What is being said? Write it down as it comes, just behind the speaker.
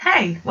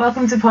Hey,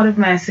 welcome to Pod of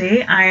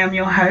Mercy. I am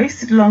your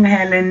host,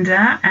 Longhair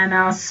Linda, and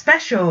our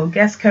special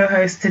guest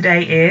co-host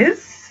today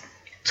is...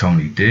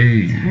 Tony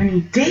D.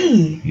 Tony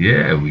D.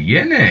 Yeah, we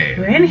in it.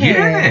 We're in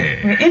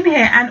here. We're in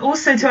here. And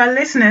also to our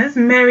listeners,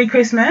 Merry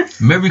Christmas.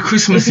 Merry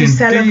Christmas if you indeed.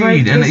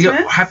 Celebrate Christmas.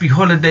 And happy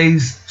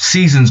holidays,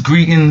 seasons,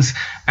 greetings,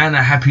 and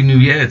a happy new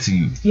year to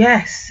you.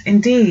 Yes,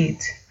 indeed.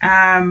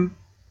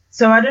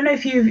 So I don't know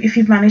if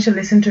you've managed to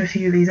listen to a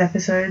few of these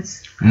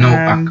episodes. No,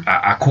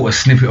 I caught a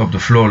snippet of the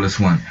Flawless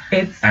one.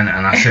 And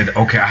I said,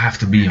 okay, I have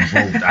to be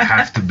involved.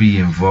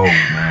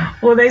 Man.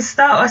 Well, I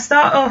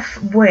start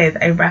off with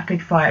a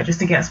rapid fire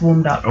just to get us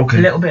warmed up. Okay.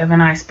 A little bit of an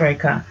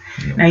icebreaker.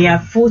 Yeah, now, you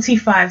have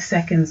 45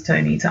 seconds,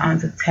 Tony, to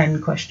answer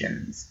 10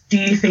 questions. Do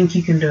you think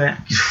you can do it?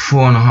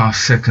 4.5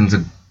 seconds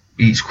of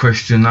each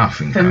question, I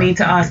think. For me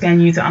to ask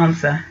and you to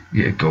answer?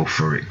 Yeah, go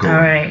for it. Go. All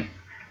right.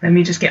 Let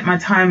me just get my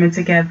timer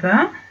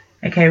together.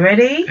 Okay,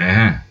 ready?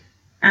 Yeah.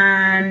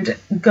 And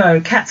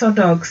go. Cats or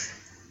dogs?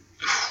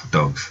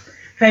 Dogs.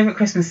 Favourite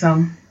Christmas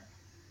song?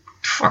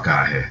 Fuck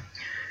out of here.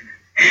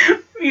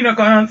 You're not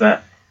going to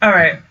answer? All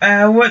right.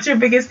 What's your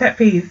biggest pet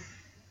peeve?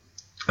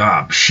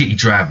 Shitty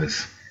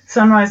drivers.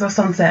 Sunrise or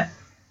sunset?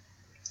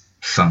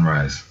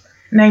 Sunrise.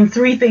 Name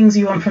 3 things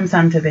you want from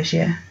Santa this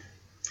year.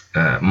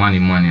 Money,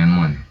 and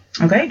money.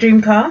 Okay.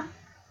 Dream car?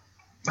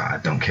 I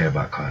don't care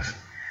about cars.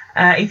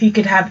 If you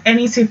could have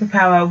any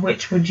superpower,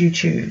 which would you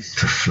choose?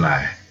 To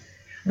fly.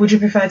 Would you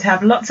prefer to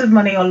have lots of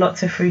money or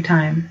lots of free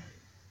time?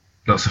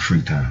 Lots of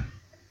free time.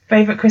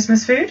 Favourite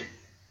Christmas food?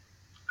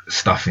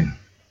 Stuffing.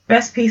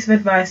 Best piece of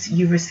advice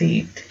you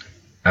received?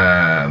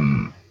 I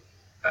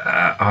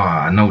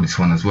know this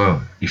one as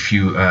well. If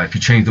you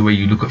change the way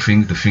you look at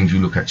things, the things you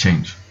look at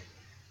change.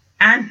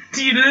 And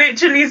you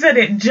literally said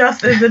it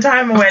just as the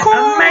timer went.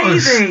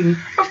 Amazing.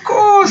 Of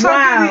course.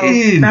 Wow.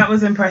 That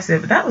was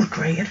impressive. That was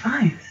great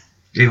advice.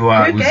 It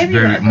was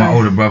my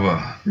older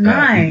brother.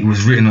 Nice. It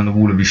was written on the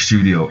wall of his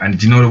studio. And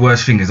do you know the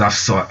worst thing is I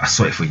saw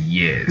it for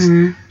years.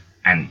 Mm.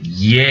 And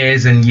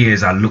years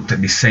I looked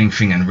at the same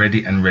thing and read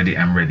it.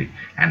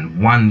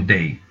 And one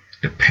day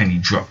the penny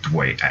dropped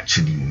what it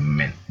actually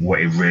meant, what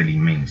it really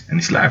means. And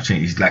it's life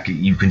changing. It's like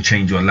you can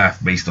change your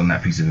life based on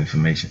that piece of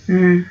information.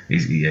 Mm.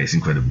 It's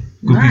incredible.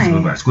 Good piece of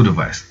advice. Good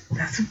advice.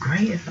 That's a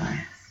great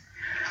advice.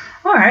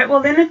 All right,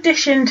 well, in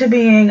addition to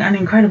being an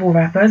incredible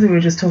rapper, as we were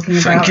just talking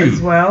about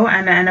as well,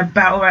 and a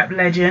battle rap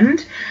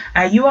legend,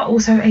 you are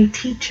also a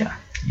teacher.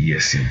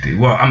 Yes, indeed.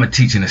 Well, I'm a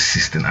teaching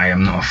assistant. I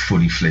am not a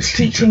fully fledged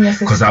teacher.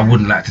 Because I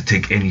wouldn't like to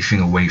take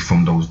anything away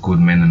from those good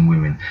men and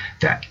women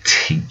that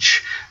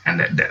teach and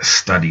that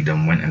studied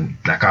and went and,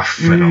 like, I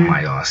fell on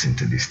my ass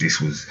into this. This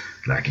was,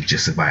 like,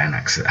 just by an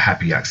accident,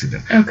 happy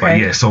accident. Okay. But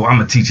yeah, so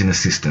I'm a teaching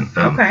assistant.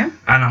 Okay. And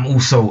I'm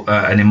also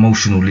an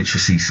emotional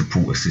literacy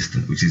support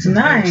assistant, which is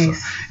nice.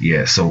 Also,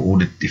 yeah, so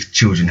if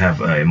children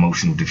have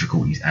emotional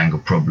difficulties, anger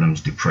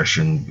problems,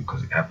 depression,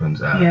 because it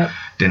happens,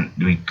 then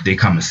they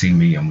come and see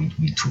me and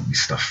we talk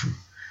this stuff through.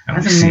 And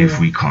we see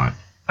if we can't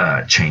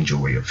change your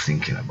way of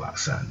thinking about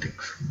certain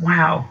things.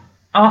 Wow.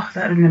 Oh,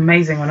 that would have been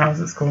amazing when I was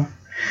at school.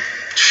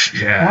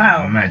 Yeah,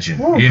 wow.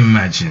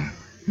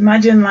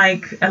 Imagine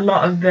like a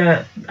lot of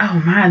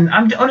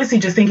I'm honestly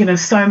just thinking of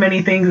so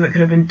many things that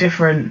could have been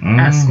different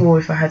at school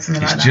if I had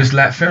something like that. It's just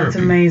like therapy. It's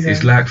amazing.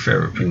 It's like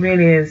therapy. It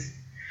really is.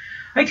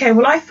 Okay,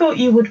 well, I thought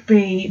you would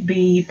be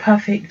the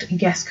perfect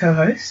guest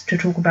co-host to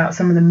talk about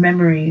some of the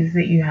memories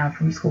that you have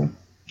from school.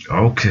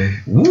 Okay.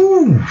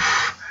 Woo!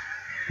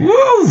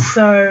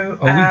 So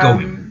are we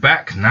going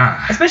back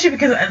now? Especially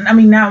because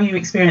now you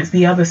experience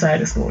the other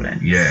side of schooling.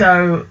 Yeah.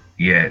 So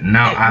yeah,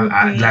 now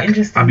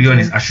I'll be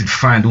honest, I should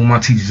find all my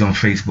teachers on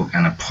Facebook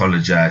and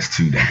apologize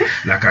to them.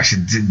 Like I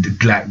should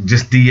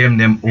just DM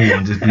them all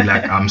and just be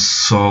like, I'm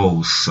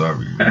so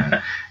sorry,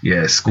 man.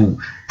 Yeah,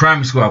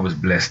 primary school I was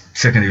blessed.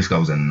 Secondary school I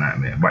was a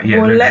nightmare. But yeah,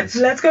 well,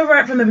 let's go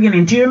right from the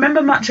beginning. Do you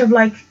remember much of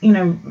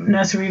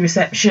nursery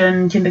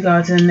reception,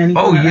 kindergarten, anything?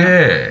 Oh like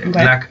yeah,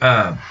 that?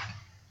 Okay.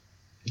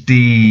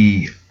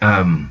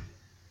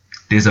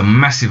 There's a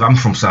massive, I'm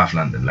from South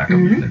London,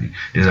 originally.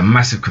 There's a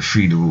massive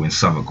cathedral in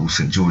Southwark called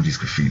St. George's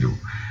Cathedral.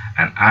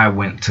 And I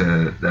went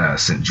to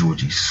St.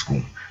 George's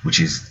School, which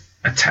is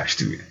attached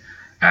to it.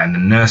 And the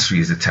nursery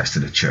is attached to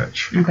the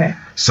church. Okay.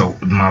 So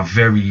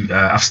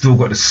I've still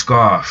got the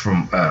scar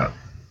from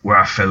where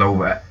I fell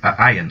over.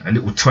 A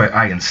little toy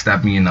iron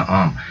stabbed me in the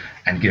arm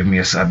and gave me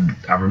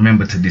I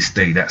remember to this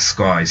day that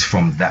scar is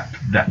from that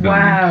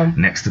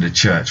building next to the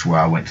church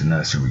where I went to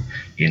nursery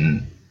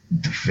in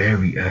the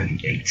very early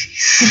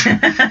 80s.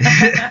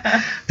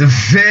 The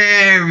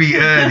very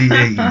early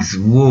 80s.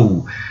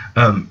 Whoa.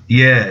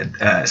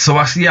 So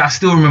I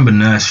still remember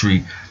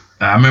nursery.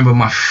 I remember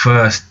my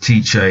first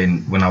teacher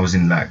when I was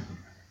in like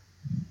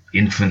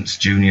infants,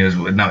 juniors.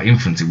 Now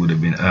infants, it would have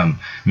been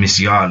Miss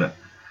Yarla.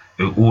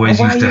 Always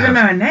used to have.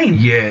 Know her name?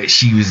 Yeah,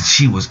 she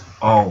was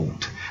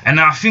old. And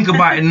I think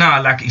about it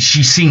now, like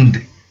she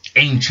seemed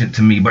ancient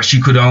to me, but she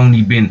could have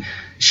only been.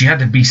 She had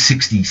to be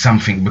 60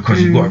 something because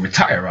you got to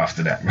retire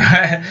after that,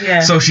 right?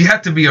 Yeah. So she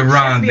had to be around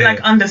she had to be there.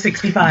 Like under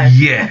 65.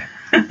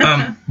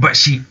 Yeah. But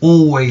she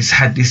always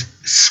had this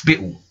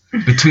spittle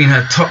between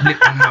her top lip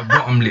and her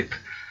bottom lip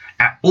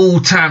at all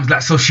times.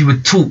 Like, so she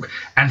would talk,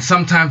 and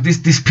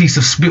sometimes this piece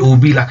of spittle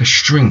would be like a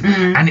string,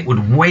 and it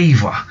would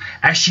waver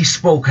as she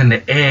spoke, and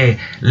the air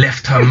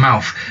left her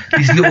mouth.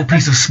 This little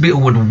piece of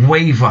spittle would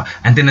waver,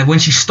 and then when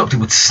she stopped, it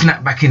would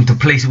snap back into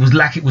place. It was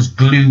like it was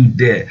glued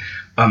there.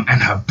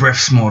 And her breath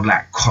smelled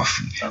like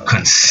coffee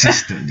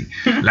consistently,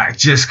 like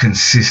just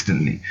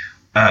consistently.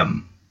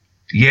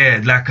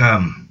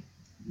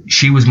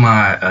 She was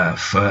my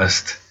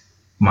first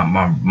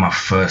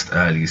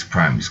earliest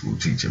primary school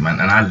teacher, man,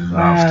 and I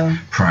loved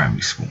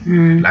primary school.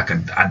 Like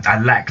I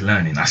like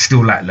learning. I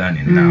still like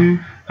learning now.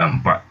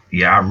 But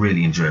yeah, I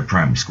really enjoyed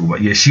primary school.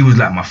 But yeah, she was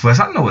like my first.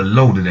 I know a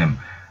load of them.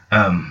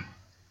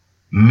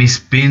 Miss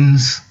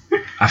Binns,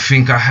 I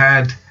think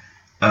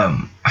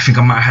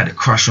I might have had a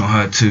crush on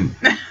her too.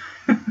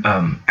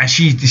 And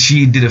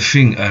she did a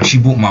thing. She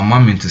brought my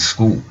mum into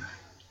school.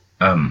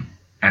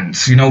 And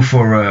so, you know,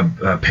 for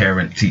a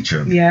parent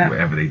teacher,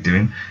 whatever they're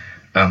doing.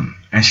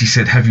 And she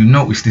said, "Have you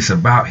noticed this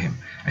about him?"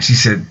 And she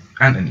said,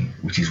 "Anthony,"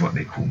 which is what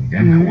they call me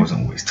then. That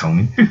wasn't always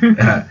Tony.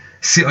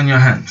 "Sit on your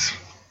hands."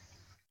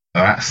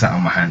 All right, sat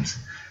on my hands.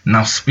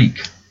 "Now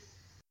speak."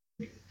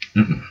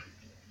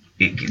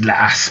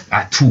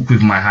 I talk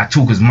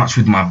as much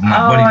with my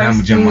body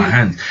language and my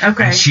hands.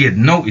 Okay. And she had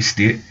noticed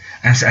it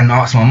and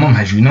asked my mum,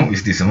 "Have you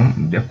noticed this?" And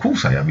Mum, "Of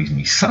course I have. He's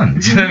my son."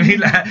 Do you know what I mean?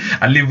 Like,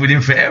 I live with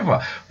him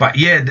forever. But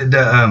yeah,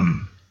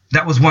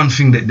 that was one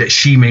thing that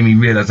she made me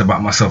realize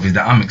about myself, is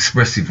that I'm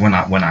expressive when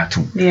I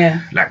talk.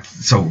 Yeah. Like,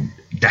 so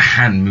the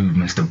hand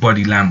movements, the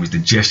body language, the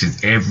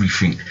gestures,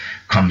 everything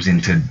comes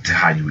into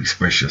how you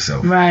express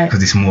yourself. Right.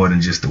 Because it's more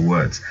than just the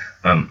words.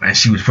 And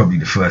she was probably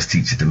the first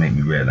teacher to make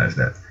me realize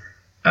that.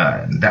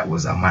 That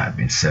was, I might have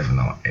been 7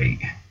 or 8.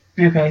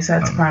 Okay, so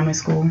that's primary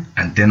school.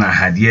 And then I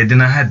had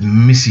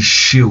Mrs.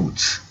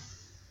 Shields.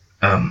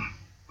 I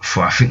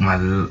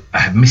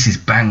had Mrs.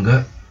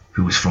 Bangert,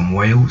 who was from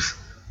Wales.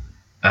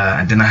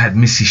 And then I had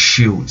Mrs.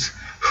 Shields,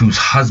 whose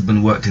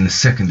husband worked in the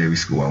secondary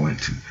school I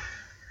went to.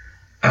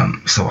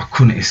 So I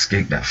couldn't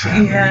escape that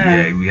family.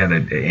 Yeah, we had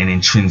an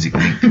intrinsic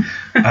link.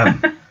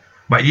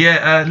 But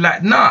yeah,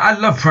 I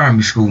love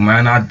primary school,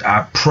 man.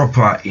 I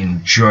proper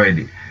enjoyed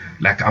it.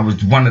 Like, I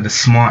was one of the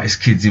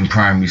smartest kids in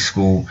primary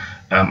school.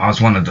 I was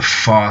one of the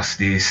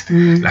fastest.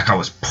 Like, I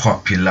was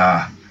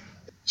popular.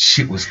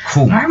 Shit was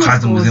cool. My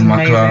cousin was in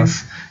my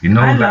class. You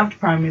know, I loved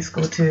primary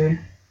school too.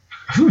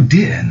 Who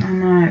didn't? I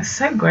know, it's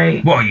so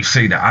great. Well, you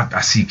say that.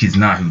 I see kids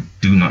now who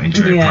do not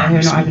enjoy primary school. Yeah, who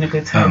are not having a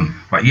good time.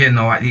 But yeah,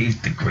 no, it is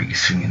the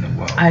greatest thing in the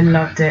world. I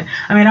loved it.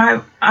 I mean,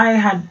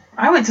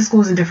 I went to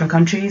schools in different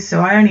countries,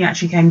 so I only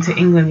actually came to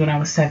England when I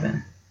was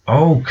 7.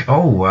 Oh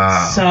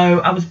wow. So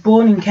I was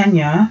born in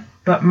Kenya,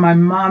 but me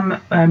and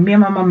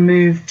my mum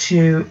moved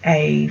to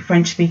a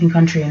French-speaking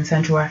country in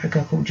Central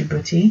Africa called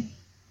Djibouti.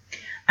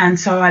 And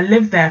so I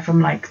lived there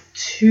from like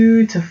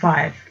 2 to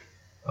 5.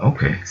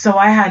 Okay. So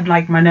I had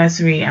like my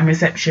nursery and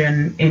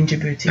reception in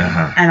Djibouti.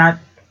 And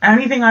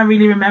only thing I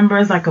really remember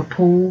is like a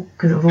pool,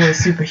 because it was always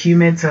super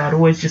humid, so I'd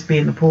always just be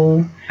in the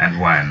pool. And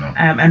why not?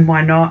 And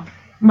why not?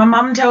 My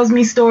mum tells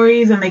me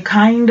stories and they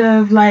kind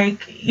of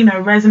like, you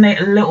know, resonate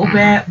a little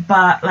bit,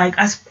 but like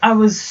I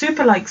was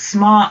super like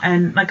smart,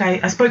 and like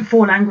I spoke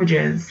 4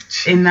 languages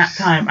in that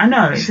time. I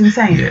know, it's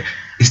insane. Yeah.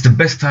 It's the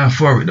best time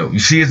for it though. You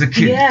see, as a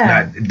kid,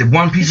 like the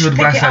one piece of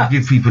advice I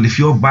give people: if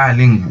you're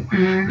bilingual,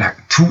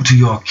 like talk to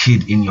your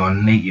kid in your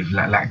native,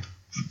 like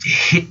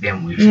hit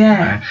them with it,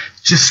 man.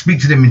 Just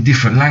speak to them in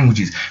different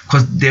languages,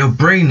 because their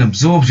brain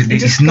absorbs it.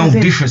 It's no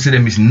different to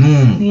them. It's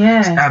normal.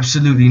 Yeah, it's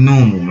absolutely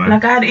normal, man.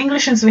 Like, I had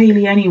English and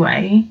Swahili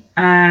anyway.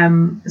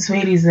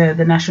 Swahili is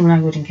the national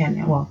language in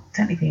Kenya. Well,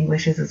 technically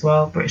English is as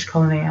well, British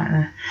colony. I don't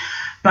know.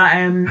 But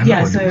I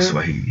know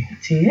Swahili.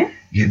 Do you?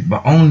 Yeah,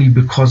 but only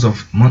because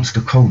of Monster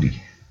Cody.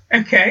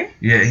 Okay.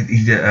 Yeah,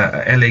 he's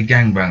a LA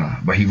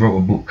gangbanger, but he wrote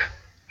a book,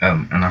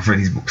 and I've read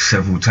his book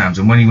several times.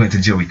 And when he went to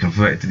jail, he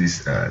converted to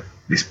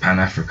this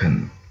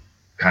Pan-African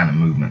kind of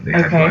movement they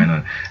had going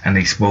on, and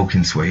they spoke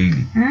in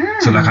Swahili.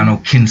 So like, I know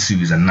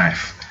Kinsu is a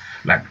knife,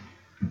 like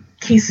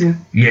Kisu.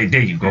 Yeah,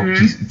 there you go.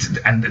 Kisu.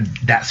 And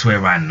that's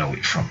where I know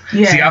it from.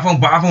 Yeah. See,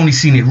 I've only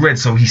seen it read,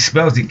 so he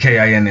spells it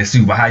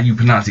Kinsu, but how you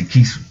pronounce it,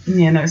 Kisu?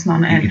 Yeah, no, it's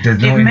not an N.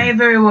 It may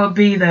very well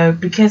be though,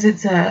 because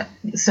it's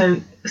so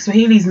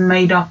Swahili's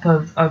made up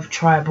of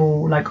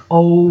tribal, like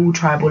old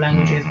tribal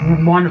languages.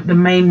 The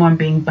main one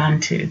being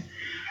Bantu.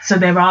 So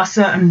there are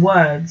certain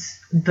words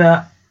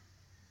that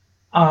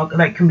are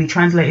like can be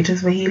translated to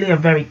Swahili, are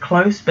very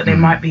close, but they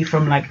might be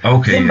from like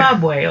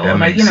Zimbabwe or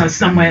like, you know,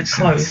 somewhere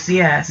close.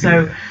 Yeah.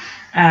 So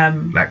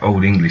like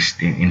Old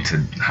English into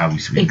how we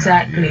speak.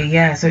 Exactly. Now,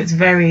 yeah. So it's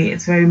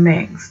very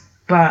mixed.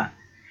 But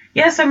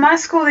yeah, so my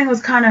schooling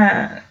was kind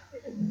of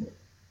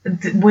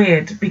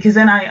weird, because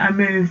then I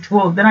moved.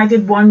 Well, then I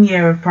did 1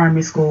 year of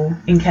primary school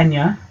in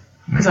Kenya,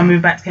 because I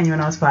moved back to Kenya when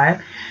I was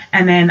 5,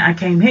 and then I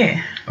came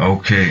here.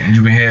 Okay, and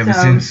you've been here ever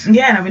since?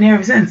 Yeah, and I've been here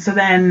ever since. So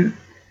then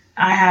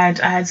I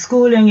had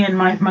schooling in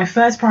my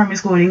first primary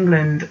school in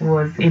England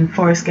was in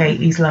Forest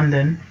Gate, East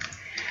London.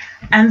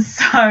 And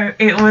so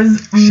it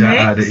was Shout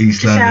out to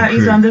East London. Shout out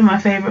East London, my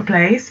favourite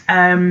place.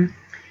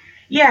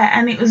 Yeah,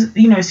 and it was,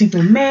 you know,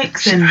 super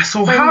mixed and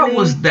so friendly. How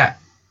was that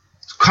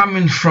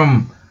coming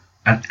from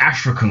an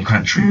African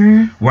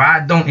country where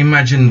I don't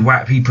imagine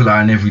white people are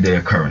an everyday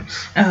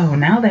occurrence? Oh,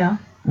 now they are.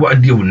 What a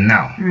deal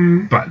now.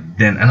 But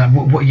then,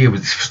 and what year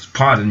was this?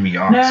 Pardon me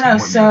asking. No.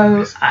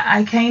 So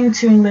I came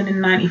to England in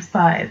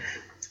 95.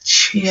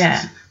 Jesus.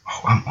 Yeah.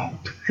 Oh, I'm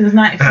old. It was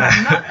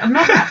 95. I'm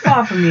not that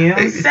far from you.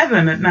 I was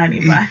 7 at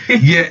 95.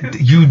 Yeah,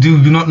 you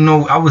do not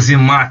know. I was in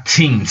my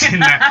teens,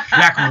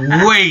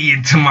 like way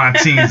into my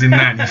teens in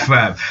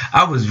 95.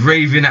 I was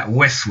raving at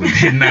Westwood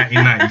in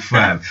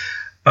 1995.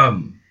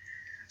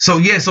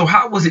 So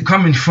how was it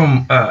coming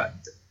from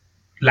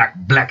like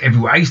black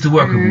everywhere? I used to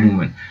work with a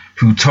woman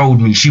who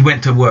told me she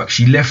went to work.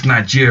 She left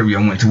Nigeria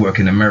and went to work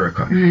in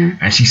America,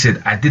 and she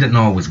said, I didn't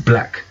know I was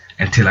black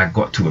until I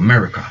got to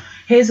America.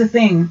 Here's the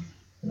thing.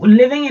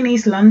 Living in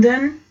East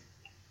London,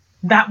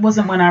 that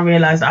wasn't when I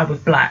realised I was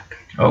black.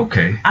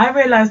 Okay. I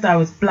realised I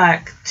was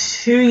black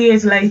 2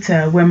 years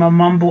later when my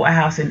mum bought a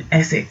house in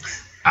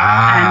Essex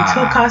and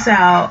took us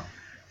out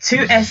to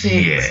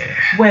Essex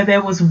where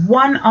there was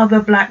one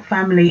other black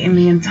family in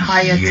the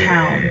entire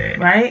town,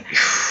 right?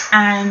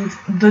 And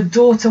the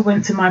daughter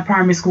went to my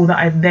primary school that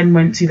I then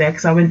went to there,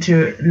 because I went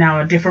to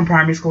now a different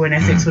primary school in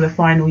Essex for the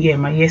final year,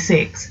 my year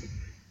 6.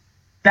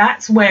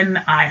 That's when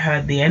I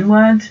heard the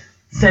N-word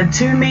said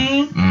to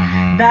me.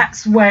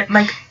 That's where,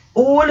 like,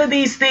 all of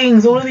these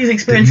things, all of these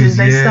experiences,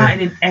 they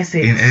started in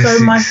Essex. So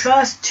my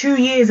first 2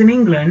 years in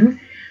England,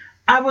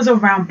 I was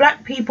around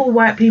black people,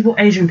 white people,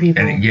 Asian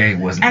people. And it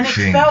wasn't and a it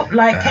thing. felt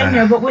like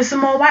Kenya, but with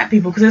some more white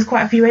people, because there's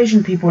quite a few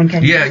Asian people in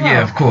Kenya as well.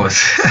 Yeah, of course.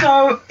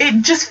 So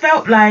it just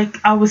felt like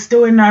I was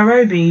still in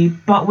Nairobi,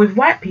 but with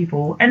white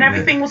people, and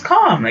everything was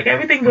calm. Like,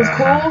 everything was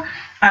cool.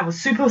 I was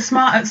super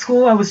smart at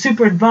school. I was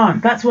super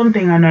advanced. That's one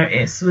thing I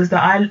noticed, was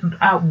that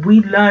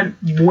we learned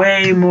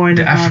way more in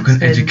the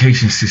African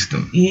education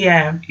system.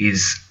 Yeah.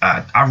 Is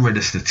I read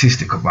a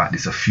statistic about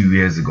this a few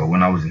years ago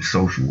when I was in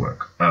social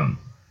work.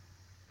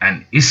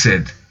 And it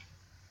said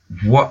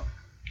what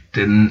a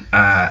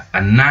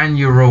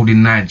 9-year-old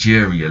in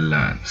Nigeria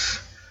learns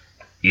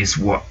is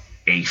what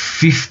a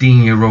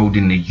 15-year-old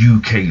in the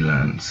UK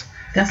learns.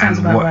 That sounds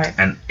about right.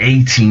 And what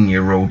an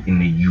 18-year-old in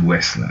the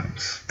US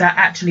learns. That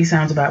actually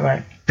sounds about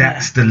right.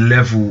 That's the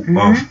level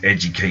of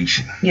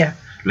education. Yeah.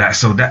 Like,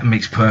 so that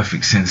makes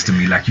perfect sense to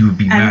me. Like, you would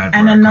be mad.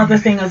 And another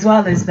thing as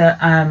well is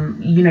that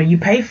you know, you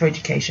pay for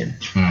education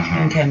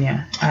in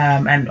Kenya,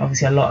 and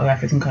obviously a lot of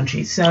African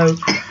countries. So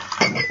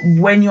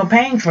when you're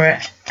paying for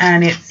it,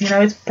 and it's, you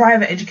know, it's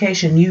private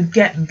education, you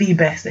get the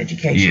best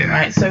education,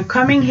 right? So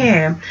coming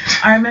here,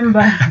 I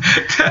remember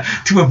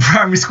to a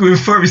primary school in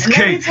Forest Gate.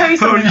 Let me tell you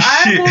something.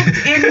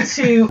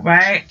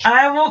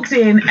 I walked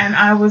in and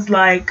I was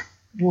like,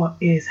 what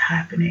is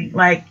happening?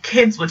 Like,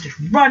 kids were just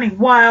running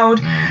wild.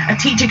 A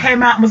teacher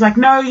came out and was like,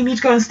 no, you need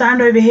to go and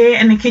stand over here,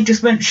 and the kid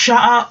just went, shut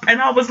up.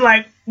 And I was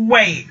like,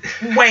 wait,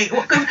 what?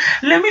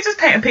 Let me just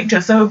paint a picture.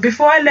 So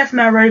before I left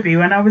Nairobi,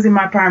 when I was in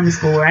my primary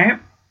school, right,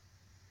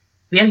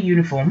 we had a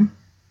uniform,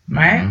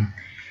 right,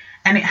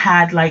 and it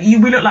had, like, we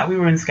looked like we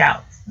were in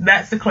Scouts.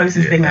 That's the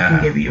closest thing I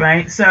can give you,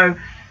 right? So,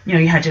 you know,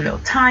 you had your little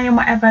tie and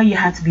whatever. You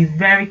had to be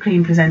very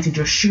clean presented.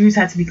 Your shoes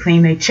had to be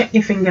clean. They checked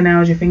your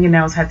fingernails. Your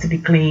fingernails had to be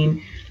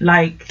clean.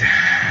 Like,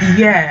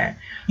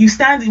 you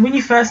stand, when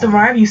you first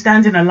arrive, you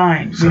stand in a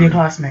line with your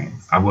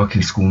classmates. I work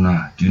in school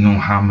now. Do you know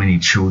how many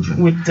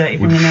children with dirty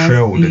would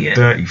fail the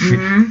dirty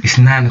It's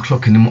 9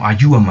 o'clock in the morning. Are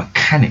you a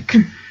mechanic?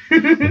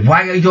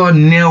 Why are your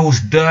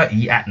nails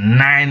dirty at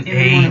 9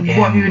 a.m.?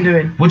 What have you been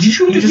doing? What did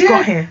you do? You just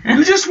got here.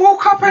 You just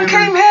woke up and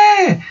came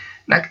here.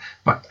 Like,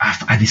 but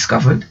I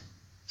discovered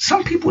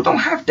some people don't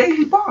have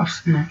daily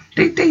baths. No.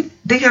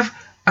 They have.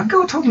 A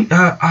girl told me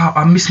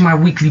I miss my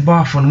weekly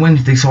bath on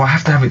Wednesday, so I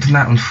have to have it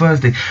tonight on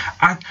Thursday.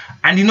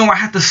 And you know, I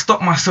had to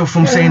stop myself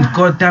from saying,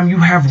 God damn, you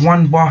have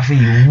one bath a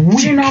week.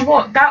 Do you know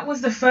what? That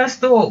was the first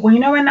thought. Well, you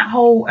know, when that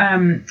whole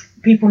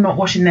people not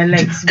washing their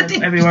legs was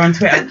everywhere on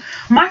Twitter,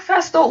 my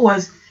first thought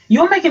was,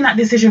 you're making that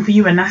decision for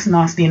you, and that's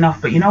nasty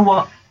enough, but you know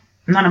what?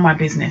 None of my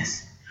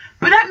business.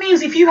 But that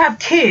means if you have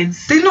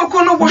kids, they're not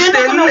going to wash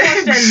their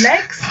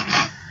legs.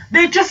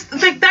 They're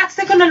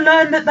going to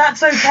learn that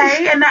that's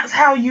okay, and that's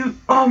how you.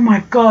 Oh my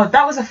God,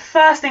 that was the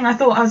first thing I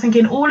thought. I was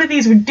thinking, all of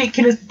these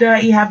ridiculous,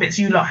 dirty habits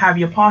you lot have,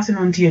 you're passing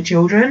on to your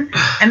children,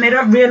 and they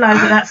don't realise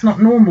that that's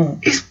not normal.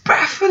 It's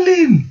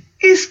baffling.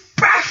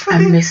 I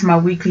miss my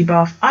weekly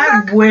bath.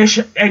 I wish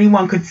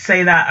anyone could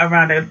say that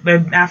around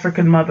an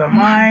African mother.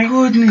 My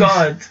goodness.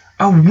 God.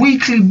 A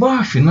weekly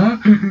bath, you know?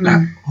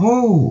 Like,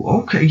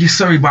 oh, okay. You're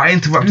sorry, but I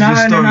interrupted your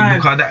story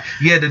because that.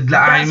 Yeah,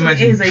 I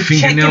imagine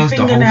fingernails,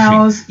 the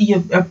whole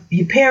thing.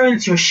 Your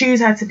parents, your shoes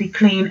had to be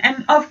clean,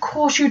 and of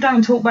course you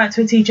don't talk back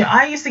to a teacher.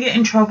 I used to get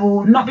in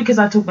trouble not because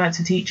I talked back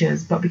to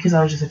teachers, but because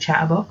I was just a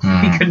chatterbox.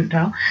 You couldn't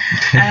tell.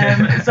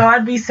 So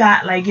I'd be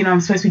sat, like, you know,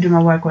 I'm supposed to be doing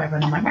my work or whatever,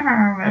 and I'm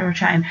like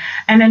chatting,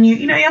 and then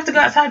you know, you have to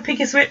go outside, pick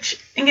a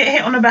switch, and get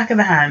hit on the back of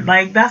the hand.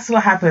 Like, that's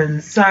what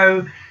happens.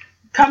 So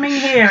coming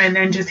here and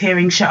then just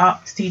hearing shut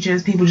up to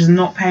teachers, people just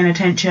not paying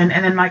attention,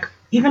 and then like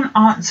even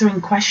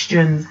answering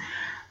questions.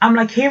 I'm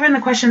like hearing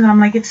the questions and I'm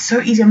like, it's so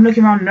easy. I'm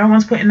looking around, no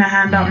one's putting their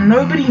hand up,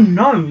 nobody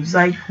knows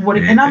like what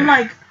it, and I'm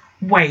like,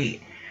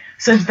 wait.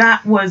 So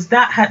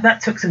that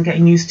took some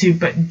getting used to,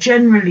 but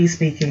generally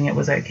speaking, it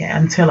was okay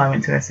until I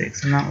went to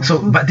Essex. And that was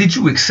but did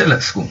you excel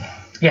at school?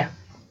 Yeah.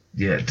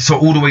 Yeah. So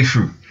all the way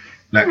through,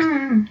 like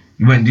you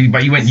went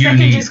uni.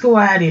 Secondary school,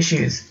 I had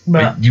issues,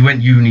 but you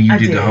went uni. You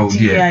did the whole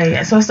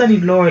yeah. So I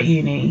studied law at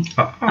uni,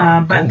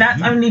 but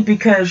that's only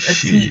because a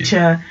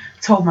teacher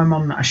told my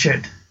mum that I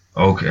should.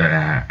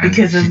 Okay.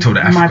 Because of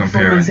my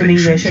performance in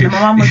English, and my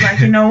mum was like,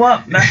 you know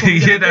what? That's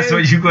what that's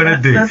what you're gonna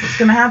do. That's what's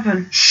gonna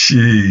happen.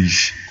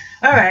 Sheesh.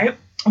 All right.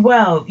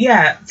 Well,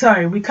 yeah.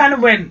 Sorry, we kind of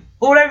went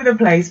all over the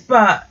place,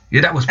 but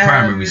yeah, that was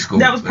primary school.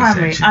 That was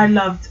primary. I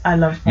loved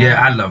primary.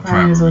 Yeah, I love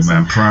primary, awesome.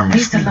 man. Primary. I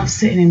used to love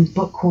sitting in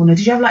book corners.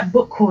 Did you have like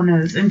book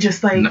corners and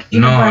just like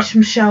buy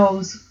some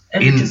shelves?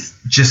 And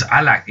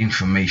I like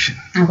information.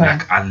 Okay.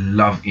 Like I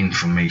love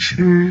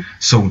information.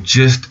 So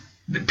just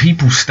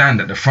people stand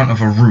at the front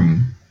of a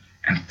room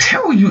and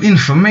tell you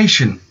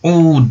information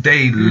all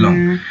day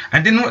long.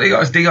 And then what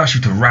they ask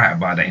you to write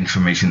about that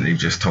information that they've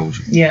just told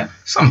you. Yeah.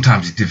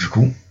 Sometimes it's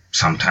difficult,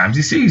 sometimes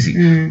it's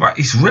easy. But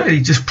it's really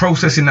just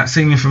processing that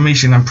same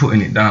information and putting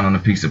it down on a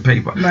piece of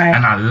paper. Right.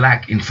 And I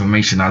like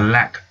information, I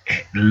like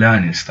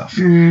learning stuff.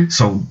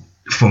 So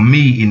for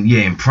me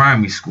in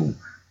primary school,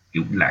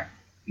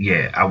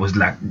 I was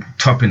like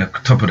top of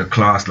the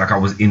class, like I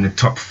was in the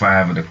top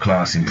 5 of the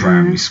class in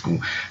primary school.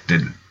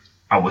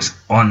 I was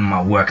on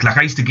my work. Like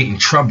I used to get in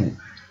trouble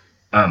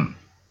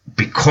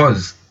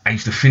because I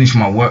used to finish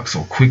my work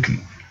so quickly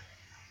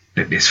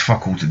that there's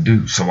fuck all to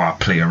do. So I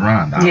play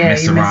around. I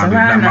mess around.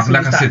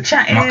 Like I said,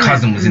 chatting, my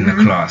cousin was in the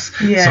class.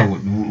 Yeah. So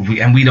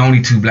we the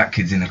only 2 black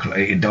kids in the class.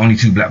 The only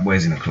 2 black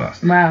boys in the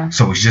class. Wow.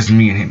 So it's just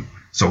me and him.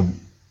 So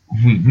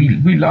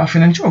we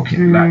laughing and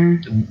joking.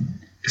 Like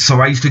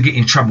so I used to get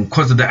in trouble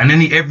because of that. And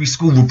then every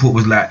school report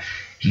was like,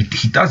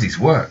 he does his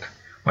work.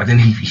 But then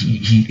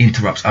he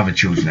interrupts other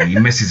children and he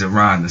messes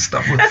around and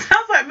stuff. That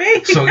sounds like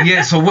me.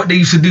 So what they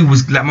used to do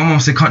was like my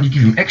mom said, can't you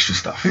give him extra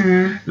stuff?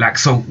 Like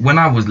so when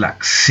I was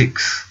like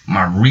 6,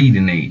 my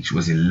reading age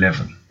was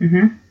 11.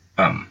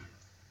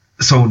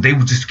 So they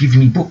would just give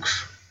me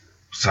books.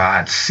 So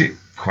I'd sit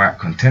quite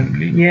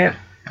contentedly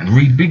and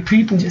read big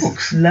people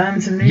books.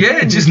 Learn some new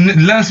things. Just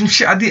learn some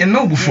shit I didn't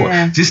know before.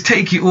 Yeah. Just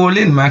take it all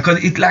in, man,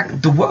 because it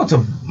like the world's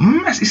a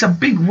mess. It's a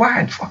big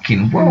wide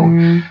fucking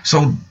world.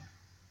 So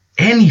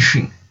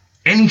anything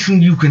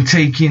you can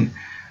take in,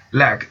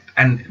 like,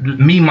 and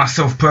me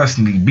myself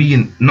personally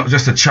being not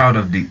just a child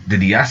of the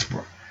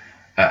diaspora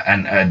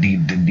and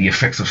the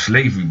effects of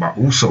slavery, but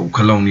also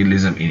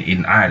colonialism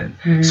in Ireland.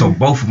 So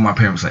both of my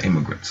parents are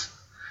immigrants,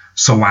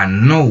 so I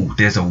know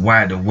there's a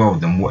wider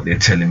world than what they're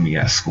telling me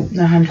at school,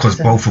 because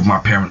both of my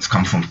parents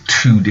come from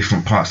 2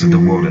 different parts of the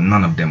world and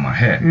none of them are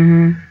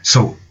here.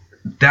 So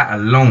that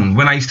alone,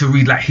 when I used to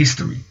read like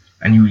history,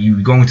 and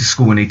you go into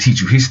school and they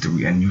teach you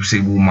history and you say,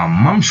 well, my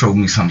mum showed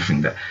me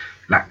something that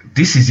like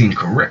this is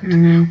incorrect,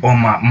 or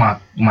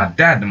my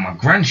dad and my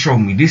gran showed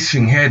me this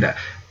thing here that,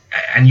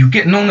 and you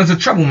get known as a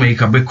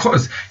troublemaker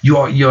because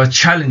you're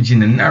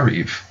challenging the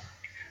narrative.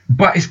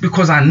 But it's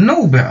because I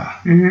know better.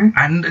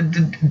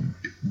 And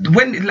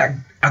when like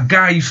a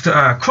guy used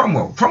to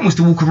Cromwell used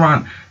to walk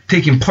around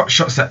taking pot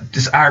shots at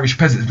this Irish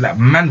peasant, like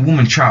man,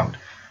 woman, child.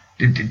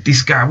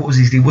 This guy, what was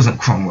his name? It wasn't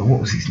Cromwell.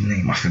 What was his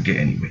name? I forget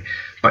anyway.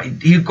 But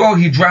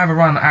he'd drive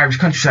around the Irish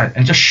countryside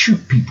and just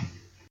shoot people.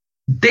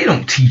 They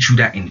don't teach you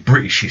that in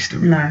British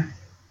history. No.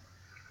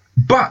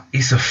 But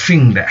it's a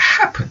thing that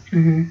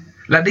happened.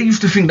 Like they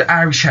used to think the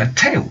Irish had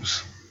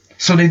tails.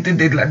 So they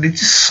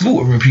just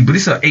slaughtering people.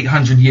 This is an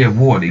 800-year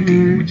war they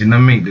did with, you know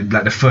what I mean?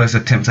 Like the first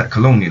attempts at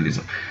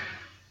colonialism.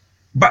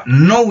 But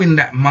knowing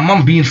that, my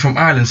mum being from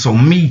Ireland, so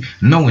me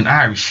knowing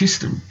Irish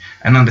history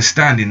and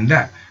understanding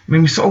that, I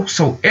mean,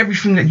 so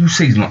everything that you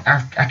say is not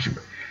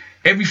accurate.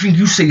 Everything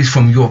you say is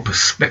from your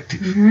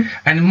perspective.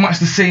 And in much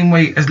the same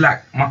way as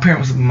like my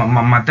parents,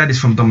 my dad is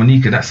from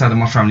Dominica, that side of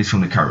my family is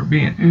from the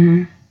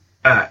Caribbean.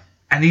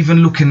 And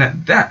even looking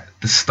at that,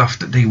 the stuff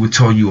that they would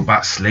tell you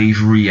about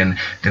slavery and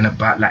then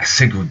about like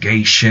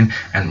segregation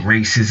and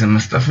racism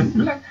and stuff,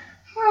 and like,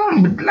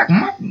 like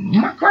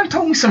my grand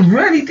told me some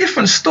really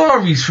different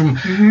stories from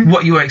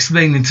what you are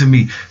explaining to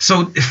me.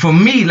 So for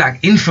me,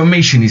 like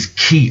information is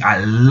key.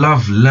 I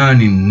love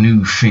learning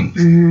new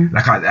things.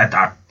 Like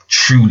I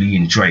truly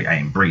enjoy it. I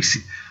embrace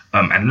it.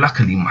 And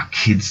luckily my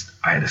kids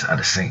are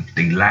the same.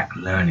 They like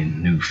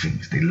learning new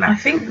things. I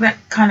think that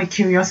kind of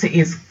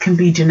curiosity can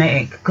be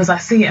genetic, because I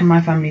see it in my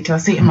family too. I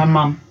see it in my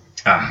mum,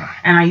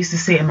 and I used to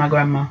see it in my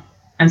grandma.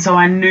 And so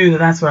I knew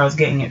that's where I was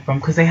getting it from,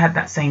 because they had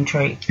that same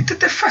trait.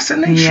 The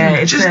fascination. Yeah,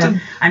 it's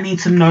I need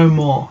to know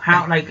more.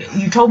 How, like,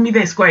 you told me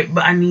this, great,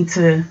 but I need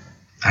to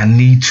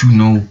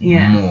know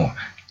more.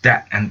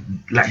 That,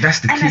 and like,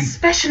 that's the key. And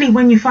especially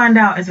when you find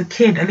out as a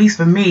kid, at least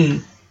for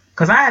me,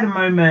 because I had a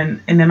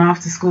moment in an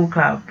after school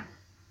club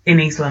in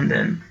East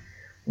London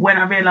when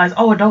I realised,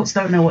 adults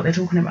don't know what they're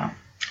talking about.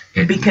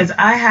 because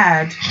I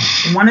had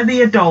one of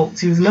the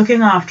adults who was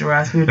looking after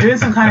us, we were doing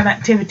some kind of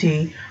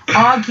activity,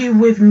 argue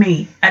with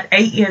me at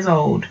 8 years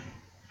old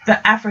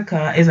that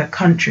Africa is a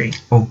country.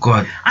 Oh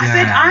God! I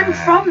said, I'm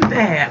from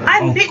there.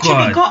 I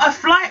literally got a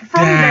flight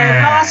from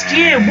there last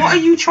year. What are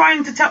you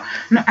trying to tell?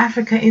 No,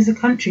 Africa is a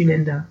country,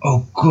 Linda.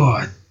 Oh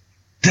God!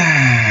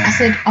 Damn! I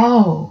said,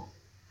 oh.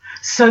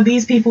 So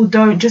these people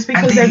don't, just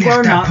because they're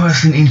grown up. That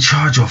person in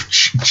charge of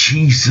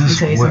Jesus. Let me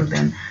tell you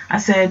something. I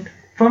said,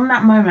 from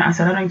that moment, I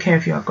said, I don't care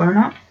if you're grown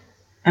up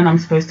and I'm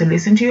supposed to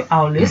listen to you.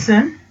 I'll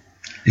listen.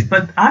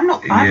 But I'm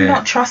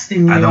not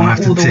trusting you all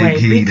the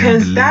way,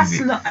 because that's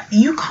not,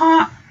 you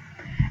can't.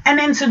 And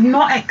then to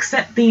not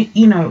accept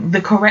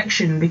the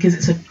correction because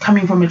it's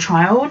coming from a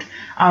child,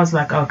 I was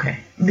like, okay,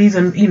 these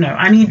are,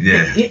 I need.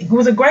 It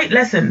was a great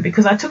lesson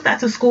because I took that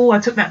to school, I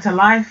took that to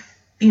life.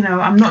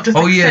 I'm not just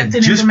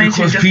accepting just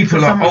information because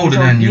people are older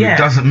than you, it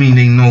doesn't mean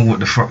they know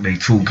what the fuck they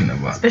talking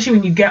about. Especially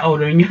when you get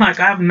older and you're like,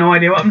 I have no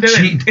idea what I'm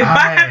doing. If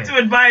I have to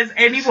advise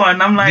anyone,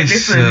 I'm like,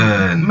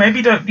 listen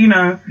maybe don't,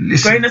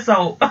 grain of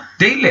salt.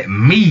 They let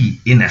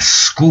me in a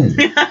school.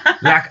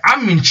 Like,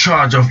 I'm in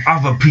charge of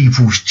other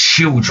people's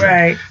children.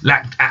 Right.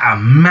 Like, at a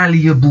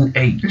malleable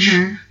age.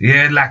 Mm-hmm.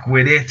 Yeah, like,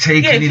 where they're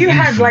taking in information. Yeah, if you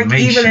had, like,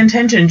 evil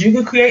intentions, you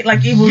could create,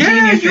 like, evil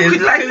geniuses. Yeah, you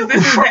could,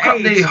 like, fuck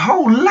up their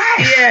whole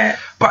life. Yeah.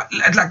 But,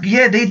 like,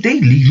 they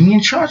leave me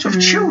in charge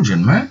of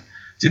children, man.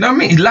 Do you know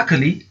what I mean?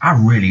 Luckily,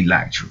 I really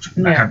like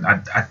children. Like,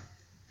 I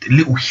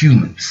little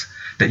humans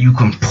that you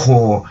can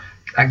pour,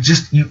 like,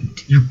 just, you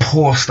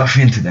pour stuff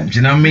into them. Do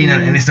you know what I mean?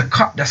 And it's a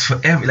cup that's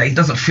forever. Like, it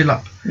doesn't fill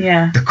up.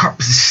 Yeah. The cup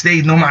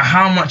stays, no matter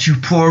how much you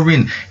pour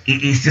in,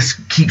 it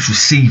just keeps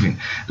receiving.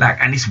 Like,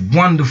 and it's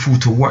wonderful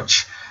to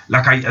watch.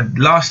 Like,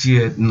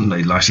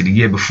 the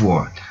year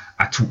before,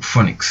 I taught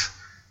phonics.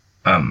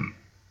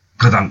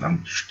 Because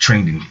I'm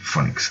trained in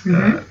phonics.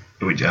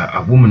 Which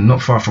a woman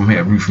not far from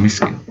here, Ruth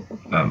Miskin,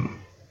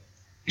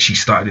 she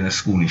started in a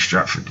school in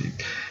Stratford.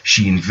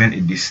 She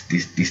invented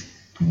this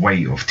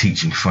way of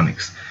teaching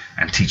phonics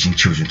and teaching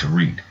children to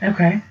read.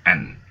 Okay.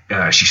 And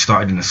she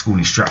started in a school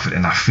in Stratford,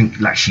 and I think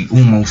like she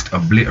almost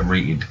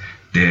obliterated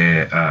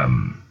their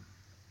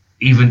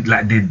even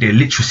like their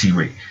literacy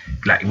rate.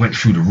 Like it went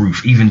through the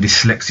roof. Even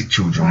dyslexic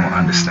children won't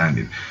understand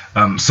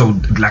it. So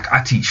like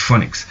I teach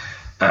phonics.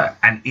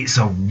 And it's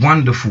a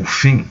wonderful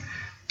thing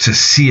to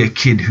see a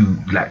kid who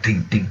like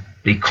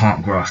they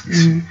can't grasp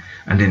this,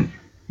 and then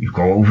you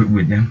go over it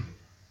with them.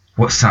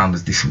 What sound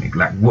does this make?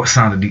 Like what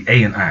sound of the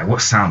A and I?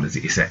 What sound is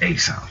it? It's an A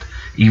sound.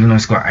 Even though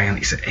it's got I and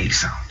it's an A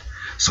sound.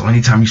 So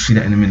anytime you see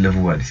that in the middle of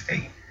a word, it's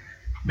A.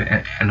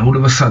 And all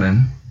of a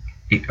sudden,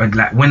 it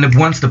like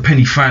once the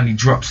penny finally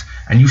drops,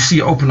 and you see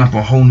it open up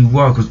a whole new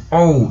world.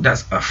 Because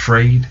that's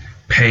afraid,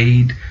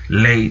 paid,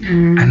 late,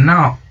 and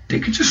now they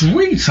can just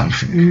read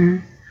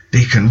something.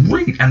 They can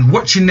read, and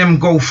watching them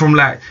go from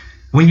like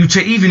when you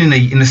take even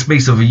in the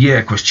space of a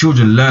year, because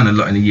children learn a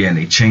lot in a year and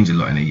they change a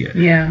lot in a year.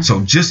 Yeah.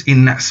 So just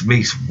in that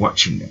space,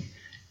 watching them,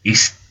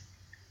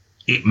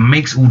 it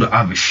makes all the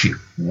other shit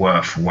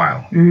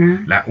worthwhile.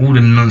 Like all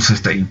the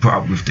nonsense that you put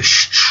up with, the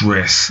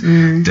stress,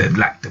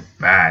 the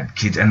bad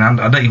kids, and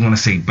I don't even want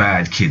to say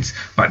bad kids,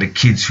 but the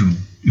kids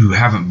who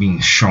haven't been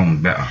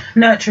shown better.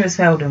 Nurture has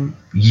failed them.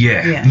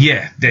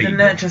 Yeah. There the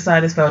nurture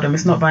side has failed them.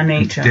 It's not by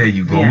nature. There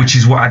you go. Which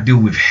is what I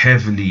deal with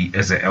heavily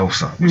as an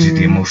ELSA, which is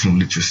the emotional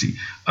literacy.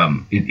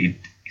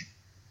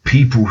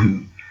 People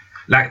who,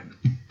 like,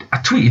 I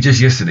tweeted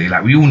just yesterday,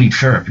 like, we all need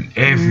therapy.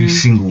 Every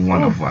single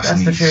one of us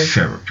needs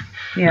therapy.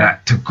 Yeah.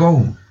 Like, to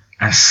go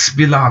and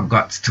spill our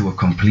guts to a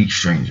complete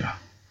stranger,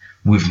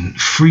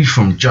 free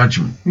from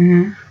judgment,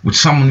 with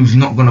someone who's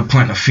not going to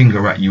point a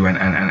finger at you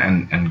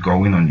and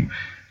go in on you.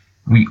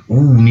 We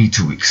all need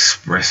to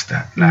express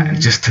that, like,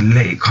 and just to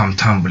let it come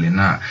tumbling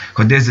out.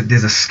 Because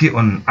there's a skit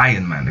on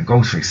Iron Man, the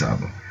Ghostface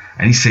album,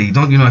 and he say,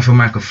 don't you know if a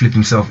man could flip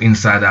himself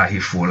inside out,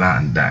 he'd fall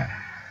out and die,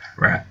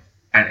 right?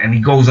 And he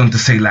goes on to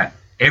say, like,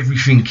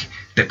 everything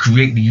that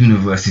create the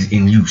universe is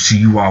in you, so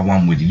you are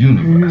one with the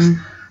universe.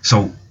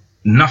 So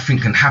nothing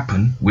can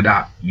happen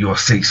without your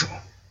say so,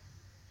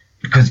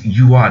 because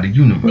you are the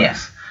universe. Yeah.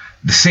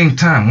 At the same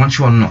time, once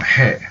you are not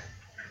here,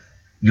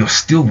 you're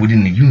still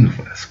within the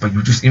universe, but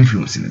you're just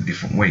influencing a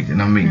different way. You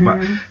know what I mean?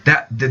 But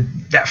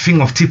that thing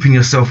of tipping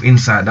yourself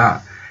inside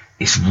out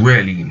is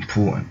really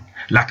important.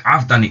 Like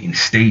I've done it in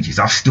stages.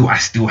 I still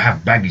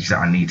have baggage that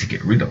I need to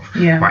get rid of.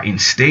 Yeah. But in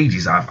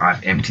stages,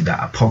 I've emptied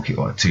out a pocket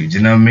or two. Do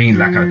you know what I mean?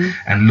 Like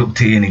and looked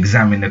at it and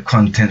examined the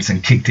contents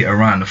and kicked it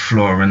around the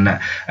floor and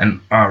that.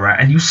 And all right,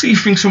 and you see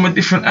things from a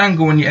different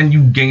angle and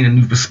you gain a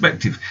new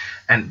perspective.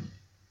 And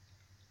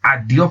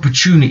the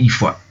opportunity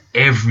for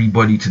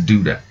everybody to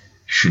do that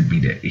should be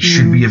there. It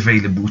should be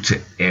available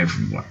to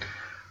everyone.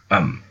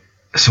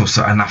 So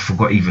and I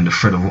forgot even the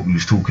thread of what we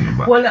was talking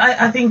about. Well,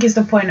 I think it's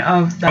the point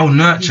of that.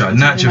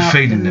 Nurture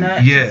failing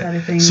them.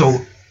 Yeah. So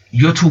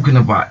you're talking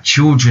about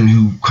children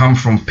who come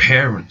from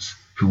parents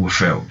who were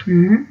failed.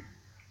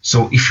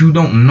 So if you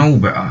don't know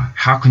better,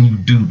 how can you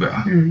do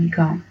better? You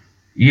can't.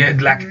 Yeah,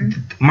 like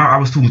I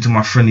was talking to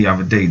my friend the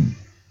other day.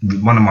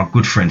 one of my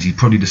good friends. He's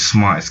probably the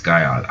smartest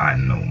guy I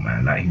know,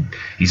 man. Like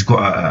he's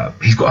got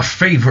a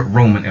favorite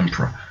Roman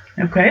emperor.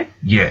 Okay.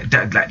 Yeah,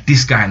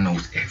 this guy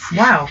knows everything.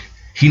 Wow.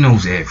 He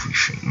knows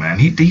everything, man.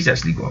 He's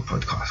actually got a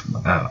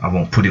podcast. I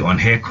won't put it on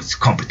here because it's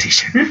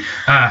competition.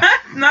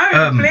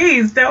 No,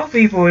 please tell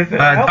people if it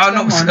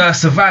helps someone.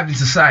 Surviving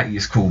Society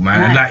is cool,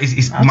 man. Nice.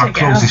 It's my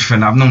closest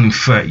friend. I've known him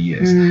 30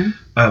 years.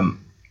 Mm-hmm.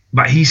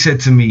 But he said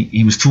to me,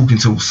 he was talking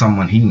to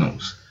someone he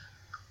knows,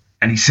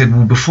 and he said,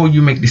 well, before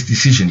you make this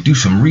decision, do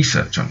some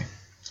research on it.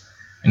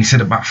 And he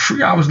said about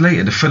 3 hours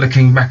later, the fella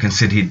came back and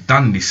said he'd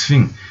done this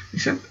thing. He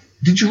said,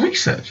 did you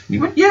research? He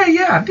went,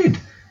 yeah, I did.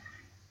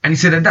 And he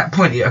said at that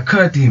point it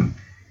occurred to him,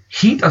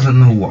 he doesn't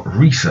know what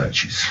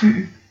research is.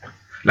 Mm-hmm.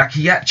 Like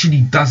he actually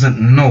doesn't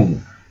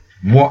know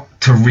what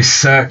to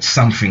research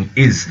something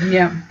is.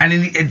 Yeah. And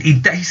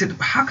he said,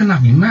 how can I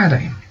be mad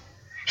at him?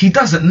 He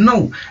doesn't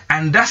know.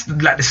 And that's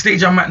the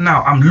stage I'm at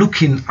now.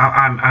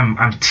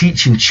 I'm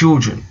teaching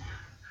children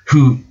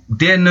who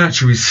their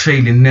nurture is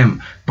failing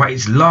them, but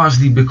it's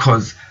largely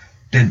because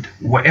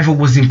whatever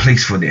was in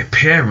place for their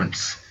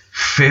parents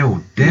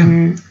failed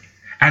them. Mm.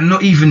 And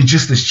not even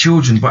just as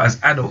children, but as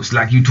adults,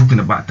 like you talking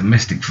about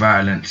domestic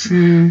violence,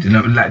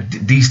 like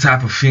these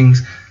type of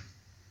things.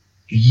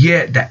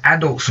 Yeah, the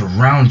adults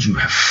around you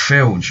have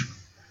failed you.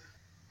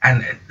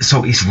 And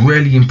so it's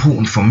really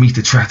important for me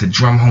to try to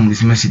drum home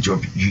this message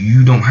of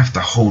you don't have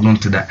to hold on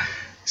to that.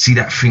 See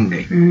that thing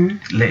there?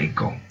 Let it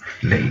go.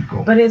 Let it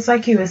go. But it's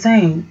like you were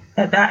saying,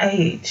 at that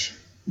age,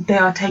 they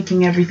are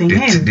taking everything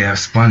in. They are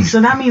sponge.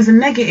 So that means the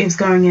negative's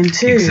going in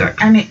too.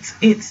 Exactly. And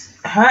it's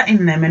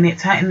hurting them, and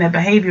it's hurting their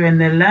behavior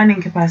and their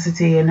learning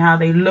capacity and how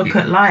they look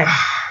at life.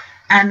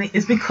 And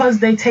it's because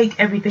they take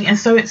everything. And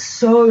so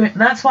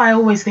that's why I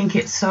always think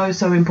it's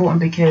so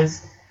important,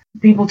 because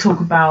people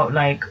talk about,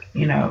 like,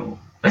 you know,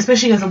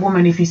 especially as a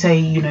woman, if you say,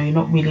 you know, you're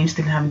not really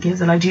interested in having kids,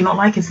 they're like, do you not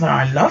like kids? Like,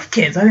 I love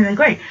kids. I think they're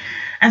great.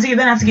 And so you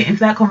then have to get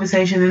into that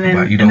conversation, and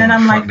then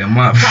I'm like, but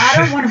I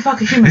don't want to fuck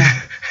a human.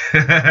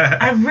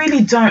 I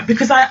really don't,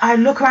 because I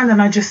look around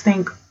and I just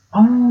think,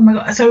 oh my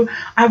God. So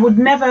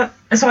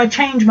I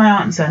changed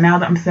my answer now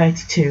that I'm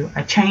 32.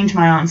 I changed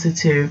my answer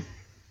to,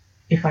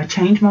 if I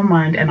change my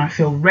mind and I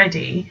feel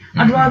ready,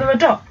 I'd rather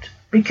adopt,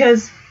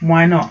 because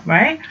why not,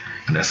 right?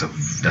 And that's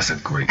a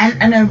great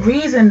and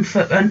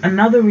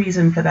another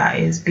reason for that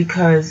is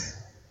because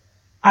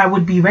I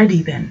would be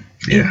ready then.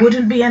 Yeah. It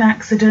wouldn't be an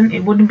accident.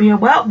 It wouldn't be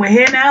we're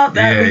here now,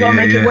 we've got to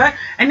make it work.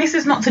 And this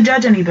is not to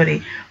judge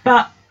anybody,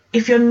 but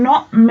if you're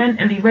not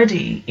mentally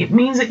ready, it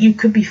means that you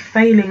could be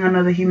failing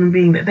another human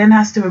being that then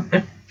has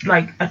to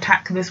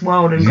attack this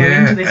world and go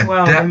into this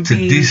world and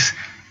be this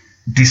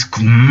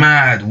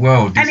mad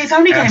world. And it's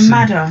only getting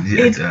madder.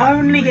 It's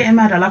only getting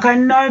madder. Like, I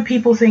know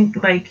people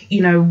think, like,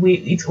 you know,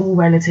 it's all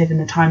relative in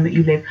the time that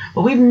you live,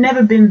 but we've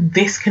never been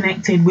this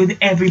connected with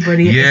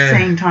everybody at the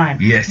same time.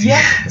 Yes.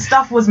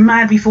 Stuff was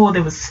mad before.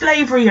 There was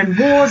slavery and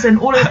wars and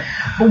all of it,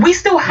 but we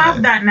still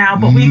have that now,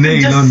 but we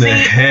can just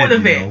see all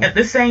of it at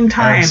the same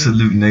time.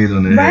 Absolute nail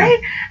on the head.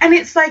 Right? And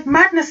it's like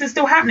madness is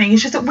still happening.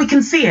 It's just that we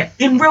can see it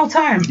in real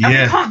time. And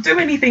we can't do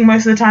anything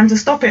most of the time to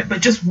stop it,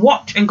 but just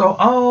watch and go,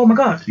 oh my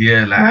God.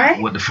 Yeah, like, right?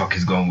 What the fuck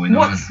is going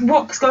on?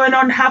 What's going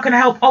on? How can I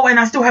help? Oh, and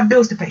I still have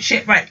bills to pay.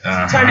 Shit, right.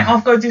 Turn it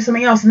off, go do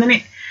something else. And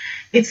then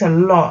it's a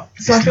lot.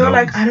 So I feel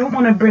like I don't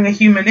want to bring a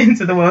human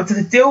into the world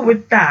to deal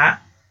with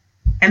that.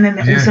 And then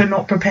they're also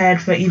not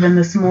prepared for even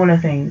the smaller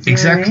things.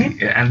 Exactly. You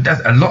know what I mean?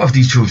 And a lot of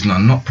these children are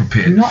not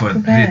prepared for.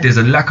 There's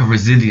a lack of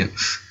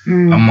resilience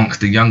amongst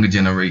the younger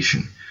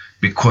generation,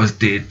 because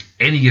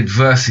any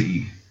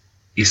adversity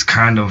is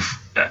kind of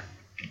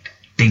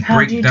they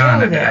break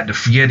down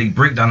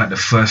at the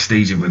first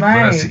stage of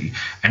adversity,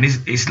 and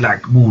it's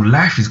like, well,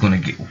 life is going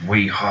to get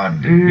way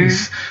harder than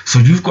this, so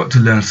you've got to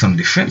learn some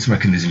defense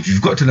mechanisms,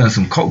 you've got to learn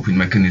some coping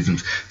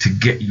mechanisms to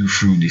get you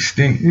through this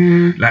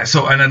thing. Like,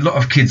 so, and a lot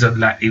of kids are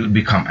like, it would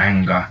become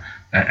anger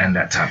and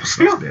that type of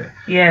stuff there.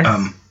 Yes.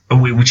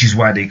 Which is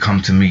why they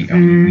come to me,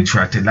 and we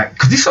try to, like,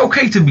 because it's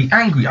okay to be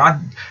angry. I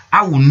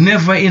will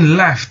never in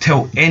life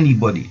tell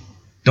anybody,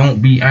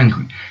 don't be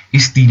angry.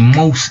 It's the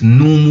most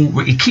normal.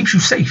 It keeps you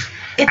safe.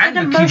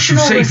 Anger keeps you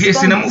safe.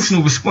 Yes, an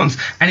emotional response,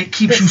 and it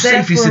keeps you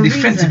safe. It's a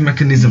defensive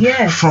mechanism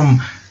from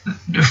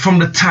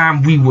the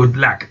time we were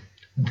like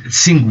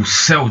single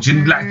cells.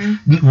 Like,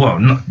 well,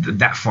 not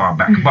that far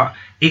back, but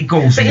it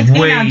goes way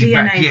back.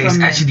 Yeah, it's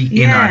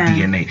actually in our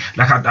DNA.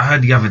 Like, I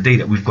heard the other day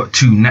that we've got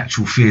 2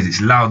 natural fears. It's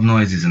loud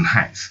noises and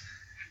heights.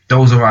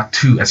 Those are our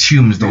 2, as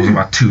humans, those are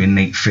our 2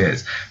 innate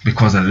fears,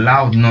 because a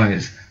loud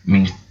noise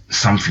means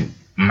something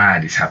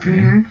mad is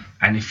happening,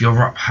 and if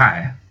you're up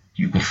high,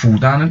 you can fall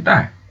down and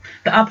die.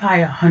 The up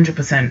high,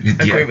 100%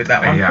 agree with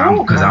that one. Yeah,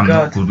 because I'm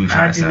not good with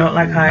heights. I do not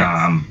like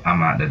heights. No,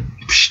 I'm out there.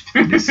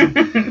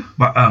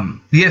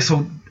 But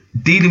so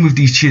dealing with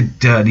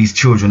these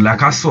children,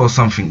 like, I saw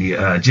something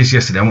just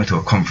yesterday. I went to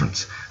a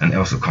conference, an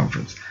ELSA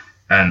conference,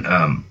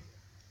 and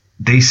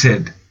they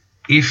said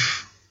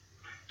if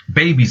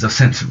babies are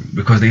sensory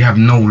because they have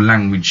no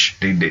language,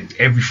 they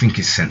everything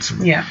is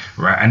sensory,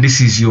 right? And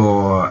this is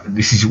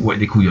what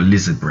they call your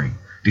lizard brain.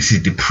 This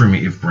is the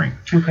primitive brain.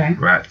 Okay.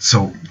 Right?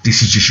 So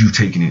this is just you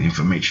taking in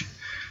information.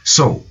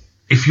 So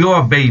if you're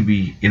a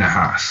baby in a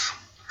house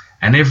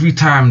and every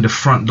time the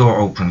front door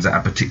opens at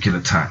a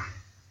particular time,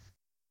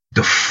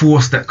 the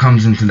force that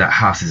comes into that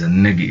house is a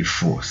negative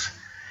force,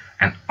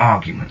 and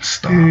arguments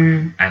start.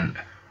 And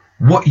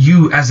what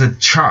you as a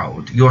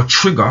child, your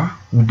trigger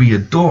will be a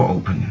door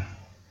opening,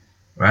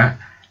 right?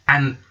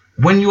 And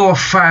when you're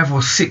 5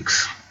 or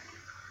 6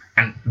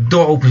 and the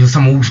door opens and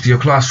someone walks to your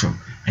classroom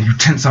and you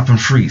tense up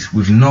and freeze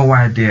with no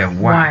idea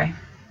why.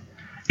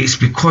 It's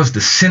because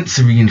the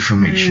sensory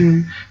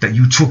information that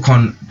you took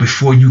on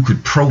before you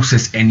could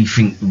process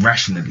anything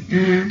rationally,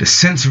 the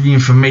sensory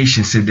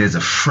information said there's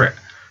a threat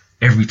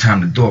every time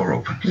the door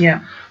opens.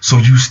 Yeah. So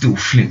you still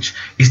flinch.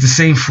 It's the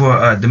same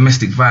for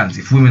domestic violence.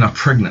 If women are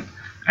pregnant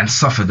and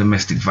suffer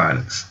domestic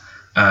violence,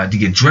 the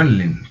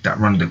adrenaline that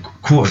run the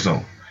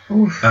cortisol,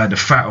 the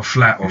fight or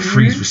flight or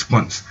freeze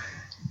response,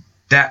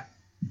 that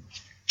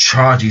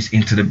charges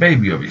into the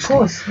baby, obviously. Of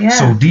course, yeah.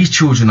 So these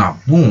children are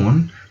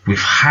born with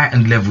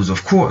heightened levels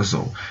of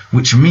cortisol,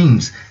 which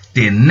means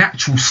their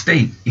natural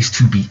state is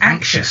to be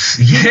anxious.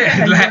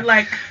 Yeah,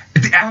 like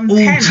at all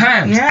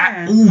times.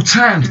 At all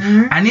times.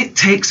 And it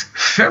takes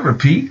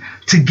therapy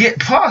to get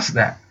past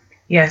that.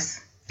 Yes.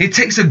 It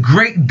takes a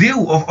great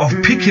deal of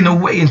picking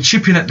away and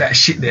chipping at that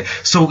shit there.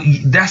 So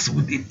that's,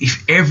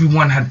 if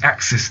everyone had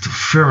access to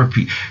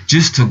therapy,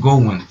 just to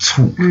go and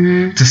talk,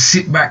 to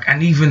sit back,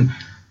 and even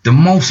the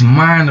most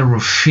minor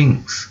of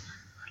things.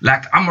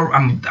 Like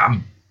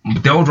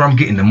the older I'm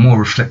getting, the more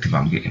reflective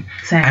I'm getting.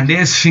 Same. And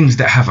there's things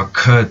that have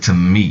occurred to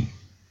me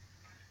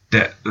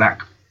that,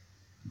 like,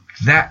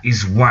 that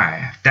is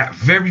why that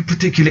very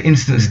particular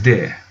instance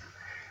there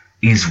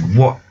is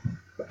what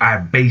I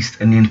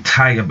based an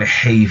entire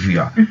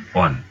behavior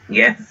on.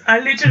 Yes, I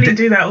literally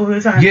do that all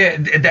the time. Yeah,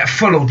 that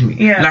followed me.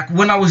 Yeah. Like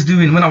when I was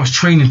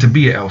training to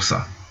be at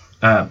ELSA,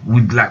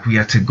 we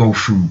had to go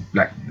through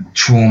like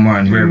trauma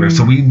and rare.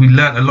 So we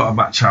learned a lot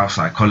about child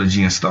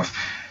psychology and stuff.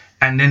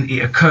 And then it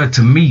occurred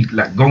to me,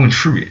 like going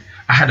through it,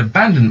 I had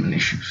abandonment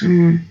issues.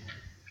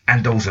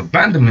 And those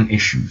abandonment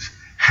issues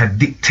had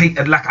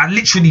dictated, like I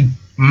literally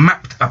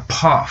mapped a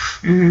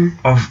path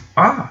of,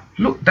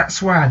 look,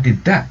 that's why I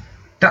did that.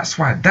 That's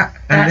why that.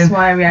 And that's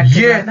why I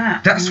reacted like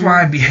that. That's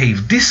why I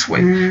behaved this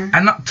way.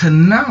 And up to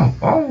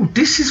now,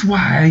 this is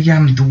why I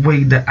am the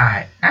way that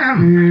I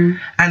am.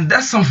 And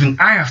that's something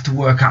I have to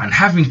work out. And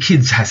having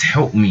kids has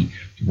helped me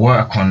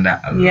work on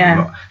that a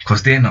lot,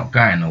 because they're not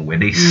going nowhere.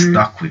 They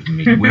stuck with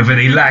me, whether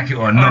they like it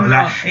or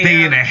not.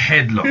 They in a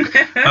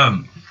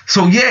headlock.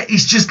 So yeah,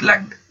 it's just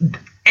like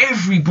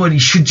everybody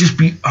should just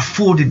be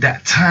afforded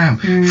that time,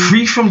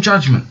 free from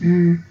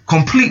judgment,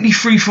 completely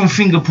free from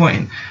finger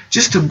pointing,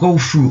 just to go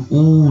through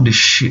all the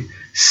shit.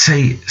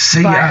 Say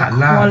it out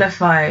loud.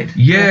 Qualified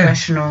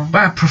professional.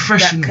 By a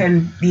professional.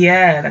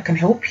 That can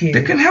help you.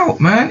 They can help,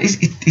 man.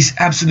 It's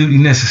absolutely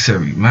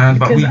necessary, man.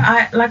 Because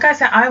like I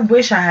said, I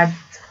wish I had,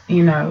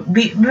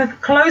 the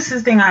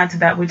closest thing I had to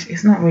that, which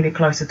is not really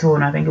close at all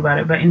when I think about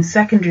it, but in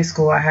secondary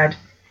school I had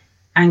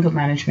anger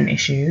management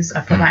issues.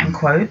 I put that in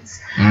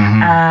quotes.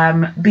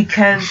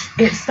 Because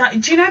it's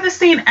that, do you know the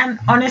scene? And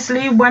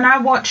honestly, when I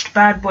watched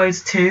Bad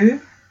Boys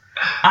 2,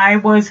 I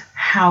was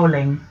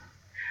howling.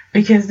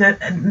 Because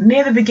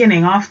near the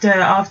beginning,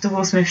 after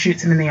Will Smith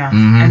shoots him in the arm,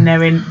 and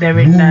they're in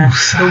the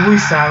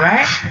Wusa,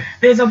 right?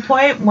 There's a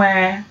point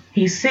where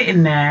he's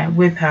sitting there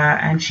with her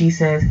and she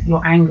says,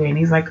 "You're angry," and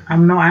he's like,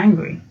 "I'm not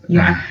angry."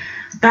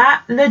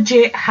 That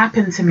legit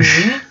happened to me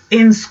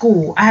in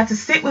school. I had to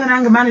sit with an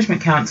anger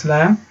management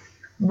counselor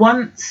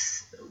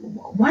once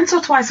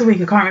or twice a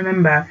week, I can't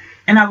remember,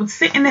 and I would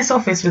sit in this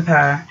office with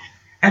her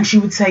and she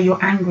would say,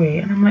 "You're angry,"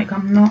 and I'm like,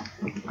 I'm not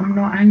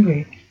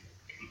angry,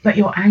 but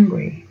you're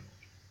angry.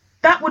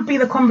 That would be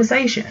the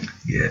conversation.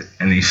 Yeah,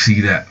 and you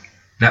see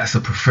that's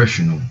a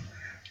professional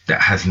that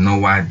has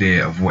no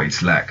idea of what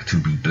it's like to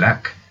be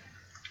black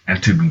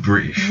and to be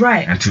British,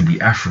 right, and to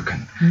be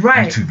African,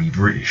 right, and to be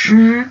British.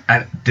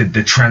 And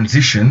the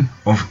transition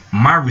of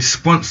my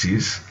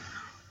responses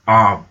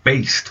are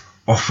based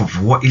off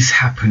of what is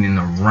happening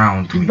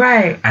around me,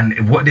 right,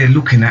 and what they're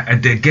looking at.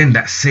 Again,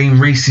 that same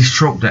racist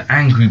trope, the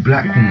angry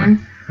black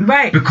woman.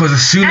 Right. Because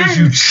as soon as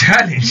you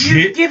challenge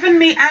you've given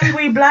me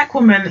angry black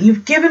woman,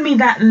 you've given me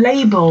that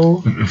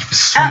label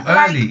at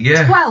early,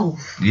 like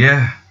 12.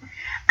 Yeah.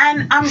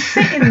 And I'm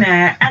sitting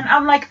there and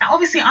I'm like,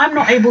 obviously I'm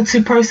not able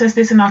to process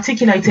this and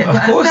articulate it. But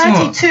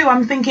at 32,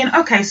 I'm thinking,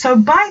 okay, so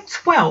by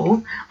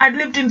 12, I'd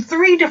lived in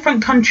 3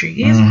 different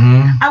countries.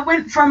 I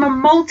went from a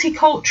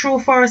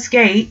multicultural Forest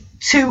Gate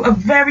to a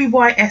very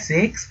white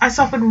Essex. I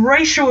suffered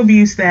racial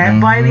abuse there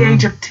by the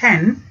age of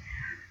 10.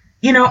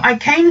 I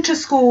came to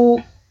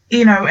school.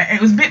 It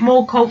was a bit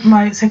more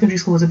my secondary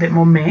school was a bit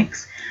more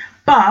mixed,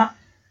 but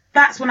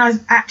that's when I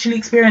actually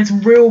experienced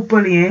real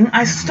bullying.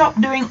 I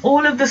stopped doing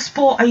all of the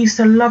sport I used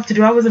to love to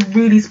do. I was a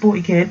really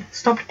sporty kid.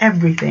 Stopped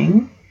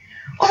everything.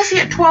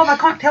 Obviously, at 12, I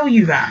can't tell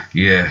you that.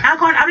 Yeah. I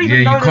don't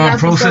even know you can't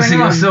process it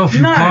yourself.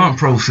 You no. can't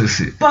process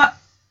it. But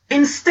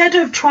instead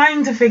of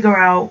trying to figure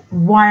out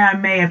why I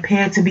may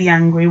appear to be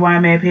angry, why I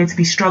may appear to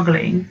be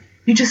struggling,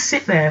 You just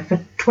sit there for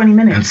 20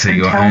 minutes and say and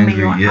you're tell angry.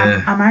 me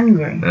I'm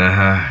angry.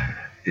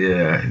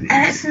 Yeah.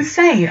 And it's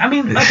insane. I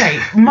mean, okay,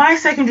 my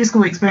secondary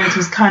school experience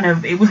was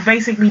it was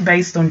basically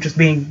based on just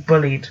being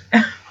bullied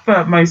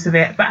for most of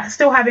it, but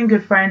still having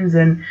good friends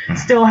and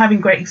still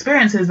having great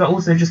experiences, but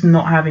also just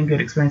not having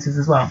good experiences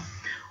as well.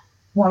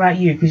 What about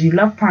you? Because you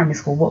love primary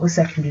school. What was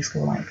secondary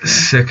school like for you?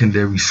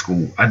 Secondary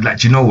school.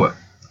 You know what?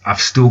 I've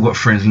still got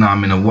friends now.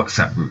 I'm in a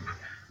WhatsApp group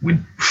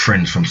with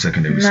friends from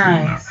secondary school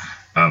now.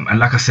 And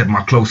like I said,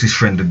 my closest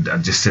friend, I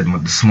just said,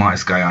 the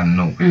smartest guy I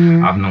know,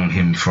 I've known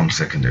him from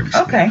secondary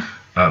school. Okay.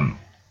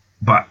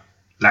 But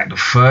like the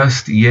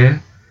first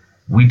year,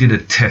 we did a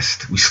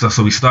test. We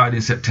started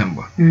in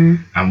September,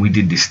 and we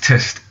did this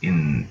test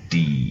in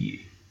the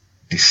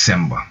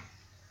December,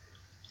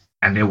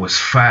 and there was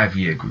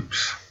 5-year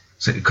groups.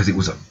 So because it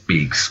was a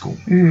big school.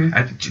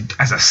 And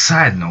as a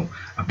side note,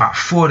 about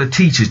 4 of the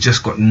teachers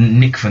just got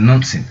nicked for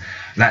nonsense.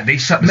 Like they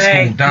shut the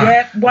school down.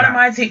 Yeah,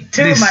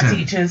 two of my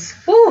teachers.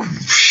 Ooh.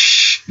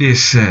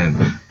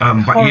 Listen,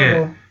 but horrible.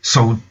 Yeah.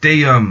 So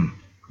they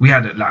we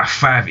had a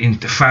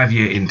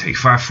 5-year intake,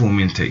 5-form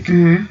intake.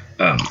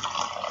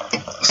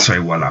 Sorry,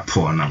 while I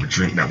pour another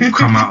drink that will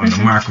come out on the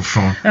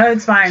microphone. No,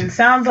 it's fine.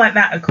 Sounds like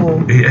that are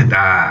cool.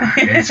 Yeah,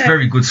 it's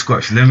very good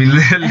Scotch.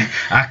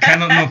 I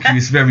cannot knock you.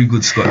 It's very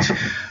good Scotch.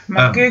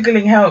 My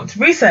Googling helped.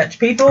 Research,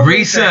 people.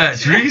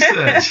 Research.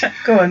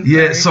 Go on.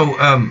 Yeah, sorry.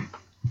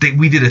 So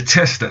we did a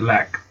test at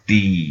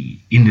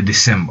in the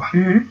December,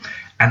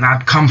 and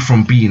I'd come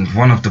from being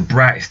one of the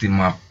brightest in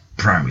my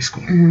primary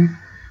school.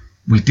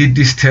 We did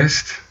this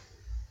test.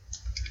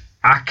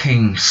 I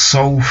came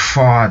so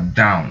far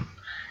down.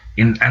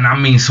 And I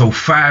mean, so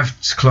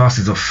 5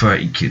 classes of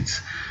 30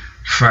 kids.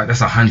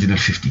 That's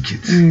 150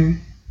 kids.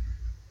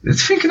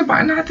 It's thinking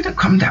about it now, I didn't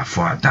come that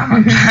far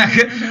down.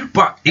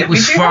 But it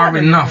was far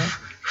enough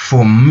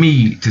for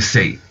me to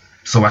say.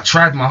 So I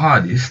tried my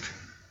hardest,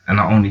 and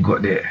I only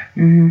got there.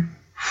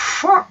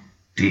 Fuck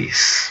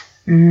this.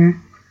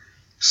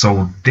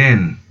 So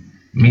then,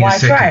 me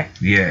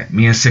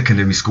and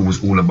secondary school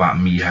was all about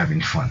me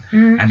having fun.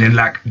 And then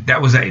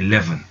that was at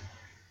 11.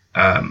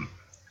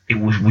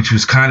 Which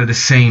was kind of the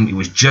same. It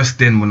was just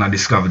then when I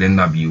discovered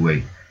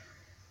NWA.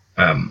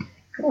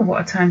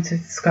 What a time to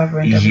discover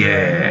NWA.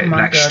 Yeah,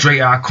 God. Straight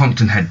Outta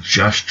Compton had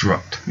just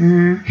dropped.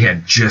 He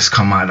had just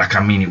come out.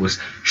 It was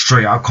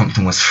Straight Outta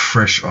Compton was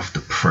fresh off the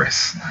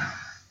press.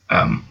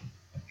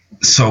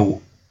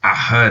 So I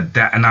heard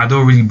that, and I'd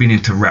already been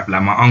into rap.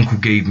 My uncle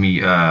gave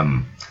me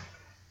the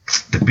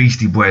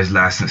Beastie Boys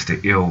License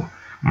to Ill.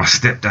 My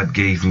stepdad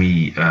gave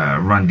me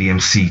Run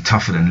DMC,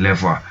 Tougher Than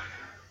Leather.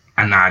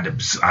 And I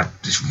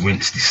just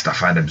rinsed this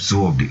stuff. I'd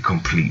absorbed it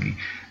completely.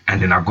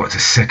 And then I got to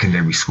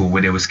secondary school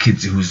where there was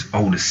kids who was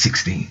old as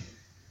 16.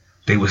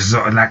 They was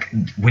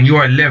when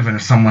you're 11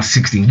 and someone's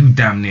 16, you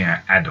damn near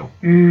an adult.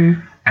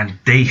 And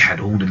they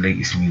had all the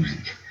latest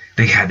music.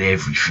 They had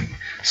everything.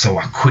 So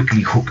I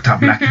quickly hooked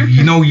up.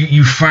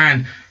 You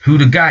find who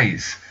the guy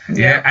is.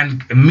 Yeah.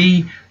 And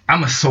me,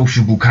 I'm a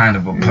sociable kind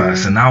of a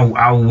person.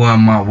 I'll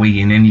worm my way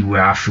in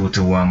anywhere I feel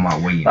to worm my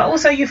way in. But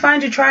also you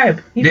find your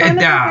tribe. You find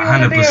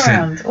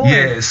 100%.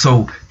 Yeah,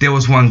 so there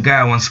was one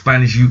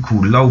Spanish youth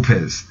called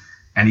Lopez,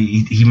 and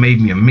he made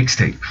me a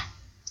mixtape.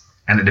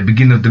 And at the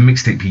beginning of the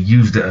mixtape, he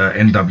used the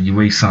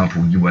NWA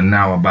sample, "You Are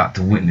Now About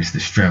to Witness the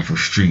Strength of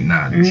Street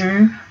Knowledge."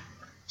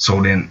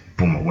 So then,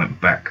 boom, I went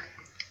back.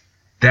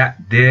 That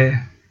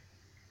there,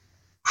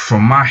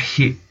 from my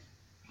hit,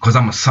 because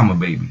I'm a summer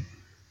baby.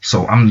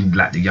 So I'm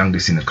the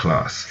youngest in the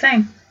class.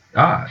 Same.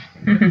 There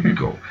we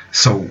go.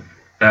 So,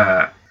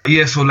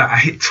 so I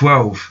hit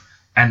 12,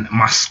 and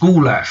my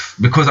school life,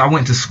 because I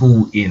went to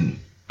school in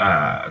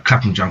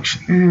Clapham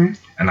Junction,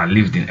 and I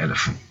lived in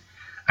Elephant.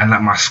 And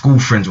my school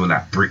friends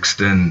were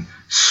Brixton,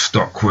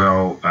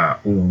 Stockwell,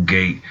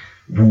 Aldgate,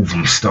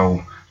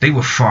 Walthamstow. They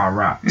were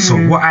far out. So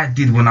what I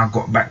did when I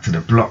got back to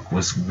the block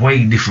was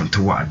way different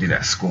to what I did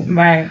at school.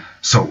 Right.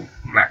 So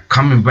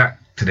coming back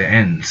to the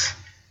ends,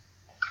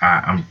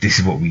 this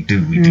is what we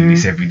do. We do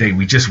this every day.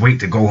 We just wait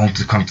to go home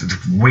to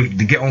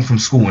get home from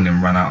school and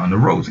then run out on the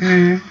roads.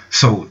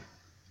 So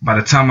by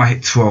the time I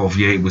hit 12,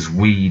 it was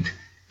weed,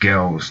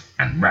 girls,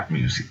 and rap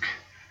music.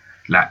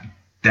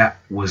 That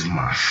was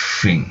my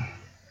thing.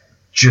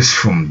 Just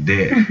from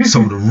there.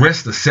 So the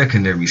rest of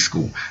secondary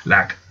school,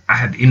 I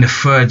had in the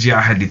 3rd year,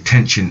 I had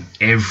detention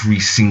every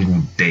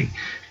single day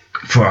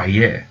for a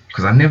year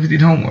because I never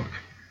did homework.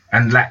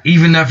 And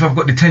even if I've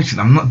got detention,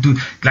 I'm not doing,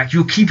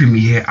 you're keeping me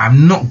here,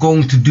 I'm not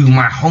going to do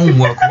my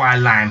homework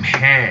while I'm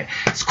here.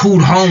 It's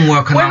called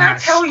homework and I'm at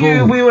school. When I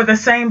tell you we were the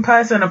same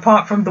person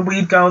apart from the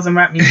weed girls and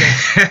rap music,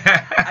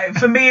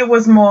 for me it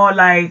was more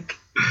I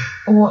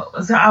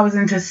was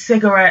into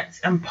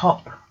cigarettes and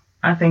pop,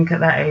 I think, at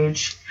that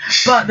age.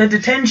 But the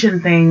detention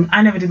thing,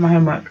 I never did my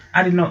homework.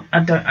 I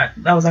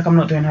was I'm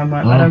not doing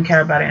homework. I don't care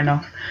about it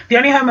enough. The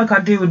only homework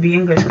I'd do would be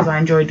English because I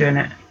enjoy doing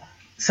it.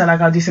 So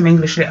I'll do some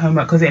English lit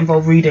homework because it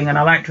involved reading and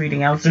I liked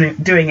reading. I was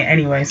doing it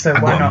anyway, so why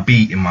not? I got a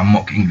B in my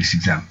mock English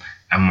exam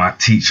and my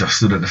teacher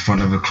stood at the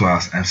front of the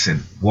class and said,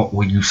 "What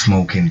were you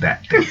smoking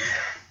that day?"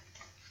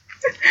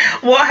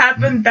 What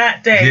happened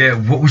that day? Yeah,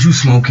 what was you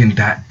smoking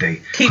that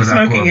day? Keep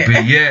smoking it.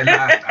 Yeah,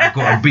 like, I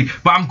got a beat.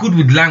 But I'm good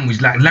with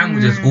language. Like,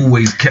 language has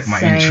always kept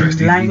my interest.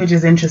 Language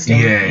is interesting.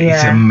 Yeah,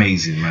 it's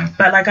amazing, man.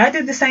 But like, I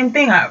did the same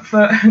thing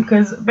but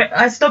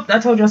I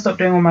told you I stopped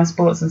doing all my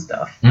sports and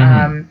stuff.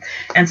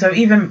 And so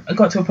even I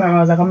got to a point where I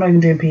was like, I'm not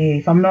even doing PE.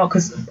 If I'm not,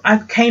 because I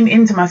came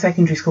into my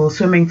secondary school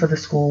swimming for the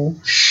school.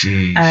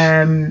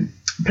 Sheesh.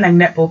 Playing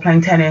netball,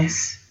 playing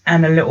tennis,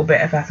 and a little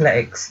bit of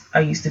athletics. I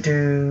used to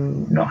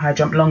do not high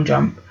jump, long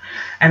jump,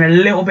 and a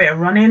little bit of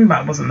running, but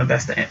I wasn't the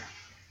best at it.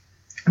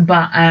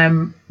 But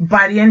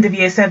by the end of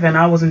year 7,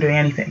 I wasn't doing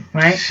anything,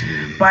 right?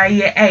 Jeez. By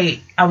year 8,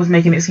 I was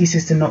making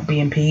excuses to not be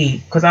in PE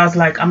because I was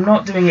like, I'm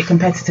not doing it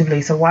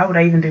competitively, so why would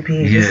I even do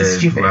PE? This is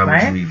stupid,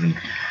 right?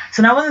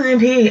 So now I wasn't doing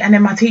PE, and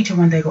then my teacher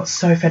one day got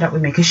so fed up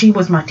with me because she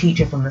was my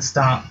teacher from the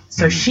start.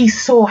 So she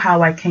saw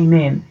how I came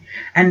in,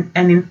 and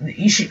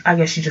I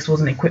guess she just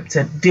wasn't equipped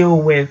to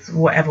deal with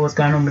whatever was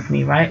going on with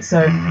me, right?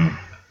 So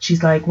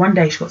she's like, one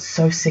day she got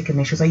so sick of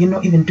me. She was like, you're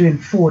not even doing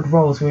forward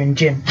rolls. We're in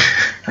gym.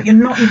 Like, you're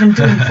not even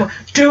doing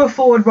do a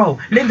forward roll.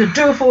 Linda,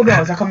 do a forward roll. I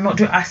was like, I'm not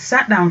doing. I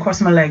sat down,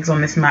 crossed my legs on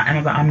this mat, and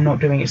I was like, I'm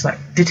not doing it. It's like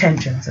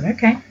detention. I said,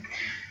 okay.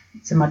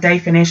 So my day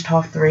finished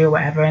 3:30 or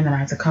whatever, and then I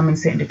had to come and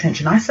sit in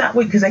detention. I sat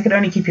with, because they could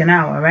only keep you an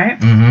hour, right?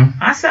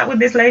 I sat with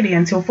this lady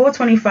until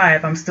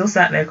 4:25. I'm still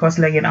sat there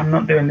cross-legged. I'm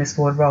not doing this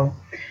forward roll.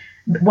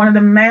 One of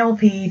the male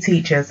PE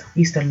teachers, I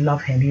used to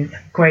love him. He was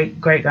a great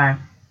guy.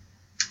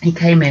 He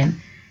came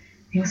in.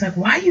 He was like,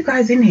 why are you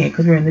guys in here?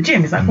 Because we were in the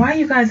gym. He's like, why are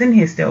you guys in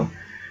here still?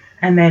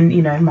 And then,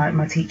 you know,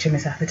 my teacher,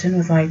 Miss Atherton,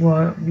 was like,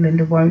 well,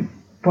 Linda won't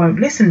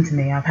listen to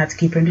me. I've had to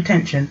keep her in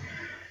detention.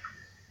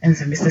 And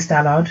so Mr.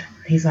 Stallard,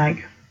 he's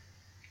like,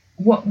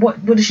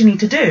 what does she need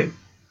to do?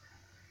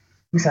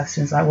 Miss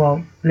Atherton's like,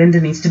 well,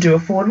 Linda needs to do a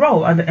forward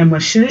roll. And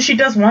as soon as she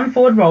does one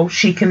forward roll,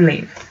 she can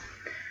leave.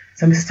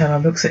 So Mr.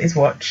 Stallard looks at his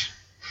watch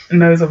and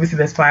knows obviously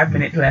there's 5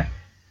 minutes left.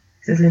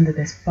 He says, Linda,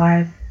 there's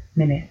 5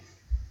 minutes.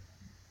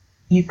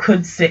 You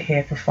could sit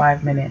here for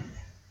 5 minutes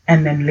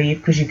and then leave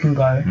because you can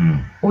go.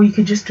 Or you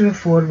could just do a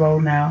forward roll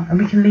now and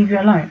we can leave you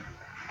alone.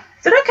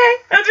 I said, okay,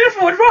 I'll do a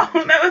forward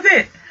roll. That was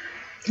it.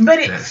 But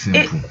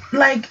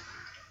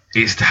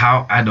it's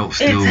how adults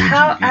deal with you. It's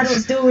how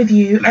adults deal with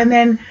you. And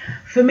then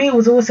for me, it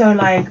was also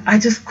like, I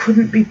just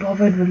couldn't be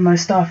bothered with my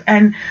stuff.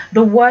 And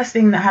the worst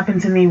thing that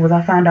happened to me was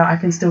I found out I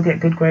can still get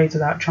good grades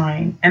without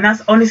trying. And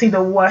that's honestly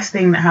the worst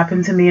thing that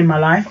happened to me in my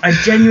life. I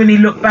genuinely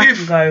look back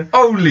and go,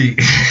 only.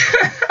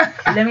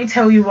 Let me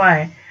tell you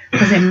why.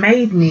 Because it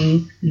made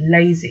me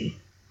lazy.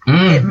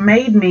 It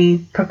made me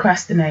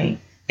procrastinate.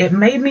 It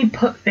made me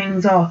put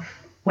things off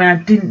when I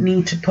didn't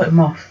need to put them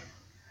off.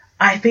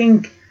 I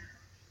think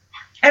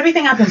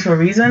everything happens for a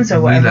reason, so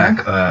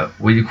whatever.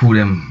 We what do you call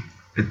them?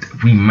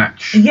 We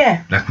match.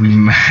 Yeah. Like we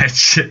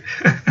match.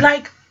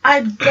 Like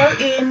I'd go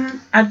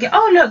in, I'd get,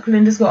 oh look,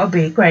 Linda's got a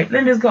B, great.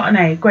 Linda's got an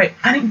A, great.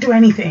 I didn't do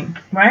anything,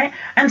 right?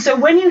 And so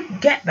when you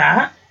get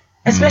that,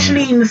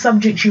 especially in the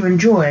subjects you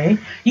enjoy,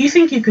 you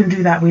think you can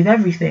do that with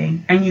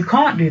everything, and you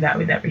can't do that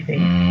with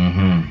everything.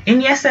 In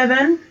year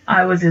 7,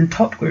 I was in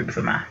top group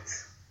for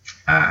maths.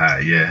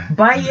 Yeah.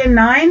 By year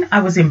 9,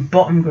 I was in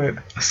bottom group.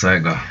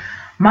 Sega.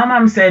 My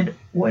mum said,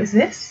 what is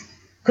this?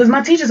 Because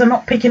my teachers are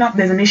not picking up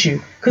there's an issue.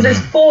 Because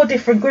there's 4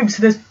 different groups.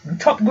 So there's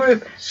top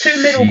group,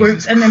 2 middle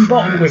groups, and then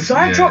bottom group. So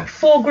I dropped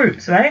 4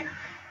 groups, right?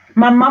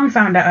 My mum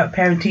found out at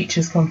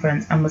parent-teachers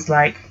conference and was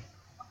like,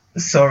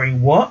 sorry,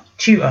 what?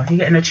 Tutor? You're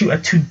getting a tutor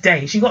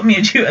today. She got me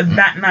a tutor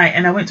that night,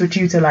 and I went to a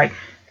tutor like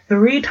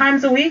 3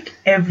 times a week,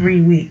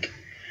 every week.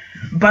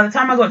 By the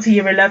time I got to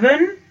year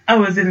 11, I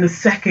was in the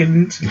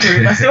second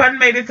group. I still hadn't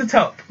made it to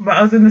top, but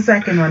I was in the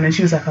second one, and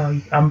she was like, oh,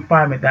 I'm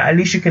fine with that. At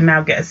least you can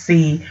now get a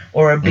C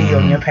or a B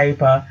on your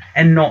paper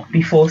and not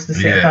be forced to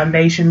sit a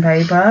foundation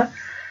paper.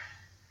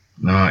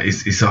 No,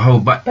 it's a whole,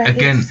 but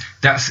again,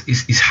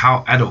 it's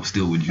how adults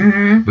deal with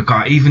you.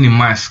 Because even in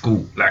my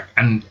school, like,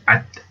 and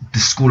the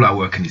school I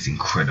work in is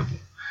incredible.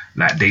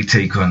 Like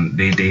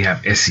they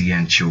have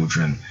SEN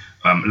children.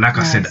 Like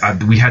I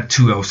said, we had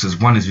 2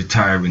 Elsas. One is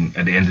retiring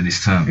at the end of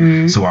this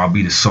term, so I'll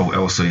be the sole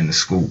Elsa in the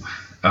school.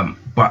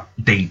 But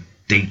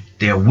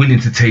they're willing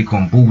to take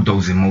on board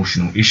those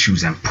emotional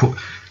issues and put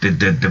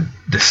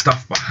the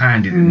stuff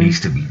behind it that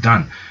needs to be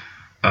done.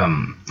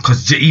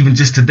 Because even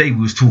just today we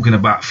was talking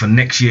about for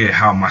next year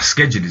how my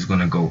schedule is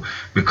gonna go,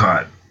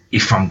 because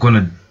if I'm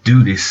gonna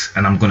do this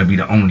and I'm gonna be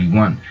the only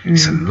one,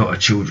 it's a lot of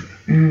children.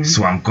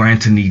 So I'm going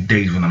to need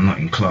days when I'm not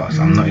in class.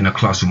 I'm not in a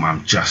classroom.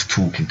 I'm just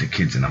talking to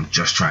kids and I'm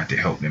just trying to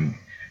help them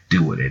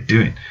do what they're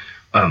doing.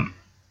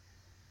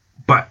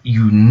 But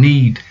you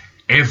need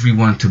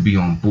everyone to be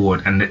on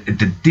board, and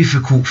the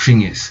difficult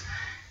thing is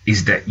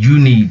that you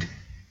need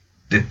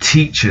the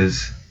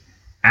teachers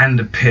and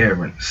the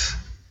parents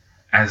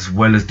as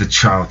well as the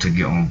child to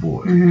get on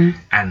board.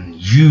 And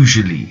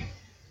usually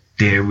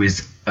there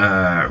is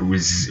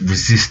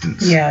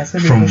resistance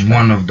from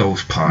one of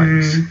those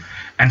parties.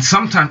 And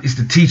sometimes it's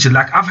the teacher.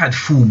 Like, I've had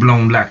full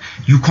blown, like,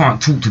 you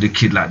can't talk to the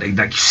kid like that.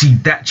 Like, you see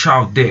that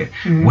child there,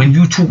 when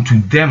you talk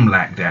to them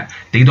like that,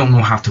 they don't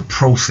know how to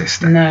process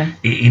that. No.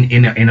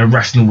 In a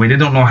rational way. They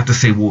don't know how to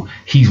say, well,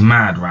 he's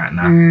mad right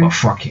now, but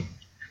fuck him.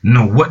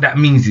 No, what that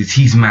means is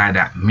he's mad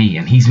at me,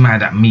 and he's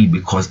mad at me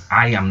because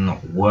I am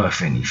not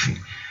worth anything.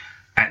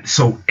 And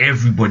so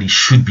everybody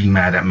should be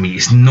mad at me.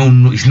 It's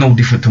no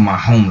different to my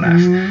home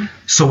life.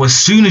 So as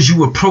soon as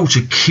you approach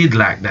a kid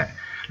like that,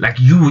 like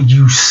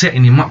you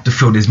setting him up to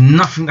feel there's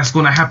nothing that's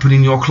going to happen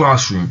in your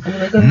classroom,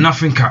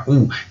 nothing at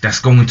all that's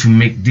going to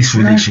make this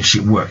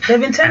relationship work. They've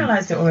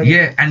internalized it already.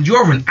 Yeah, and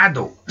you're an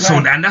adult. So,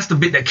 and that's the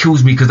bit that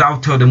kills me, because I'll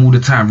tell them all the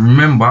time,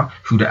 remember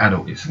who the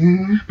adult is.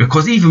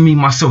 Because even me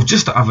myself,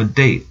 just the other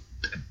day,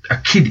 a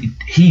kid,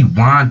 he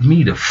wound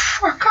me the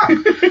fuck up.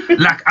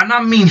 Like, and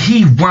I mean,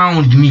 he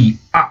wound me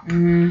up.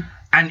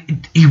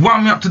 And he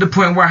wound me up to the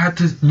point where I had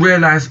to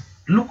realize,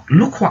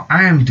 look what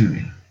I am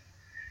doing.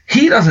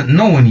 He doesn't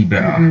know any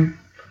better,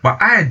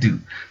 but I do.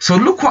 So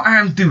look what I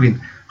am doing.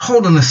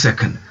 Hold on a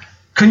second.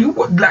 Can you,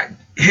 like,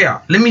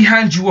 here, let me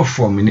hand you off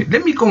for a minute.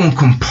 Let me go and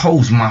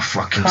compose my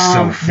fucking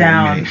self for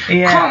a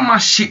minute. Calm my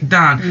shit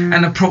down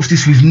and approach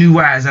this with new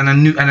eyes and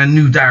a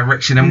new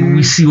direction, and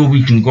we see where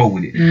we can go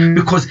with it.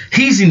 Because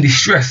he's in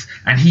distress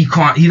and he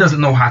doesn't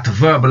know how to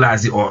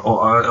verbalize it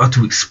or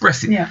to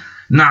express it.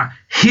 Now,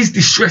 his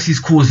distress is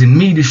causing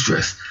me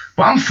distress,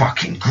 but I'm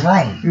fucking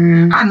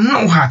grown. I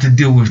know how to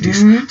deal with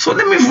this. So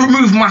let me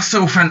remove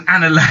myself and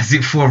analyze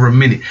it for a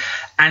minute.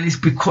 And it's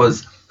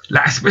because,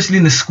 like, especially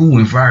in the school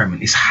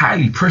environment, it's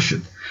highly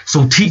pressured.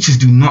 So teachers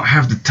do not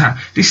have the time.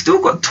 They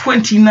still got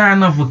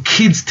 29 other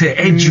kids to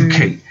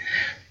educate,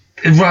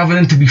 rather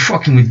than to be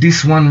fucking with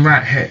this one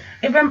right here.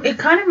 It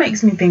kind of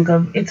makes me think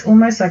of, it's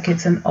almost like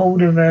it's an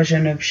older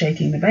version of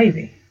shaking the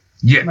baby.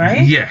 Yeah,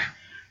 right? Yeah.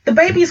 The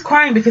baby's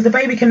crying because the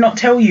baby cannot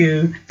tell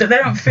you that they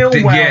don't feel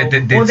well,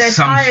 or they're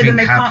tired and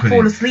they can't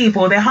fall asleep,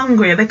 or they're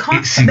hungry, or they can't.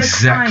 It's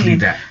exactly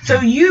that. So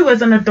you,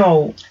 as an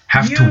adult,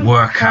 have to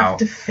work out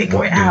to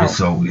figure it out.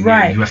 Result.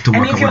 Right. Yeah, you have to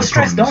work and if you're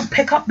stressed, don't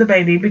pick up the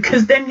baby,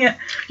 because then you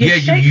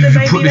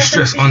put the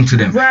stress onto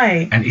them.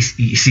 Right. And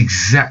it's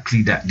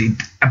exactly that.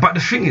 But the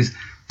thing is,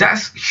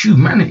 that's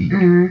humanity.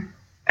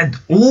 And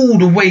all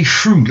the way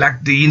through,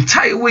 like the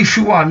entire way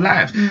through our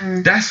lives,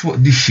 that's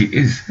what this shit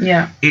is.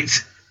 Yeah.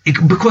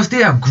 Because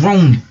they are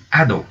grown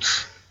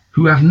adults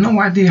who have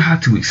no idea how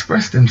to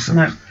express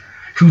themselves,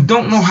 who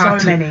don't know how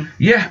to.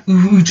 Yeah,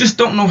 who just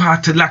don't know how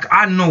to. Like,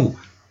 I know,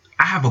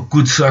 I have a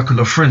good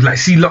circle of friends. Like,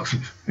 see,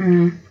 Locksmith.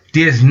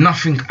 There's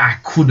nothing I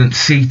couldn't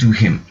say to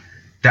him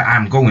that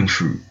I'm going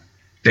through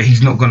that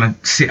he's not gonna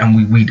sit and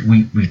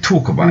we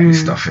talk about this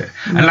stuff here.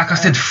 And like I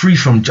said, free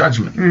from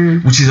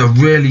judgment, which is a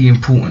really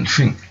important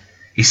thing.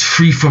 It's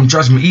free from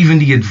judgment. Even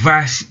the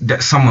advice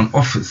that someone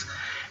offers,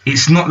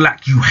 it's not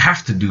like you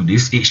have to do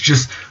this. It's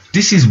just,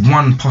 this is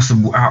one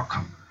possible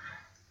outcome.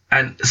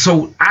 And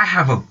so I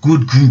have a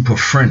good group of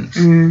friends.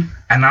 And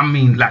I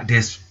mean, like,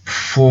 there's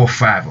 4 or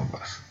 5 of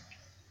us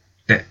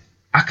that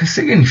I can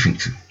say anything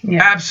to.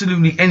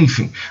 Absolutely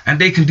anything.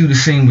 And they can do the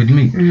same with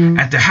me.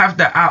 And to have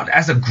that out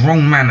as a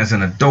grown man, as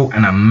an adult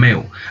and a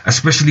male,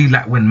 especially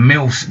like when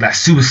males, like,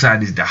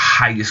 suicide is the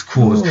highest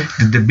cause,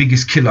 the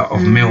biggest killer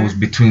of males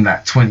between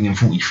like 20 and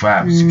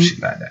 45 or some shit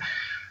like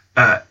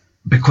that.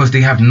 Because they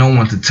have no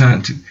one to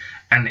turn to.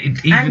 And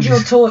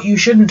you're taught you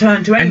shouldn't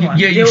turn to anyone.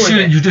 You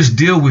shouldn't. You just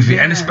deal with it.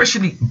 And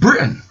especially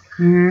Britain,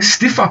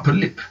 stiff upper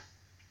lip.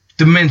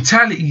 The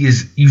mentality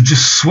is you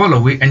just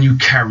swallow it and you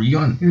carry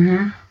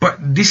on. But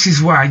this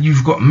is why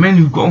you've got men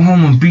who go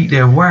home and beat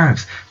their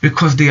wives,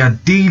 because they are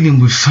dealing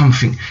with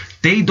something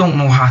they don't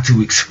know how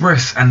to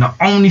express, and the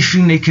only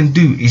thing they can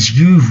do is,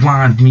 you've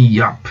wound me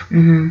up.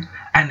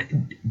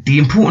 And the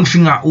important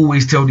thing I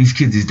always tell these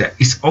kids is that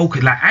it's okay.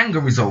 Like,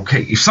 anger is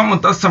okay. If someone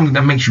does something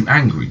that makes you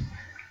angry,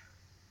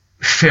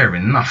 fair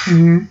enough.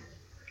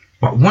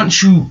 But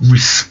once you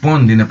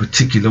respond in a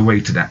particular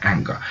way to that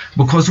anger,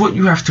 because what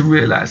you have to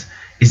realize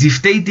is,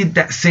 if they did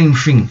that same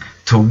thing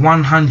to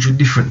 100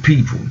 different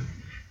people,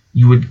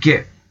 you would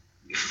get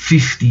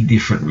 50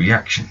 different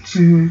reactions,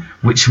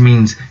 which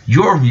means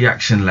your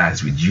reaction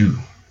lies with you.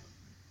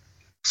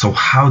 So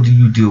how do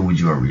you deal with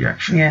your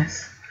reaction?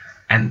 Yes.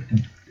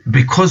 And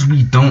because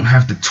we don't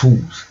have the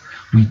tools,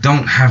 we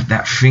don't have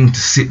that thing to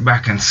sit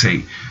back and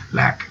say,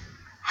 like,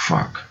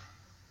 fuck,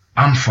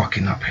 I'm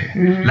fucking up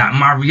here. Like,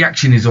 my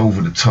reaction is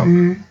over the top.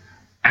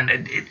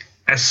 And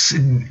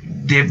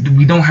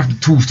we don't have the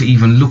tools to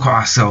even look at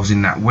ourselves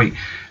in that way.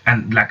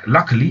 And, like,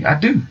 luckily I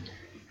do.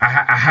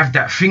 I have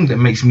that thing that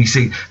makes me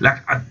say, like,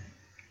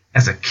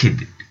 as a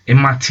kid in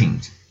my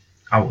teens,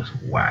 I was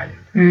wild.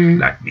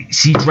 Like,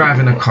 see,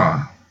 driving a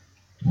car,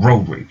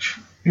 road rage.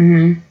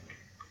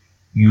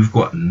 You've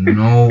got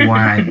no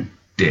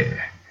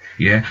idea.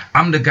 Yeah,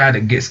 I'm the guy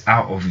that gets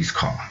out of his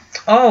car.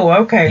 Oh,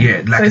 okay.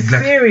 Yeah, like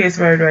serious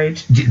road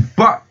rage.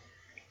 But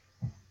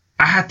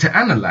I had to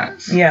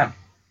analyze. Yeah.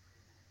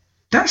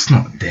 That's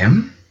not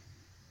them.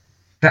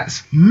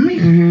 That's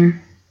me.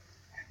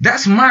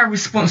 That's my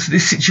response to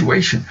this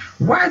situation.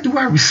 Why do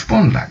I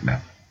respond like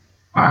that?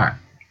 All right.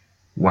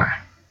 Why?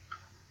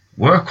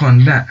 work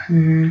on that,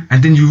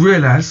 and then you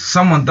realize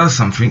someone does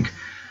something,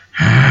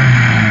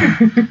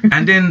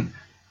 and then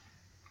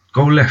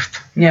go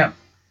left. Yeah.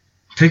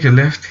 Take a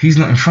left. He's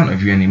not in front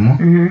of you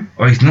anymore,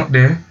 or he's not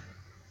there.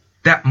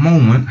 That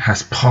moment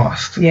has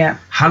passed. Yeah.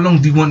 How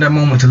long do you want that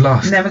moment to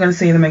last? Never gonna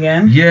see them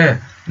again. Yeah.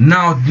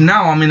 Now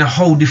I'm in a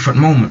whole different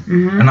moment,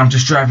 and I'm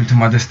just driving to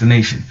my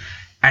destination,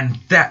 and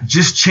that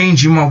just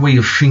changing my way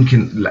of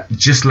thinking,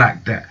 just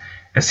like that,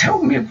 has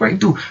helped me a great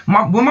deal.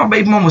 When my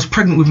baby mom was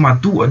pregnant with my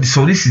daughter,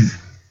 so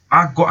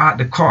I got out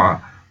the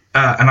car,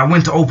 and I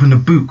went to open the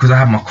boot because I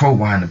had my coat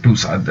behind the boot.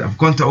 So I've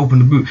gone to open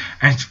the boot,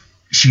 and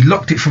she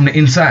locked it from the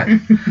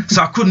inside,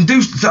 so I couldn't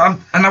do.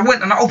 And I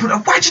went and I opened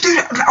it. Why'd you do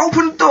that? Like,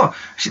 open the door.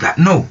 She's like,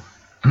 no.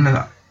 And they're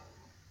like,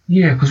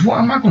 yeah, because what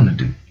am I gonna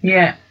do?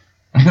 Yeah.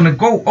 I'm gonna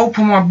go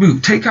open my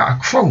boot, take out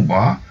a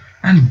crowbar,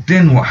 and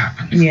then what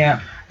happens?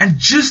 Yeah. And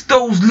just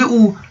those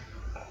little,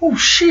 oh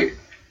shit,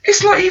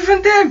 it's not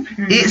even them.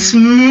 It's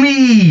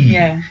me.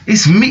 Yeah.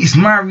 It's me. It's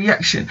my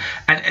reaction.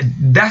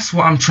 And that's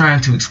what I'm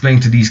trying to explain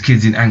to these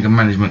kids in anger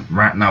management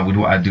right now with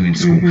what I do in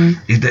school.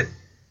 Is that,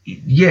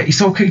 yeah,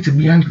 it's okay to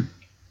be angry,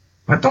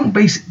 but don't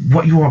base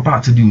what you're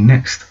about to do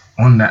next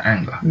on that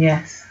anger.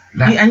 Yes.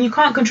 And you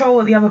can't control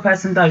what the other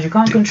person does. You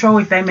can't control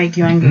if they make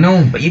you angry.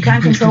 No. But you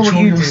can control what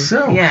you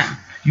yourself. do. Yeah.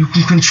 You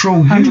can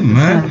control 100%. you,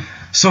 man.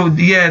 So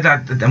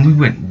yeah, and we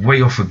went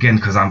way off again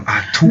because I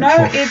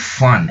talk for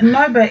fun.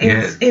 No, but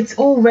it's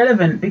all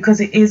relevant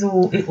because it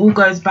all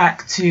goes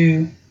back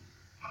to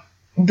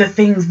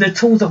the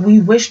tools that we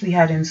wish we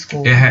had in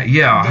school. Yeah,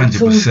 100%. The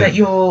tools that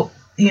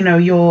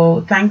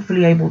you're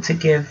thankfully able to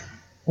give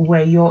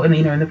where you're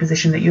in the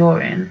position that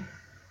you're in,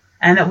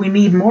 and that we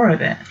need more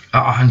of it.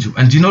 100.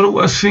 And do you know the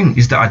worst thing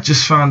is that I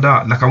just found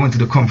out, like I went to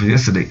the conference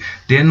yesterday,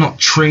 they're not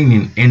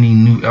training any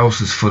new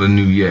else's for the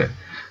new year.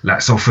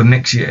 Like, so for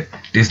next year,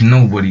 there's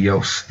nobody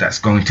else that's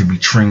going to be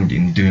trained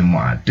in doing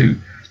what I do.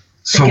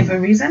 So to give a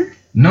reason?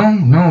 No,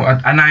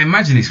 and I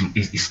imagine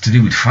it's to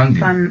do with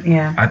funding.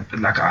 Yeah.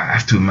 I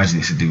have to imagine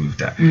it's to do with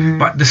that.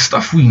 But the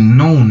stuff we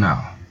know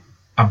now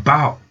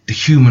about the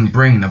human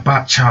brain,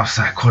 about child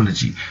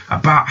psychology,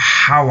 about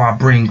how our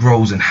brain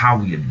grows and how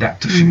we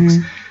adapt to things,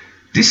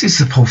 this is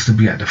supposed to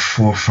be at the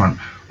forefront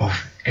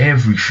of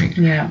everything.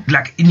 Yeah.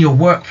 Like in your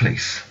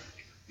workplace,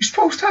 you're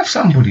supposed to have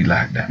somebody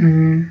like that.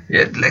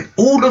 Yeah, like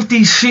all of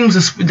these things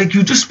are like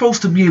you're just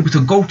supposed to be able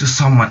to go to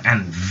someone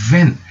and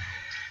vent.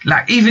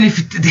 Like even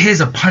if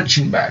here's a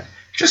punching bag,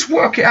 just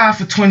work it out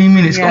for 20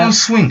 minutes. Go and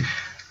swing.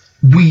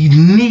 We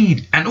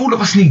need, and all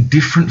of us need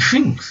different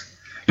things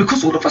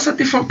because all of us are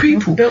different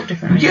people. We're built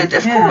differently. Yeah,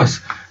 of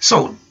course.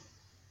 So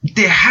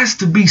there has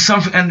to be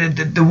something, and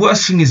the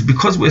worst thing is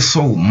because we're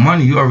so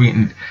money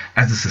oriented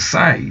as a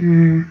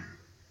society,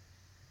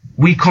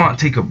 we can't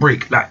take a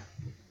break. Like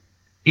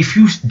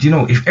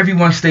if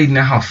everyone stayed in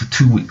their house for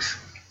 2 weeks,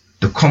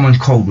 the common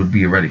cold would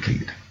be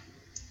eradicated.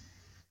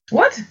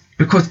 What?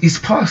 Because it's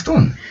passed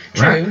on,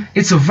 right? True.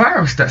 It's a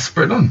virus that's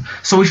spread on.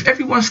 So if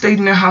everyone stayed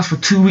in their house for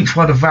 2 weeks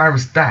while the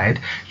virus died,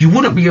 you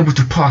wouldn't be able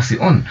to pass it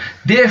on.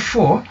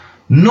 Therefore,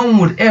 no one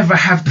would ever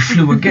have the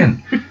flu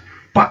again.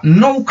 But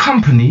no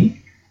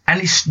company,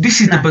 and this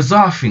is the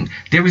bizarre thing,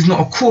 there is not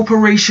a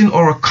corporation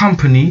or a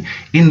company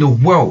in the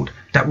world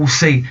that will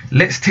say,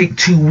 let's take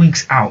 2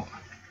 weeks out.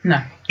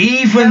 No.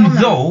 Even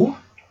though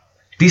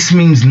this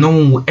means no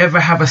one will ever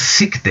have a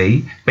sick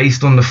day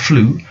based on the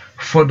flu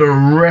for the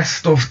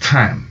rest of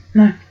time.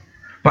 No.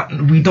 But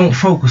we don't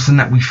focus on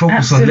that. We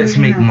focus on let's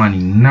make money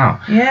now.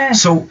 Yeah.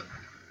 So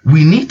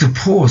we need to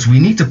pause. We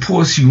need to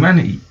pause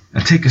humanity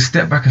and take a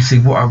step back and say,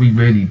 what are we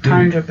really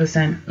doing?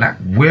 100%. Like,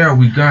 where are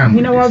we going?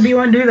 You know why we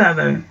won't do that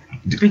though?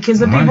 Because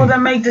the people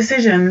that make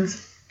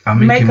decisions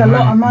make a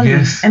lot of money,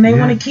 and they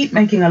want to keep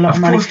making a lot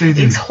of money. Of course they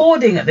do. It's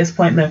hoarding at this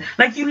point though.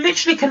 Like you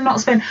literally cannot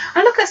spend.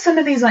 I look at some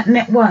of these like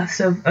net worths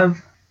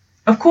of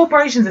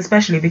corporations,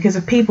 especially because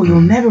of people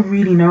you'll never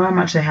really know how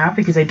much they have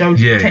because they don't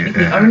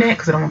technically own it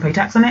because they don't want to pay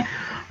tax on it.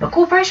 But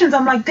corporations,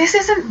 I'm like, this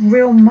isn't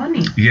real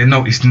money. Yeah,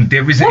 no,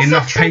 there isn't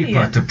enough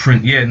paper to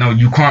print. Yeah, no,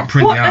 you can't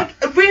print it out.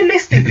 Like,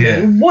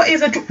 realistically, what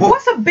is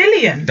what's a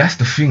billion? That's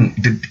the thing.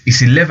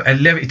 It's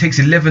 11. It takes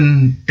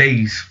 11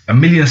 days. A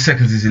million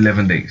seconds is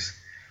 11 days.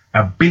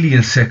 A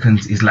billion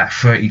seconds is like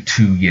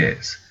 32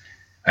 years.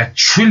 A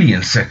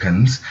trillion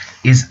seconds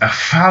is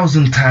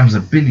 1,000 times a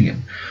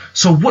billion.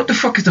 So what the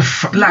fuck is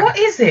what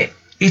is it?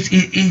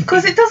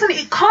 Because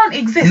it can't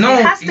exist. No,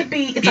 it has to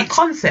be. It's a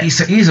concept.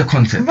 It is a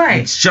concept.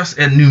 Right. It's just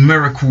a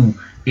numerical.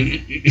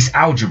 It's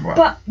algebra.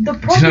 But the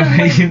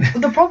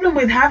problem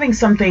with having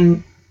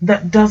something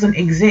that doesn't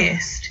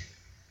exist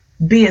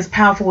be as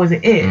powerful as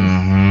it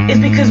is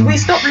because we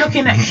stop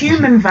looking at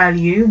human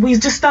value. We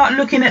just start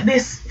looking at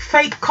this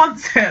fake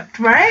concept,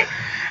 right?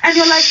 And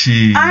you're like,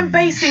 I'm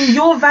basing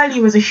your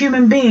value as a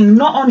human being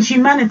not on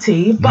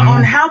humanity, but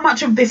on how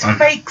much of this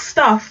fake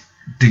stuff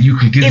that you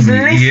can give is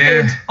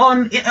listed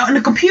on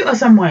a computer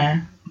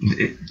somewhere.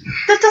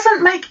 That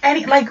doesn't make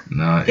any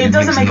it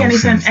doesn't make any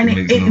sense, and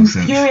it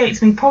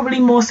infuriates me probably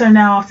more so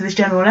now after this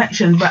general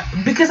election. But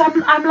because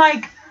I'm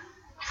like,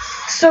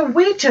 so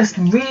we just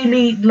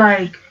really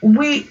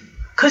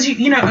because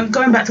you know,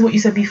 going back to what you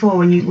said before,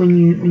 when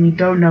you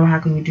don't know, how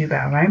can you do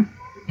better, right?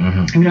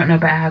 Mm-hmm. If you don't know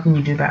better, how can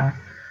you do better?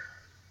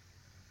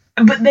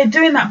 But they're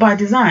doing that by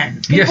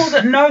design. People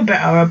that know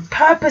better are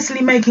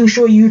purposely making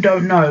sure you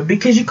don't know,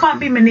 because you can't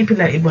be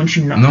manipulated once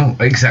you know. No,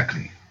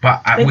 exactly.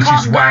 But they which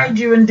can't is why guide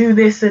you and do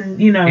this, and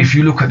you know. If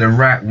you look at the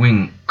right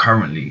wing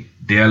currently,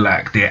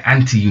 they're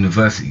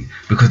anti-university,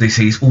 because they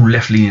say it's all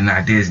left-leaning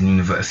ideas in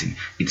university.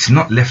 It's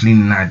not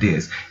left-leaning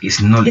ideas.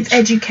 It's knowledge. It's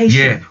education.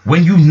 Yeah.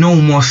 When you know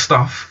more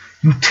stuff,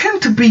 you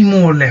tend to be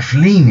more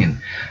left-leaning.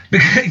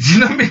 Because, you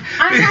know what I mean?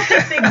 I had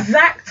this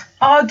exact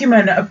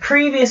argument at a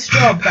previous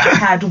job that I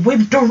had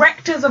with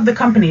directors of the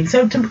company.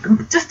 So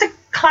just to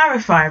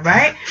clarify,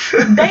 right?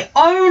 They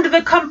owned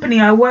the company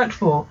I worked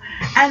for,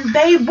 and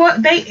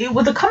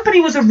the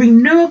company was a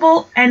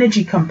renewable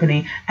energy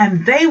company,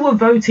 and they were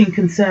voting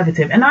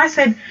Conservative. And I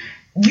said,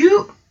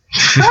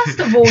 first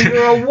of all,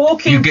 you're a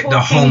walking. You get the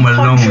Home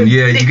Alone,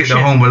 you get the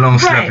Home Alone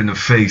slap in the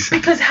face.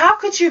 Because how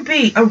could you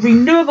be a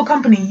renewable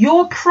company?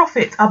 Your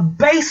profits are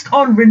based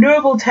on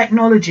renewable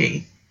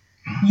technology.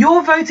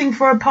 You're voting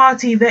for a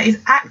party that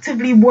is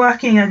actively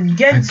working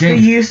against the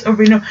use of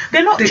renewable.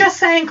 They're not just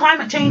saying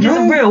climate change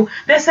isn't real.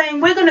 They're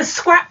saying we're going to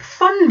scrap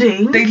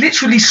funding. They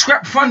literally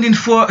scrapped funding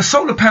for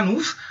solar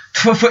panels,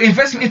 for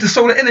investment into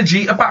solar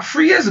energy about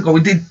 3 years ago.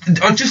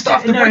 Just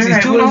after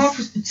Brexit,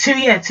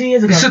 2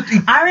 years ago.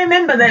 I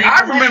remember that.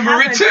 I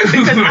remember it too.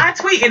 Because I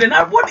tweeted, and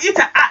I wanted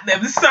to at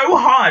them so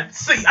hard.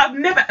 So I've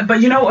never.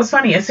 But you know what's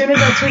funny? As soon as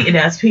I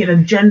tweeted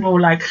a general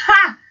like,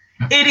 "Ha,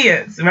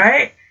 idiots!"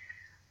 Right?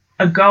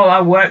 A girl I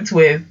worked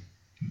with,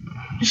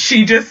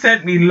 she just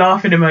sent me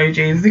laughing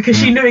emojis because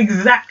she knew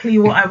exactly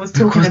what I was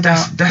talking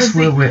about. That's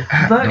where we're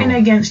at. Voting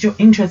against your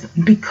interests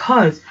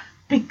because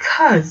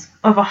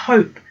of a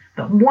hope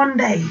that one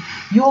day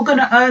you're going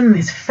to earn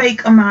this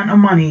fake amount of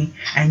money,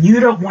 and you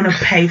don't want to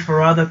pay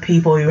for other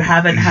people who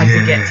haven't had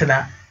to get to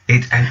that.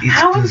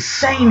 How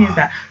insane is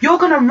that? You're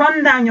going to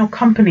run down your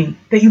company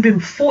that you've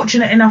been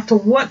fortunate enough to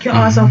work your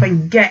ass off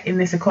and get in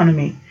this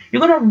economy.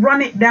 You're going to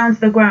run it down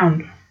to the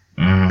ground.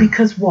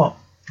 Because what?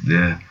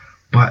 Yeah.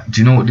 But do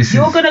you know what this is?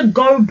 You're going to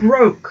go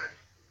broke.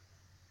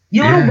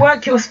 You're going to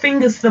work your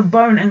fingers to the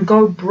bone and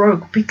go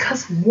broke.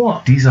 Because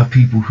what? These are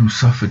people who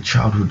suffered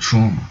childhood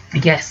trauma.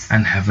 Yes.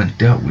 And haven't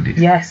dealt with it.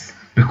 Yes.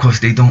 Because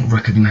they don't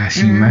recognize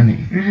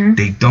humanity.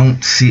 They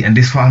don't see, and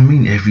this is what I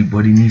mean,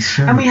 everybody needs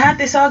therapy. And we had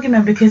this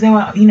argument because they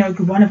were,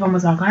 one of them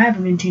was like, I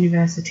haven't been to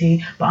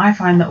university, but I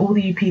find that all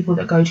the people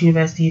that go to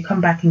university, you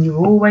come back and you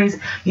always,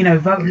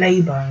 vote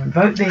Labour and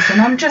vote this.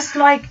 And I'm just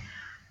like,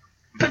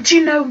 but do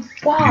you know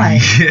why?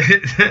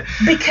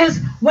 Because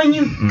when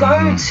you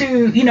go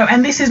to,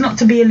 and this is not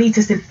to be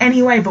elitist in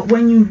any way, but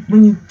when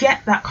you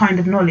get that kind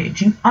of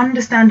knowledge, you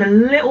understand a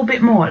little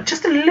bit more,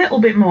 just a little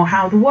bit more,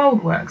 how the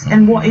world works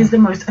and what is the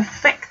most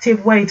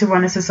effective way to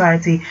run a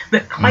society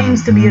that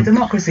claims to be a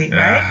democracy,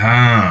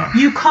 right?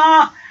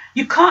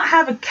 You can't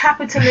have a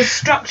capitalist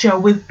structure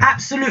with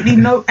absolutely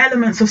no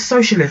elements of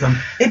socialism.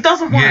 It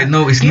doesn't work. Yeah,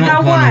 no, it's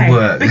not going to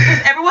work. Because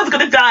everyone's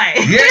going to die.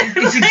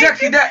 Yeah, it's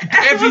exactly that.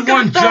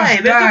 Everyone just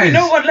dies. There's going to be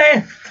no one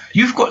left.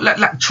 You've got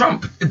like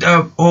Trump.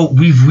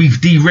 We've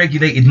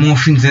deregulated more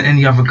things than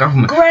any other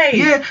government. Great.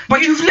 Yeah,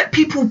 but you've let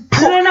people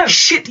put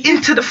shit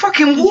into the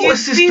fucking water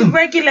system. You've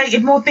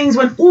deregulated more things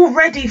when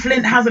already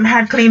Flint hasn't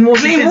had clean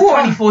water since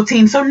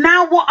 2014. So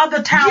now what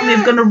other town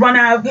is going to run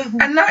out of?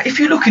 And now if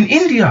you look in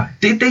India,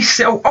 they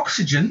sell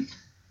oxygen.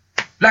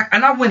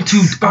 And I went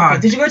to.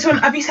 Did you go to?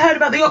 Have you heard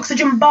about the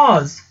oxygen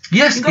bars?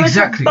 Yes,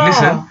 exactly.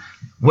 Listen,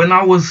 when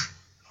I was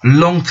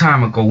long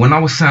time ago, when I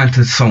was signed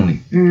to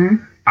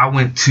Sony. I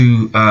went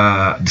to the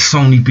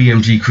Sony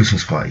BMG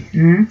Christmas party,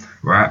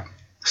 right?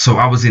 So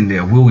I was in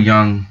there, Will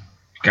Young,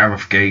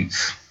 Gareth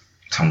Gates,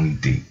 Tony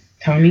D.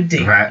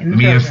 Right?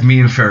 Me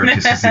and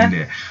Ferricus was in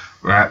there,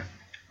 right?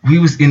 We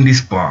was in this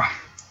bar.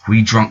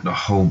 We drunk the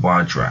whole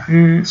bar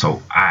dry.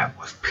 So I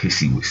was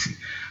pissy-wissy.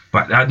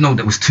 But I know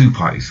there was two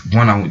parties.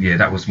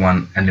 That was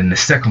one. And then the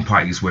second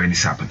party is where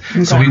this happened.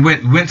 Okay. So we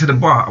went to the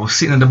bar. I was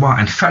sitting in the bar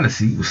and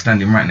Fallacy was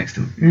standing right next to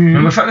me.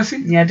 Remember Fallacy?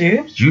 Yeah, I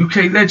do.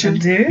 UK legend. I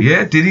do.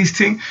 Yeah, did his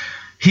thing.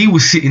 He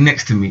was sitting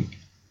next to me.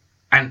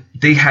 And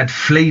they had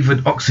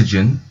flavoured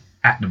oxygen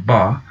at the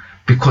bar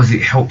because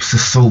it helps to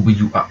sober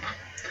you up.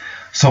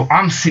 So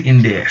I'm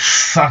sitting there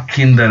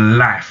sucking the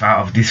life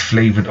out of this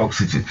flavoured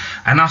oxygen.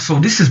 And I saw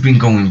this has been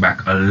going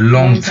back a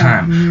long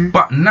time.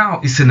 But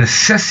now it's a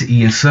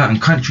necessity in certain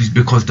countries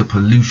because the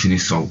pollution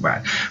is so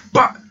bad.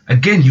 But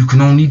again, you can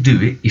only do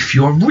it if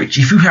you're rich,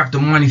 if you have the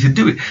money to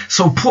do it.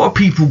 So poor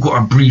people got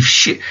to breathe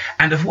shit.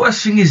 And the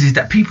worst thing is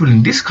that people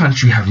in this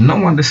country have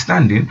no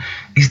understanding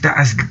is that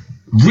as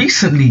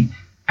recently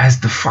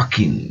as the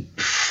fucking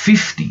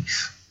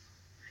 50s,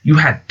 you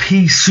had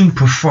pea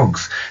super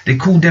frogs. They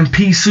called them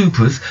pea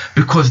supers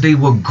because they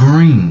were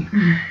green.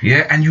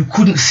 Yeah, and you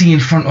couldn't see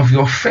in front of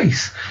your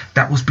face.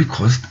 That was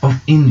because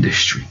of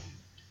industry.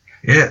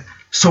 Yeah.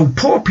 So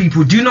poor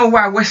people, do you know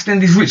why West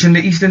End is rich and the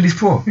East End is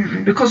poor?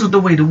 Because of the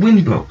way the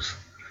wind blows.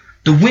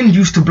 the wind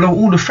used to blow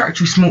all the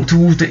factory smoke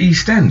towards the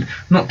East End,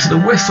 not to the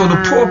west. So the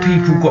poor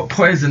people got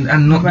poisoned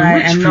and not the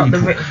rich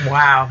people.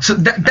 Wow. So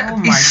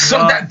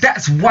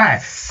that's why.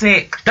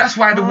 Sick. That's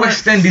why the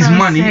West End is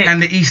money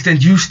and the East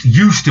End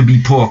used to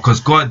be poor, because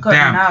God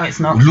damn, now it's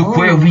not. Look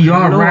where we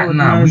are right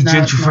now. We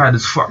gentrified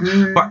as fuck.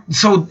 But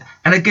so,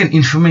 and again,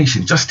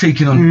 information, just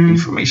taking on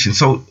information.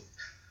 So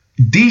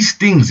these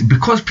things,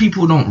 because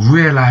people don't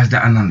realize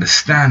that and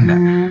understand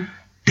that,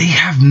 they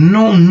have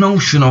no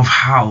notion of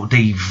how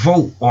they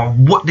vote or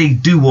what they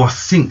do or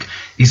think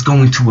is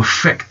going to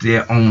affect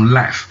their own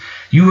life.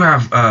 You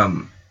have,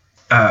 do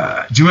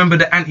you remember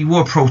the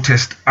anti-war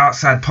protest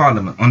outside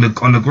Parliament on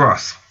the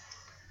grass?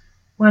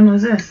 When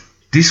was this?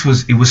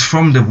 It was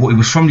from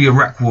the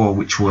Iraq War,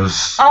 which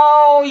was.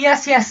 Oh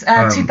yes,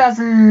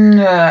 2000.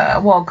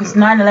 Well, because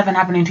 9/11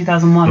 happened in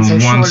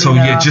 2001. So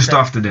just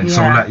after then.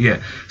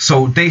 Yeah.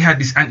 So they had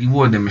this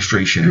anti-war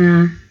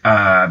demonstration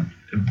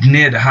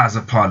near the House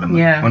of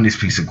Parliament on this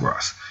piece of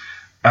grass.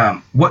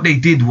 What they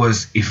did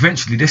was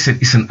eventually they said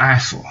it's an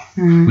eyesore.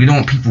 We don't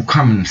want people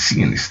coming and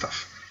seeing this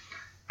stuff.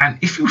 And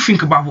if you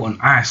think about what an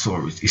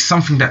eyesore is, it's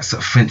something that's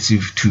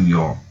offensive to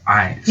your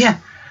eyes. Yeah.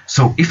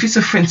 So if it's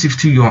offensive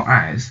to your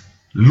eyes,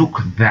 look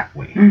that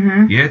way.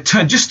 Yeah,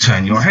 just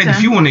turn your head.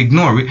 If you want to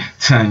ignore it,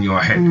 turn your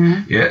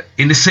head. Yeah,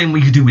 in the same way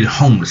you do with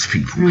homeless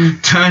people.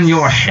 Turn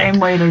your head. Same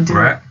way they do.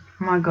 Right.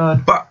 Oh my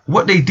God. But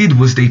what they did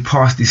was they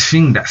passed this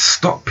thing that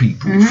stopped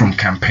people from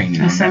campaigning,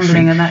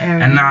 assembling in that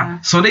area. And now,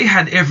 so they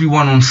had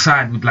everyone on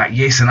side with like,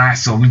 yes, and I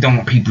saw we don't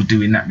want people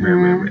doing that.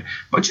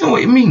 But you know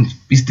what it means?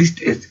 Is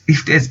this?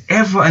 If there's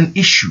ever an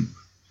issue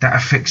that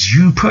affects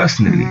you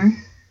personally,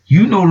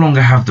 you no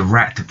longer have the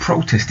right to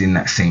protest in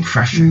that same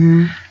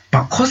fashion.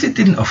 But because it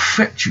didn't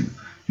affect you,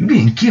 you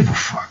didn't give a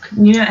fuck.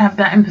 You don't have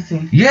that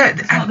empathy. Yeah,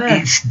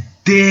 it's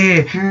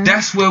there.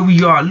 That's where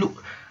we are.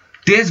 Look,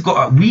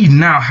 we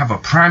now have a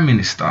prime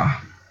minister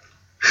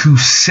who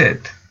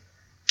said,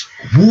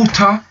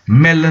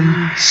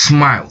 watermelon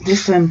smiles.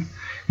 Listen,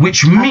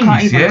 which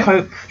means,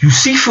 you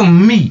see, for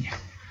me,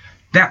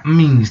 that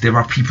means there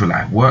are people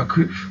I work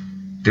with,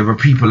 there are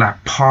people I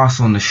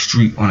pass on the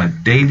street on a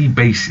daily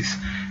basis.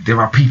 There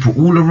are people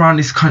all around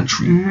this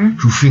country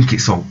who think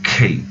it's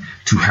okay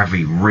to have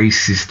a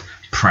racist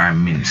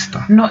prime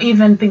minister. Not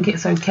even think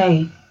it's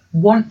okay.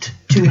 Want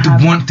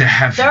to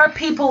have. There are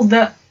people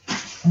that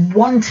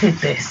wanted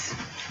this.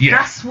 Yeah.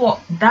 That's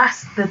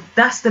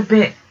the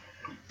bit.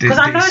 Because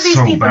I know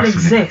these people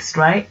exist,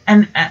 right?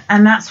 And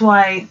that's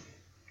why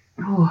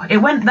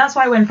that's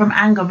why it went from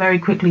anger very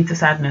quickly to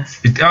sadness.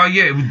 It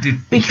did.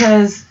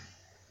 Because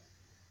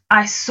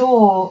I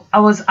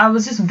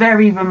was just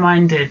very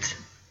reminded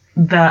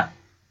that,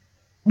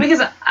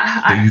 because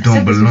I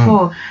said this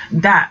before,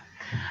 that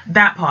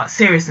part,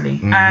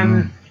 seriously.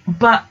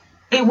 But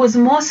it was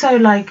more so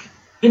like,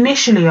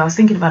 initially I was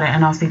thinking about it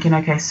and I was thinking,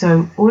 okay,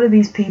 so all of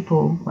these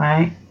people,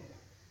 right?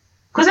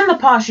 Because in the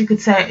past you could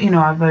say,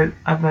 I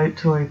vote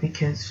Tory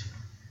because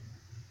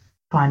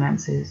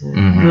finances,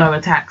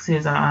 lower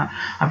taxes, I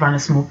run a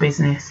small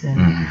business,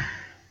 and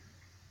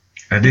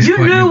at this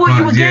point, knew what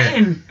you were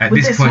getting. At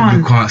this point,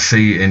 you can't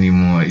say it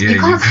anymore. Yeah, you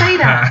can't say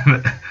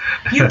that.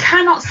 You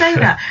cannot say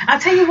that. I'll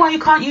tell you why you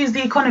can't use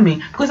the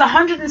economy. Because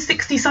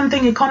 160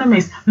 something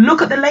economists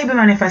look at the Labour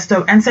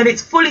manifesto and said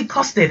it's fully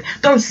costed.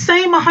 Those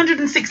same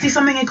 160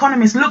 something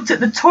economists looked at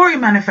the Tory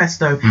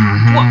manifesto,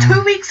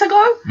 2 weeks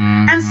ago,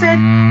 and said,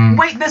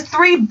 wait, there's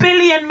 3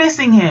 billion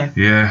missing here.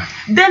 Yeah.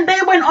 Then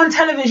they went on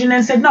television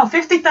and said, no,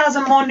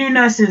 50,000 more new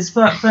nurses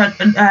for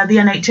the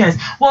NHS.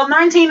 Well,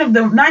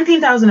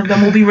 19,000 of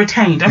them will be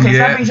retained. Okay, so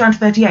that brings you on to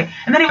 38.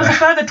 And then it was a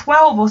further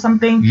 12 or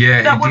something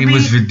that would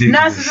be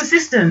nurses'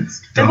 assistants.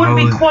 They wouldn't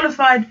be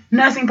qualified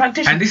nursing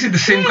practitioners. And this is the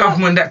same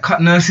government that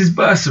cut nurses'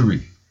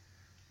 bursary.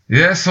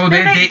 Yeah, so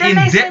they're in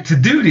debt to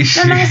do this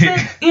shit. Then they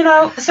said,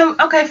 so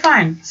okay,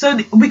 fine. So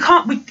we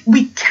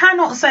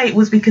cannot say it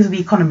was because of the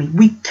economy.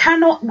 We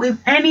cannot, with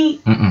any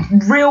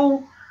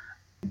real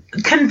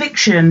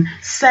conviction,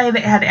 say that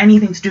it had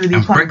anything to do with the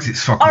economy.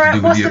 Brexit's fucking to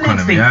do with the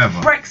economy.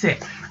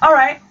 Brexit. All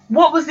right.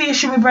 What was the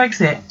issue with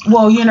Brexit?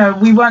 Well,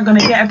 we weren't going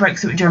to get a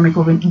Brexit with Jeremy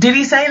Corbyn. Did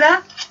he say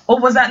that? Or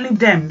was that Lib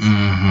Dems?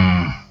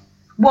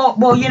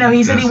 Well,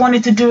 he said he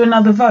wanted to do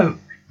another vote.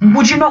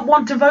 Would you not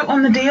want to vote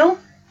on the deal?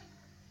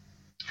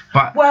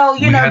 But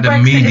we had a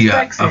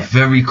media, a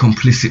very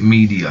complicit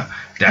media.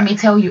 Let me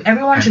tell you,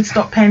 everyone should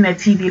stop paying their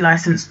TV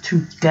license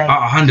today.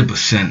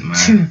 100%, man.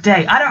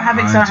 Today. I don't have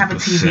it, so I have a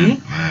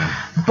TV. Man.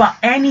 But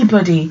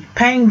anybody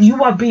paying,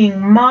 you are being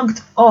mugged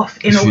off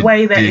in a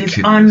way that is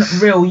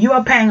unreal. You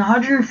are paying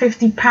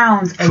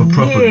 £150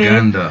 a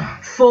year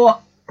for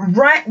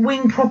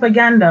right-wing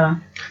propaganda.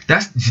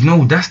 That's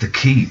the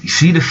key. You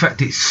see the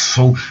fact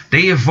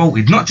they have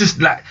voted, not just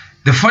like,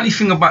 the funny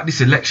thing about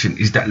this election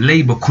is that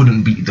Labour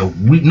couldn't beat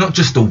not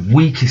just the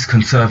weakest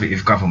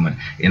Conservative government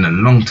in a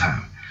long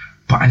time,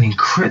 but an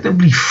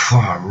incredibly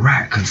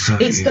far-right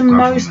Conservative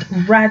government. It's the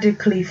most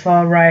radically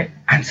far-right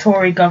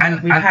Tory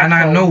government we've had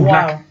for a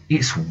while.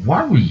 It's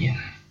worrying.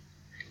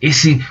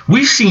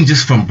 We've seen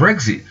just from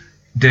Brexit,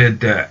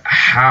 the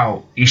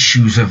how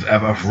issues of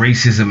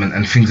racism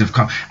and things have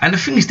come. And the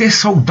thing is, they're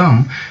so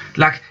dumb.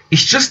 Like,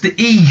 it's just the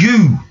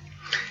EU.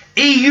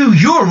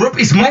 Europe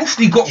is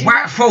mostly got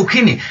white folk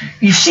in it.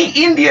 You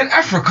see India and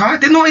Africa,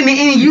 they're not in the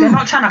EU. They're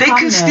not trying to they come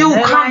can there. still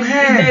they're come like,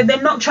 here.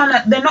 They're not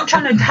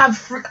trying to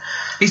have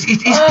It's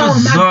oh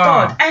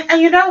bizarre. my God.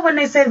 And you know when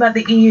they say about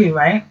the EU,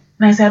 right?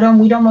 And I say,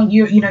 we don't want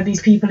you know,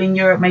 these people in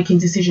Europe making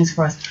decisions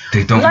for us.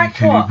 They don't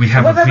like make what? any. We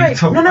have a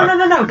veto.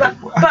 No. But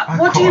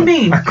what do you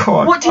mean? I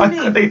can't. What do you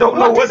mean? They don't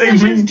know what they mean.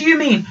 What decisions do you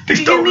mean? They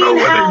do don't you know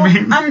mean what how they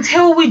mean.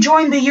 until we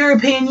joined the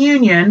European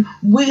Union,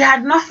 we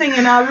had nothing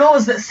in our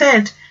laws that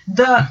said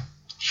that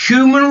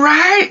human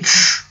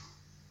rights?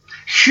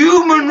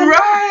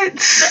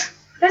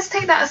 Let's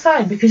take that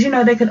aside, because, you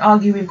know, they could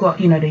argue we've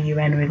got, you know, the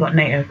UN, we've got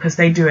NATO, because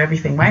they do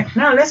everything, right?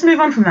 No, let's move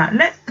on from that.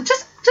 Let's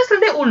just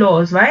little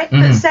laws, right?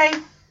 That say,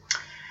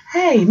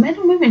 hey, men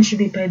and women should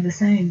be paid the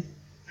same.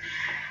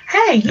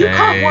 Hey, you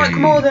can't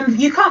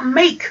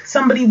make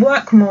somebody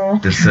work more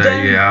than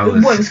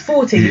it was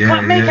 40. You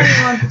can't make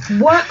anyone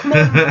work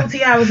more than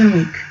 40 hours a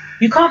week.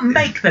 You can't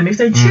make them. If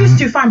they choose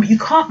to, fine, but you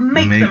can't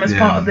make them as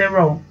part of their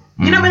role.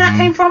 You know where that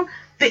came from?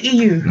 The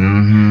EU.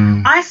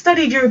 I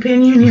studied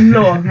European Union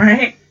law,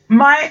 right?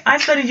 I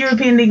studied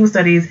European legal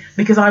studies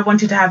because I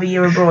wanted to have a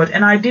year abroad,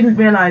 and I didn't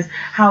realize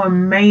how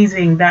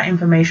amazing that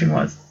information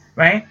was,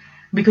 right?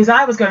 Because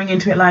I was going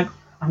into it like,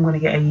 I'm going to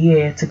get a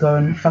year to go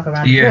and fuck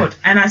around abroad.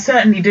 And I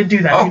certainly did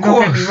do that. Of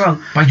course. Don't get me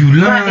wrong. But you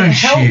learn But it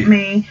helped shit.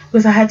 me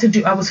because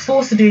I was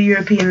forced to do a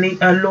European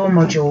law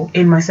module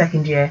in my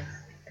second year.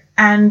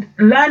 And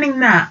learning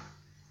that,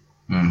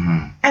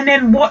 and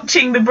then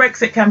watching the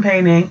Brexit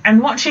campaigning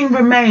and watching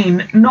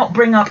Remain not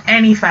bring up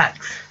any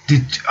facts.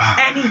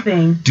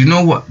 Anything. Do you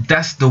know what?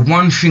 That's the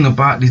one thing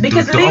about this.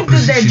 Because the Leave did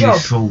their job.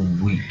 is so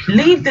weak.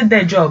 Leave did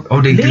their job. Oh,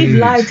 they Leave did.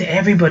 lied to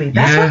everybody.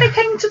 That's what they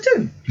came to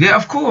do. Yeah,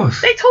 of course.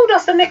 They told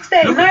us the next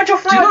day. Look, Nigel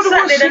do you know Farage the sat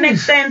worst there the thing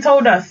next is? day and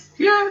told us.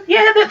 Yeah.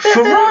 Farage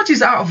Farage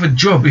is out of a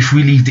job if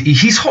we leave the EU.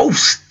 His whole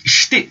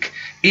shtick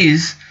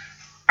is,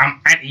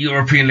 I'm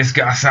anti-European, let's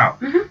get us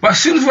out. But as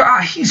soon as we're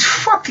out, he's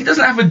fucked. He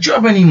doesn't have a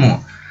job anymore.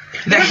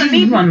 He doesn't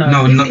need one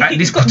though. No, at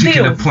this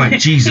particular point,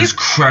 Jesus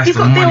Christ, he's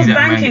the got money deals that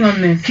banking man.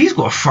 on this. He's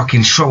got a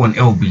fucking show on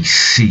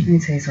LBC. Let me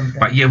tell you something.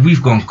 But yeah,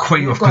 we've gone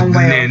quite off. Gone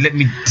way off. Let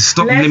me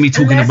stop. Let me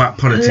talking about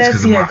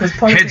politics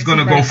because my head's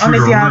gonna go through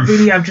honestly,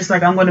 the roof. I'm just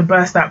like, I'm gonna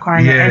burst out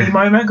crying at any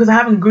moment because I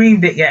haven't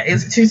grieved it yet.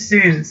 It's too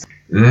soon.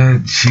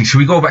 Should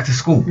we go back to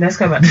school? Let's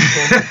go back to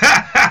school.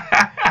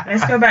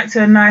 Let's go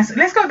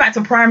back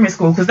to primary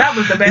school because that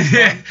was the best.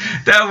 Yeah,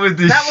 that was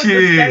the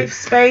safe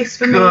space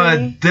for me.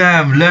 God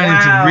damn,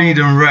 learning to read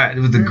and write. It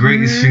was the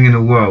greatest thing in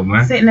the world,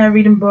 man. Sitting there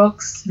reading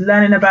books,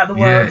 learning about the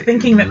world,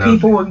 thinking that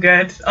people were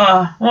good.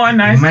 Oh, what a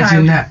nice time.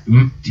 Imagine that.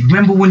 Do you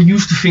remember when you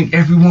used to think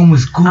everyone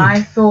was good?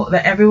 I thought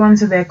that everyone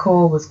to their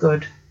core was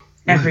good.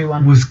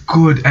 Everyone was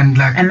good, and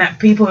that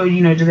people,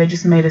 you know, they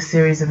just made a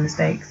series of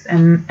mistakes,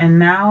 and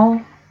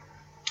now.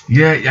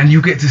 Yeah, and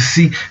you get to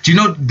see. Do you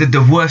know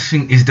the worst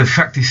thing is the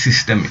fact is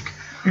systemic,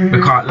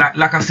 because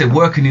like I said,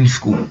 working in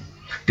school,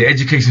 the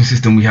education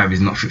system we have is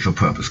not fit for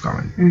purpose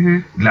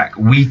currently. Like,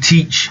 we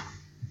teach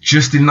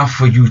just enough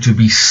for you to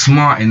be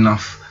smart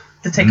enough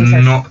to take a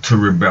test, not to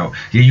rebel.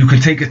 Yeah, you can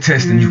take a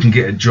test and you can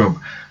get a job,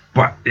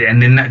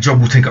 and then that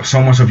job will take up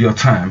so much of your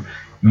time.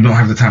 You don't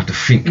have the time to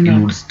think in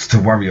order to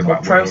worry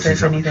about or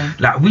process anything.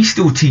 Like, we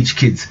still teach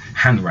kids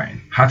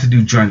handwriting, how to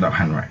do joined up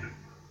handwriting.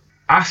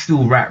 I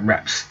still write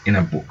raps in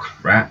a book,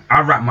 right?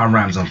 I write my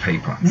rhymes on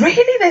paper.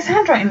 Really? There's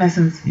handwriting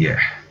lessons? Yes.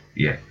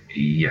 In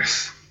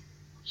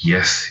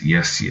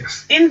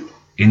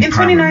primary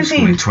 2019?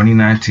 school, in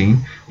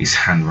 2019, it's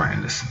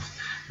handwriting lessons.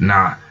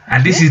 Now,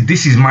 and this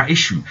is my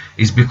issue,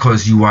 is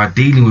because you are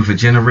dealing with a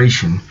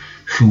generation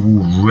who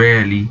will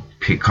rarely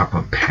pick up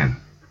a pen.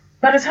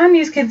 By the time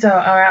these kids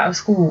are out of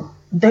school,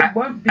 they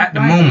won't be at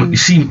the writing. moment. You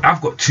see, I've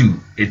got two,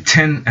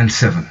 10 and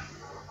 7.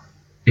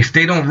 If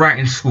they don't write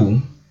in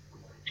school,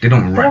 they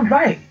don't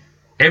write.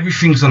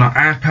 Everything's on an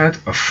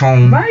iPad, a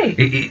phone. Right.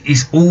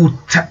 It's all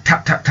tap.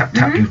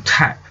 You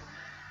tap.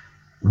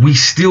 We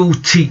still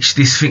teach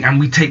this thing, and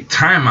we take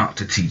time out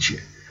to teach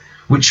it,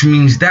 which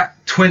means that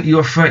 20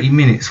 or 30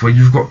 minutes where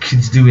you've got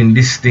kids doing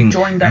this thing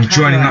and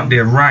joining up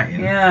their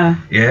writing.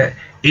 Yeah.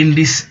 In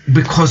this,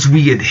 because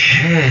we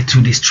adhere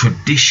to this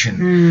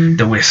tradition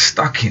that we're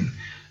stuck in.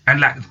 And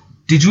like,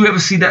 did you ever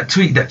see that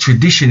tweet that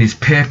tradition is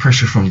peer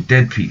pressure from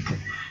dead people?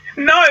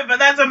 No, but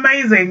that's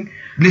amazing.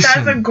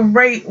 Listen, that's a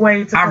great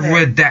way to put it. I've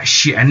read that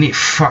shit and it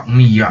fucked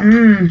me up.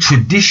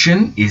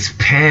 Tradition is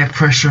peer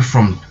pressure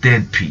from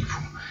dead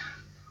people.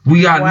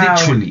 We are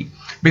literally,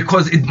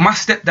 because my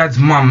stepdad's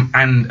mum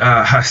and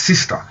her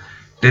sister,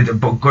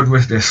 but God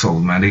rest their soul,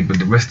 man.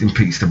 But rest in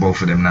peace to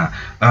both of them now.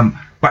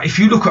 But if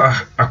you look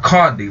at a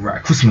card they write,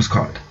 a Christmas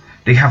card,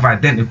 they have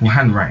identical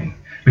handwriting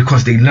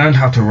because they learned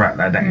how to write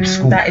like that in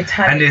school. That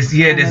italics.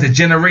 And there's a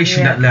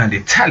generation that learned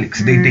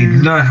italics. They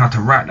learn how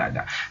to write like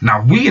that.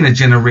 Now we in a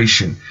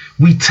generation,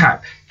 we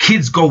tap.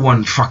 Kids go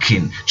on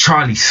fucking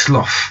Charlie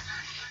Sloth.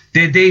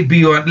 They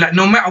be on, like,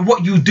 no matter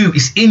what you do,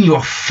 it's in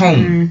your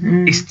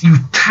phone. It's, you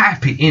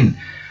type it in.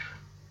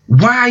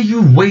 Why are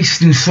you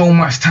wasting so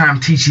much time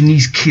teaching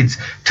these kids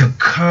to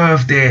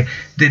curve their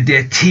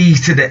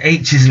T's to the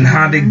H's and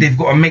how they've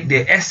got to make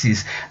their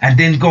S's and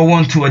then go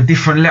on to a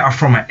different letter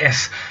from an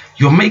S?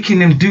 You're making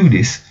them do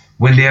this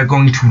when they are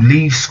going to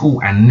leave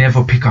school and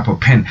never pick up a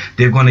pen.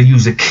 They're going to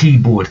use a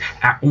keyboard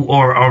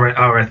or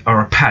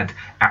a pad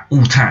at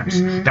all times.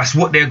 That's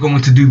what they're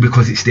going to do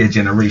because it's their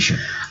generation.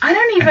 I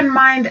don't even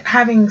mind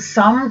having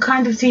some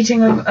kind of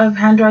teaching of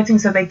handwriting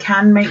so they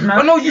can make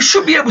notes. Oh no, you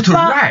should be able to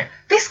write.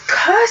 This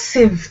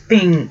cursive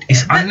thing,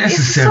 it's unnecessary.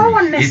 It's so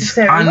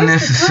unnecessary. It's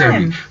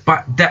unnecessary.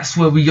 But that's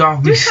where we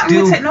are. Do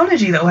something with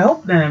technology that will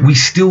help them. We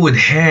still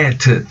adhere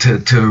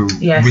to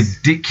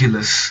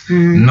ridiculous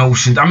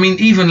notions. I mean,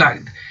 even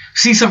like,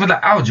 see something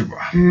like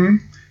algebra.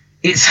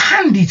 It's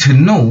handy to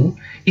know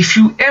if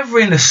you ever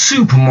in a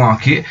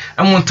supermarket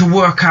and want to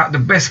work out the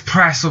best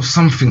price of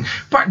something.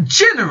 But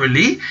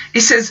generally,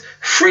 it says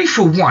 3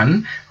 for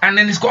 1, and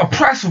then it's got a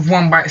price of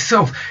 1 by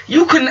itself.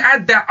 You can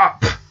add that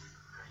up.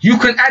 You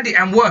can add it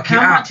and work it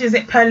out. How much is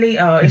it per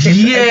litre? If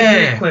it's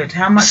liquid?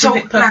 How much is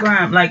it per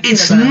gram? Like,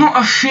 it's not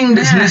a thing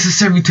that's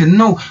necessary to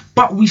know.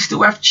 But we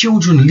still have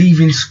children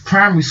leaving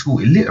primary school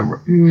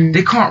illiterate.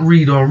 They can't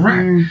read or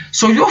write.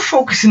 So you're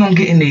focusing on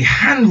getting their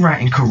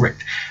handwriting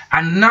correct.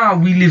 And now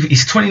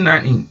it's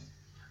 2019.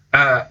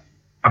 I'm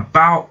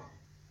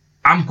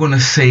going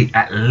to say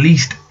at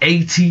least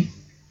 80%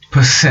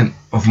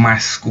 of my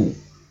school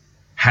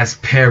has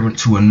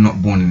parents who are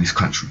not born in this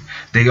country.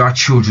 They are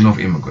children of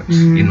immigrants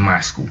in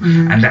my school.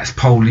 And that's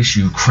Polish,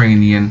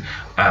 Ukrainian,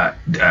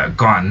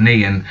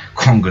 Ghanaian,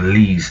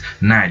 Congolese,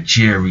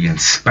 Nigerian,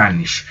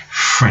 Spanish,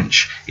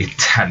 French,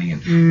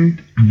 Italian.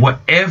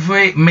 Whatever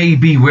it may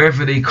be,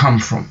 wherever they come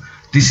from,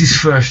 this is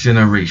first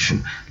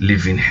generation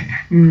living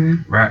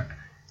here. Right?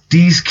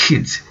 These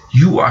kids,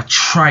 you are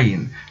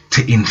trying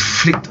to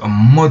inflict a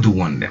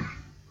model on them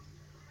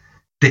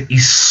that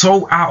is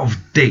so out of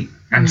date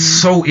and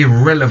so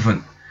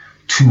irrelevant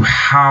to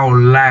how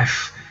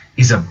life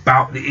is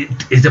about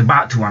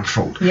to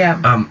unfold.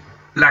 We're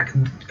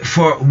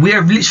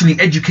literally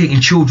educating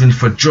children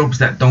for jobs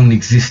that don't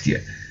exist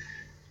yet,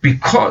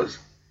 because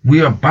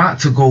we're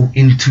about to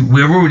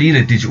we're already in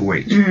a digital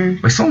age,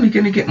 but it's only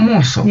going to get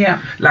more so.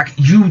 It's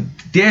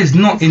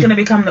going to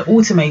become the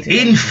automated.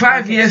 In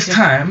 5 years'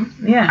 time,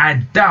 I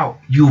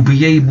doubt you'll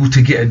be able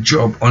to get a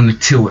job on the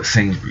till at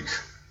Sainsbury's.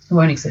 It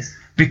won't exist.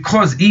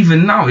 Because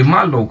even now in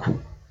my local,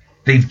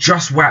 they've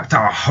just wiped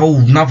out a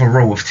whole nother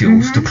row of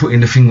tills to put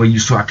in the thing where you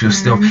swipe your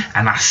stuff,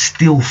 and I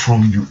steal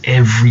from you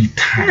every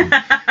time.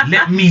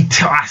 Let me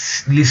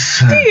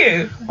listen. Do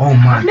you? Oh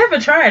my! I've never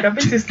tried. I've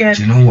been too scared.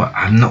 Do you know what?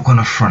 I'm not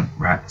gonna front,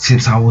 right?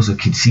 Since I was a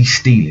kid,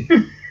 stealing.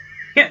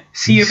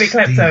 See, you're a bit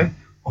klepto.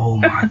 Oh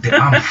my!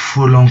 I'm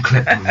full on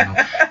klepto. You know?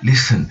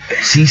 Listen,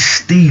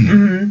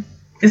 stealing.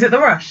 Is it the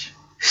rush?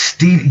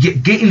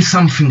 Getting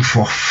something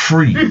for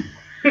free.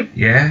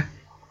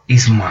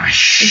 Is my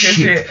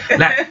shit.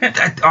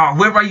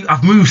 Where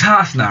I've moved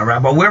house now, right?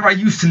 But where I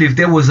used to live,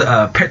 there was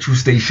a petrol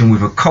station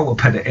with a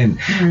co-op at the end.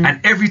 And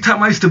every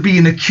time I used to be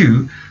in a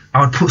queue, I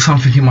would put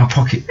something in my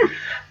pocket. And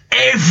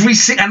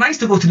I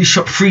used to go to the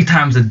shop 3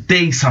 times a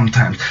day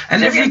sometimes.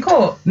 And Did you get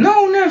caught?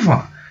 No,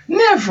 never.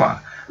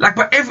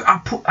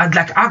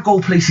 I go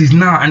places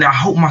now, and I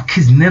hope my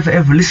kids never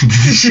ever listen to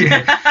this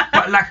shit.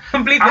 But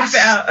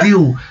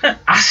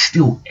I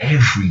steal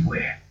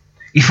everywhere.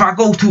 If I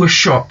go to a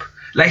shop,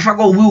 like if I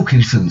go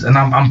Wilkinson's and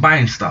I'm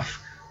buying stuff,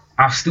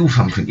 I'll steal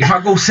something. If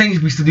I go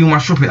Sainsbury's to do my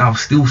shopping, I'll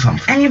steal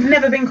something. And you've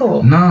never been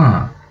caught?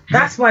 Nah.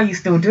 That's why you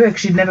still do it,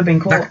 because you've never been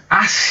caught.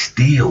 I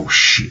steal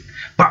shit.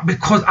 But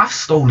because I've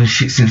stolen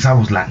shit since I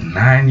was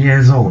 9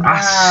 years old. Wow. I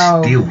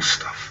steal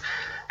stuff.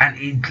 And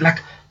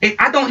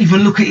I don't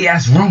even look at it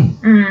as wrong.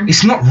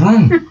 It's not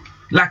wrong.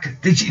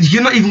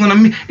 You're not even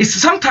going to...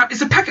 It's a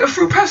packet of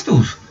fruit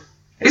pastels.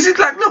 Is it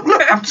look,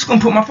 I'm just going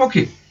to put in my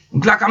pocket.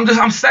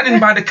 I'm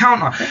standing by the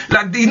counter.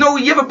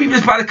 You ever be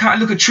just by the counter,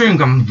 look at chewing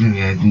gum?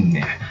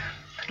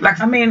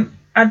 I mean,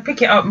 I'd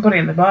pick it up and put it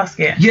in the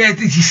basket. Yeah,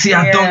 you see,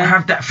 I don't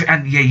have that.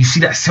 And you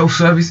see that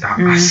self-service?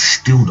 I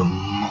steal the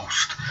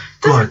most.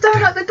 Don't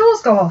let the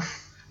doors go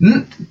off.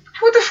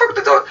 What the fuck,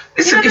 the door?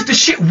 Listen, if the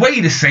shit weigh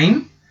the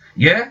same,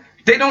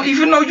 they don't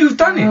even know you've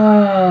done it.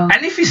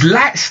 And if it's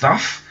light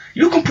stuff,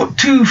 you can put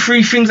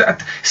 2-3 things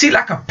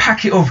like a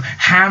packet of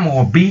ham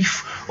or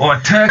beef or a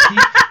turkey,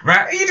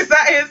 right? You just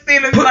sat here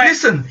stealing. Put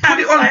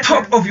it on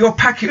top of your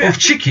packet of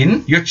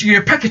chicken,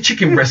 your packet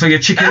chicken breast or your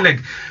chicken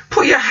leg.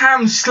 Put your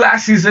ham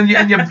slices and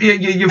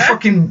your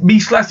fucking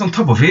beef slice on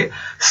top of it.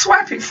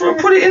 Swipe it through,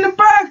 put it in the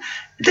bag.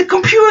 The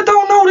computer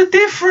don't know the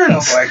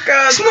difference. Oh my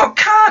God. It's not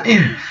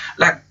counting.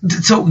 But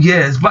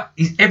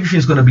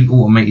everything's going to be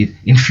automated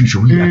in future.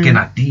 Again,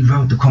 I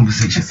derailed the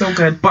conversation. It's all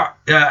good. But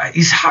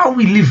it's how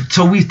we live.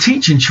 So we're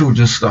teaching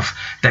children stuff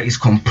that is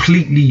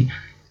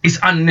it's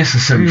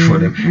unnecessary for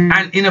them.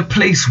 And in a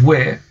place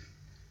where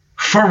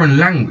foreign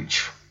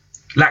language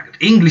like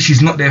English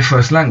is not their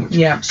first language.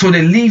 Yeah. So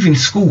they're leaving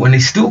school and they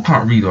still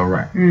can't read or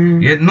write.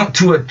 Yeah, not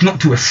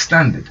to a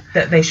standard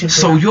that they should.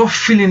 So you're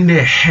filling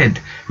their head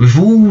with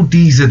all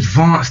these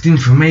advanced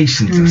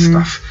informations and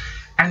stuff,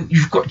 and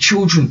you've got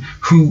children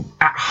who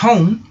at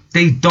home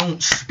they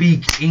don't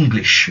speak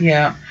English.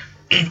 Yeah.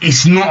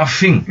 It's not a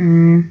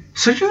thing.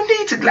 So you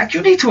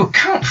need to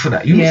account for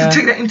that. You need to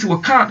take that into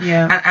account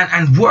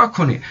and work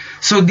on it.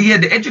 So the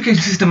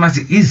education system as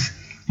it is,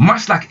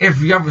 much like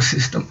every other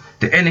system,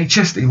 the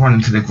NHS they run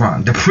into the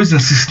ground, the prison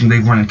system they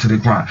run into the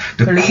ground,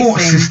 the court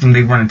system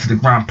they run into the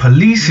ground,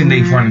 policing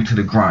they've run into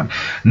the ground,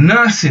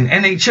 nursing,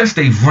 NHS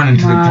they've run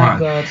into the ground.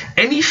 God.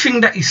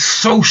 Anything that is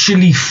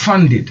socially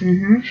funded,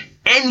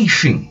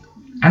 anything.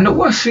 And the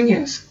worst thing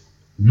is,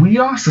 we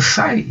are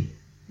society.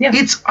 Yeah.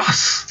 It's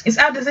us. It's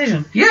our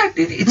decision. Yeah,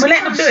 it's we're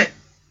letting them do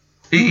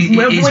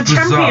it. We're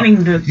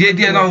championing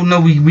the.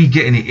 No, we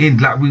getting it in.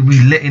 Like we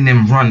letting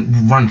them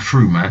run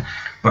through, man.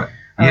 But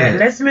yeah.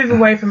 Let's move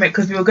away from it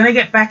because we were going to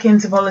get back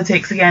into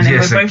politics again, and we're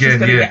both just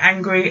going to get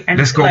angry. And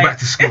let's go back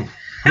to school.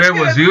 Where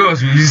was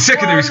we?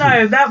 Secondary school.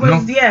 No, that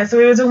was So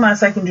we were talking about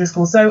secondary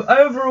school. So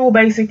overall,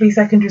 basically,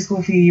 secondary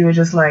school for you were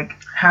just like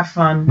have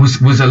fun.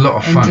 Was a lot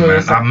of fun, man.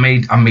 Yourself.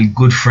 I made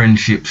good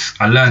friendships.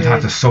 I learned how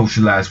to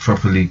socialize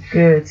properly.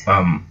 Good.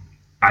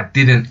 I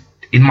didn't.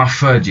 In my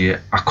third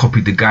year, I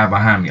copied the guy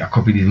behind me. I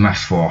copied his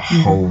maths for a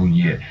whole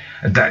year.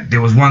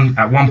 There was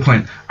at one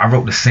point I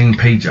wrote the same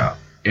page out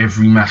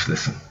every maths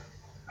lesson.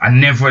 I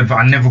never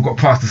got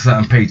past a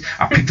certain page.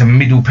 I picked a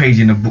middle page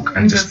in the book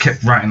and just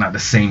kept writing out the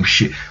same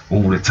shit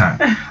all the time.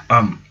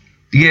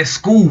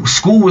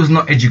 School was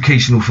not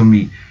educational for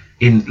me.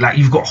 In like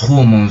you've got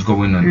hormones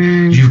going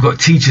on. You've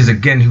got teachers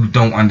again who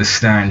don't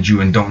understand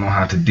you and don't know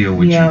how to deal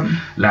with you.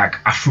 Like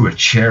I threw a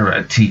chair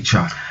at a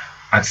teacher.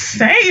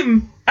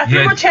 Same. I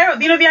threw a chair at,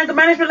 the anger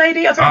management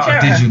lady? I threw a chair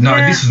at her. Did you? No,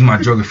 this was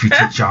my geography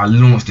teacher. I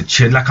launched a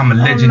chair. Like I'm a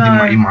legend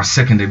in my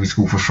secondary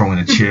school for throwing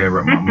a chair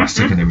at my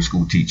secondary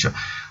school teacher.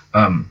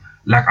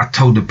 Like I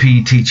told the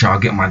PE teacher I'll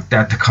get my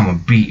dad to come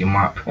and beat him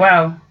up.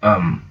 Wow.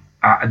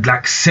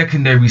 Like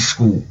secondary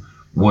school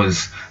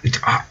was.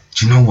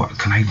 Do you know what?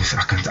 Can I even say?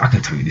 I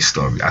can tell you this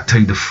story. I'll tell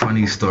you the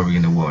funniest story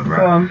in the world, right?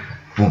 Go on.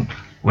 Boom.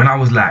 When I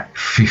was like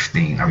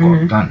 15, I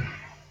got a gun.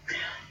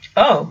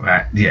 Oh.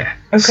 Right. Yeah.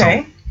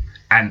 Okay.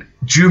 And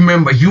do you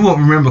remember? You won't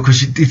remember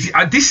because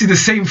this is the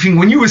same thing.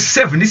 When you were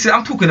 7,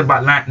 I'm talking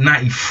about like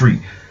 93.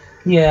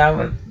 Yeah, I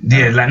was.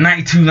 Yeah, like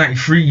 92,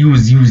 93. You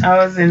was.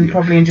 I was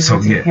probably in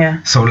Djibouti.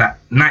 Yeah. So like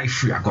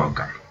 93, I got a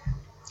gun.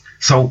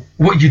 So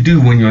what you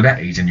do when you're that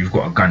age and you've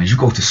got a gun is you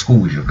go to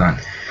school with your gun,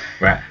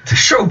 right? To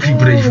show people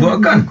that you've got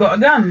a gun. You've got a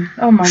gun.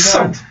 Oh my God.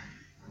 So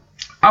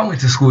I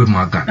went to school with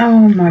my gun.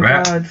 Oh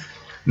my God.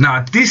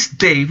 Now this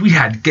day we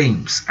had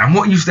games, and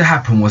what used to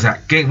happen was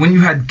that when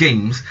you had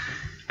games.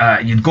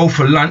 You'd go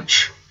for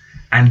lunch,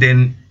 and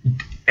then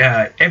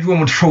everyone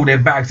would throw their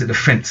bags at the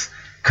fence,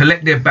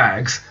 collect their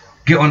bags,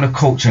 get on the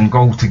coach, and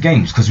go to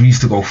games because we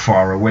used to go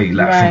far away,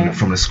 like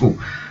from the school.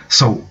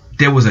 So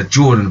there was a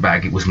Jordan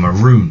bag. It was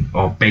maroon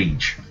or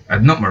beige,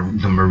 not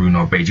maroon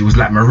or beige. It was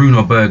like maroon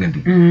or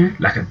burgundy,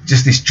 like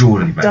just this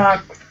Jordan bag.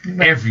 Dark.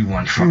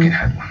 Everyone fucking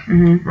had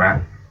one,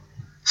 right?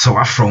 So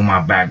I throw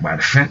my bag by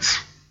the fence.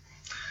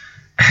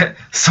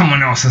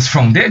 Someone else has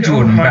thrown their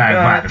Jordan bag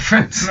by the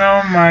fence.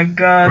 Oh my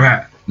God.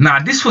 Right. Now,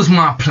 this was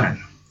my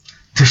plan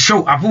to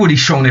show. I've already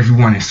shown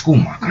everyone in school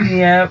my gun.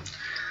 Yep.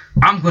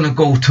 I'm going to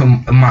go to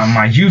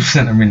my youth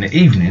centre in the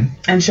evening.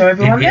 And show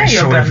everyone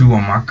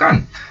everyone my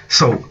gun.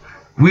 So,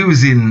 we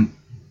was in,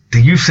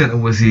 the youth centre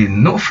was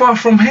in, not far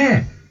from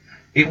here.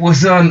 It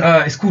was on,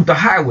 it's called the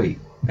Highway.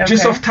 Okay.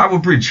 Just off Tower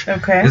Bridge.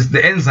 Okay. It's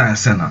the Ensign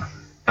Centre.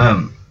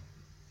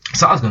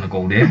 So, I was going to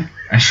go there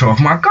and show off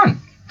my gun.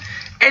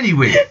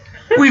 Anyway,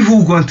 we've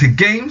all gone to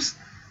games.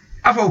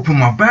 I've opened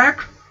my bag.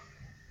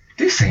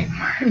 This ain't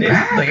my bag.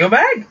 It's not your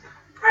bag.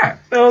 Right.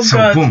 Oh, so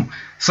God. Boom.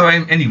 So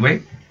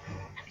anyway,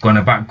 gone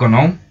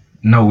home,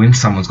 knowing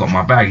someone's got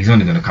my bag. He's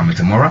only going to come in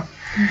tomorrow.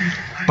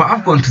 But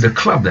I've gone to the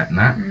club that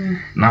night.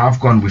 Now I've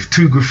gone with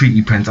 2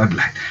 graffiti pens.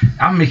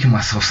 I'm making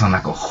myself sound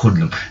like a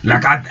hoodlum.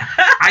 Like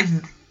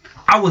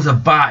I was a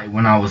buy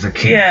when I was a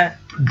kid. Yeah.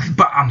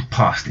 But I'm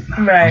past it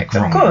now. Right.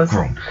 I'm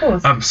grown.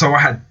 Of course. So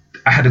I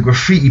had a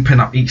graffiti pen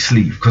up each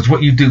sleeve, because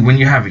what you do when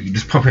you have it, you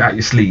just pop it out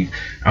your sleeve,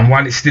 and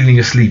while it's still in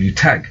your sleeve, you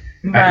tag.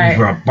 At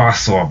either a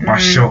bus or a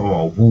bus shot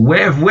or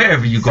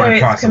wherever you got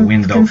it past the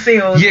window.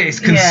 Concealed. Yeah, it's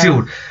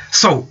concealed. Yeah.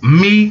 So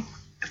me,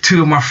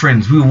 2 of my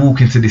friends, we were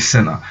walking to this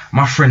centre.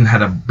 My friend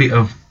had a bit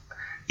of,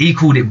 he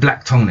called it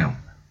black toenail.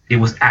 It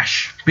was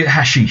ash, bit of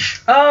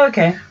hashish. Oh,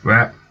 okay.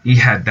 Right? He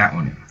had that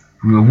on him.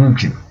 We were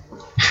walking.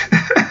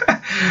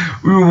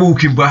 We were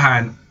walking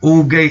behind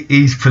Aldgate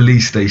East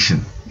Police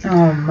Station.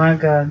 Oh my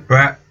God.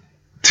 Right?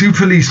 2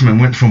 policemen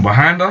went from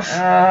behind us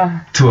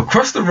to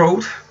across the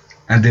road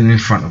and then in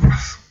front of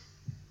us.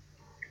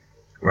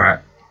 Right,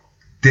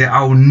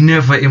 I will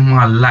never in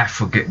my life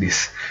forget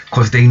this,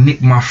 because they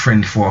nicked my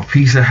friend for a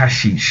piece of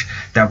hashish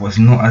that was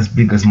not as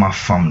big as my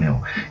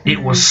thumbnail. It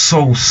was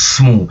so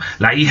small,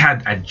 like he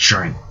had a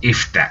joint,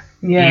 if that.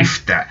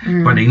 if that.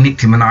 But they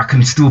nicked him, and I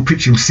can still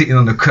picture him sitting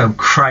on the curb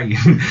crying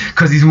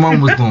because his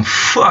mum was going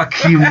fuck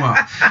him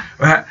up.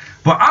 Right?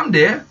 But I'm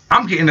there,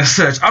 I'm getting a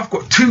search. I've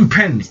got 2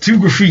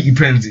 graffiti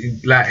pens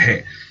like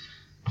here.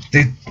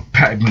 They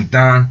patted me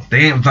down.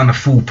 They ain't done a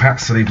full pat,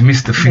 so they've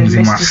missed the things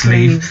in my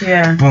sleeve.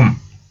 Yeah. Boom.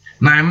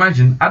 Now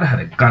imagine I'd have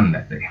had a gun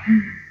that day.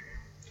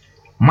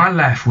 My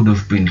life would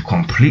have been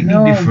completely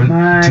different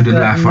to the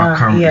life I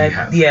currently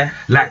have. Yeah.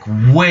 Like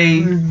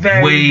way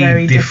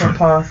very different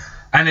path.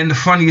 And then the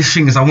funniest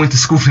thing is I went to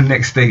school the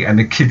next day and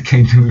the kid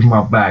came to me with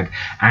my bag,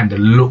 and the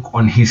look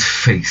on his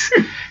face,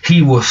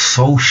 he was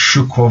so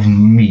shook of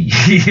me.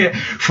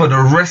 For the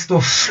rest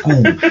of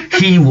school,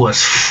 he was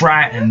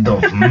frightened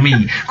of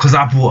me because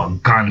I brought a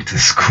gun to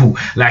school.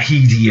 Like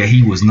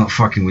he was not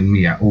fucking with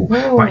me at all.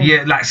 Whoa. But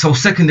yeah, like, so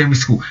secondary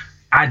school,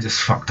 I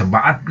just fucked up.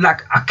 But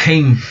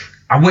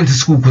I went to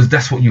school because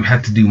that's what you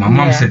had to do. My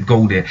mum said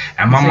go there,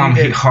 and my mum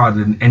hit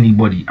harder than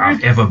anybody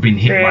I've ever been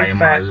hit by in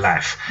my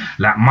life.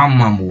 Like, my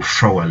mum will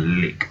throw a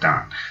lick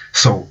down.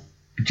 So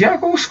yeah, I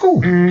go to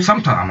school.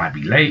 Sometimes I might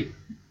be late,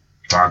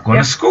 but I go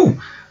to school.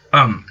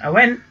 I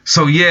went.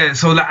 So yeah,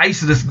 so like I used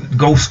to just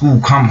go to school,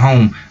 come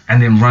home,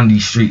 and then run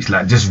these streets,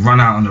 like just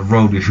run out on the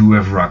road with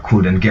whoever I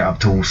could and get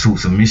up to all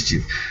sorts of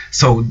mischief.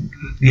 So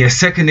yeah,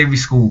 secondary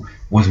school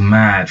was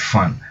mad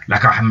fun.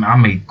 Like I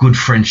made good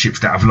friendships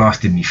that have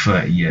lasted me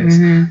 30 years.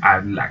 I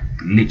like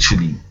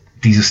literally,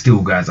 these are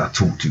still guys I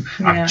talk to.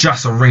 I've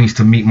just arranged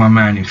to meet my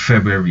man in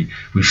February.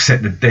 We've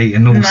set the date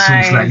and all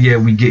sorts. Like, yeah,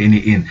 we getting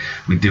it in.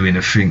 We're doing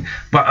a thing.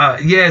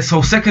 But yeah,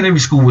 so secondary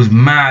school was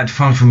mad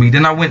fun for me.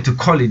 Then I went to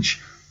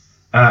college.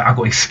 I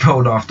got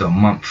expelled after a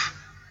month.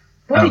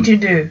 What did you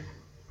do?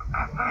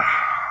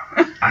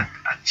 I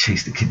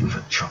chased the kid with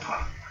a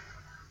chopper.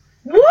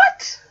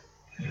 What?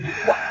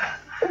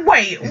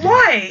 Wait,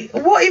 why?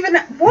 What even?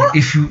 What?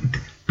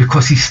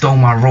 Because he stole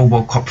my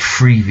RoboCop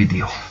 3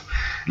 video.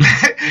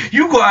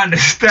 You gotta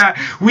understand,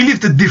 we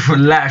lived a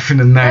different life in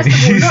the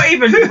 90s. Not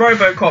even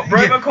RoboCop.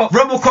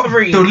 RoboCop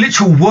 3. The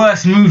literal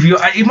worst movie.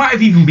 It might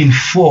have even been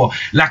 4.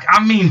 Like,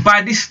 I mean,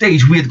 by this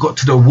stage, we had got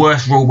to the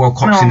worst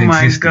RoboCops in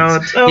existence.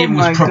 God. It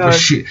was proper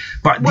shit.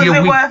 But was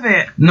it worth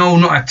it? No,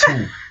 not at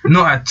all.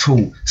 Not at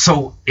all.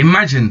 So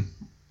imagine,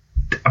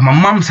 my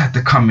mum's had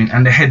to come in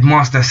and the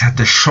headmasters had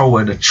to show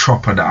her the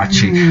chopper that I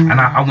chased, and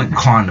I went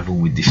carnival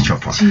with this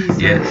chopper.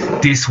 Jesus. Yeah,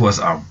 this was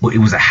it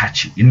was a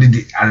hatchet.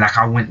 Like,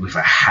 I went with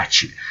a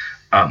hatchet,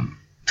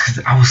 because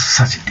I was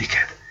such a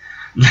dickhead.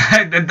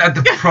 Like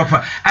the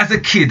proper, as a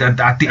kid,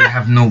 I didn't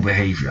have no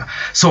behavior,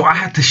 so I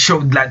had to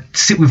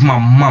sit with my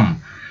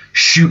mum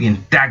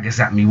shooting daggers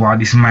at me while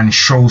this man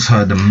shows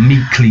her the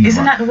meat cleaver.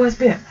 Isn't that the worst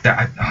bit?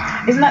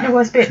 Isn't that the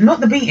worst bit? Not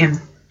the beating.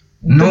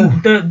 No,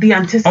 the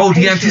anticipation. Oh,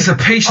 the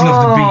anticipation of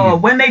the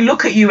beating. When they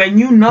look at you and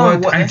you know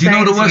what and do you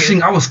know the worst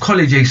thing? I was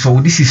college age, so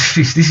this is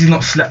fist. This is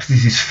not slaps.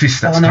 This is fist.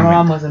 That's coming. My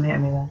mum wasn't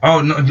hitting me then.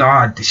 Oh no,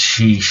 my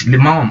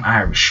mum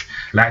Irish.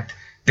 Like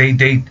they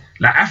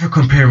like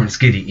African parents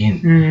get it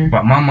in,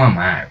 but my mum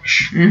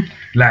Irish.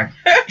 Like,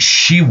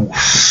 she will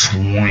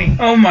swing.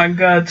 Oh my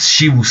God.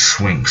 She will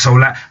swing. So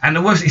like, and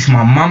the worst is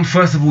my mum.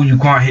 First of all, you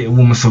can't hit a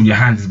woman, so your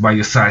hands is by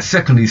your side.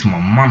 Secondly, it's my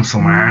mum, so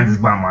my hands is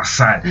by my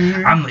side.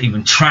 I'm not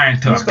even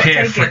trying to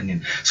appear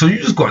threatening. So you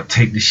just gotta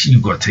take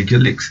you gotta take your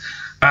licks.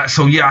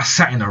 So yeah, I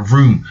sat in a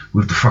room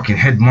with the fucking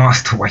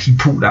headmaster while he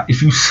pulled out.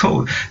 If you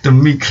saw the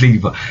meat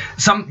cleaver,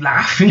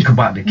 I think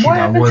about the kid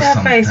I was. What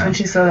happened to her face when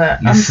she saw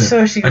that? Listen, I'm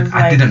sure she was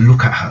I didn't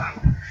look at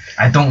her.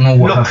 I don't know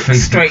what her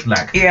face looked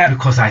like,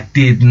 because I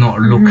did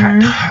not look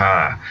at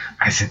her.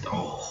 I said,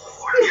 "Oh,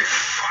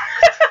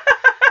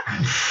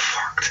 I'm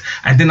fucked."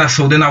 And then I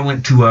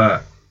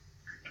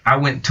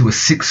went to a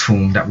sixth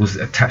form that was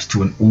attached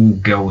to an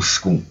all-girls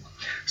school.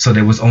 So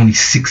there was only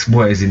 6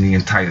 boys in the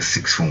entire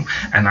sixth form,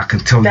 and I can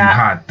tell you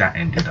how that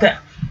ended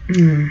up.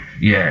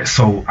 Yeah,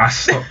 so I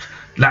stopped.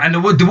 Like, and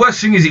the worst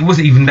thing is, it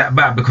wasn't even that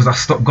bad, because I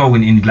stopped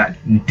going in like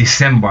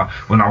December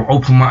when I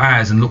opened my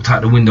eyes and looked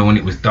out the window and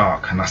it was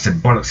dark, and I said,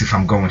 bollocks if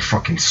I'm going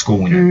fucking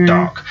school in the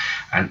dark.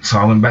 And so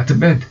I went back to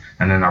bed,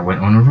 and then I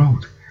went on the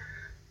road.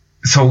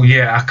 So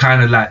yeah, I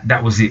kind of like,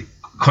 that was it.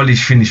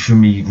 College finished for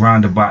me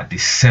round about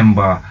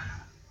December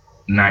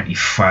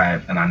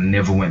 95, and I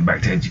never went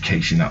back to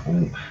education at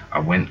all. I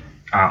went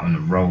out on the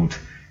road,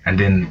 and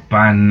then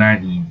by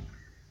 98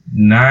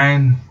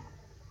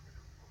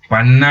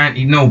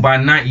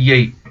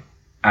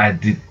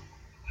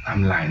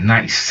 I'm like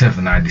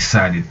 97, I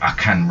decided I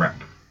can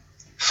rap,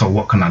 so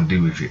what can I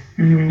do with it?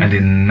 And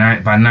then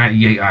by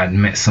 98 I had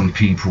met some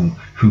people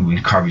who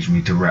encouraged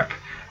me to rap,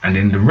 and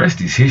then the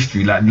rest is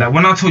history. Like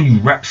when I told you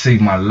rap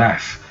saved my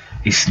life,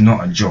 it's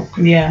not a joke.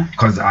 Yeah.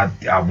 Because I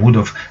would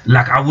have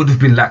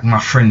been like my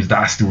friends that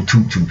I still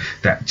talk to,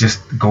 that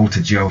just go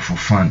to jail for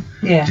fun.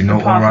 Yeah. You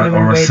know, or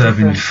are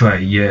serving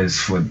 30 years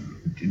for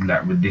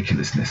like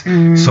ridiculousness.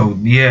 So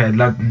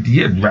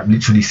rap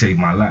literally saved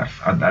my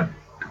life.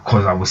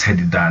 Because I was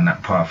headed down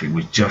that path. It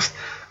was just,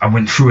 I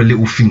went through a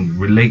little thing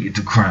related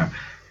to crime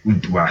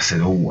where I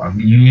said,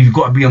 you've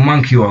got to be a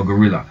monkey or a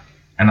gorilla,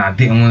 and I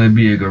didn't want to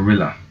be a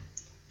gorilla.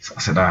 So I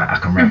said, all right, I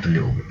can rap a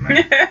little bit,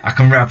 man. I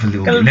can rap a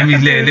little bit.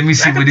 Let me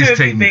see where this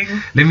take me.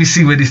 Let me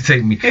see where this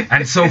take me.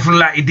 And so from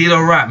like, it did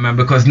all right, man,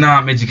 because now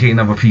I'm educating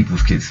other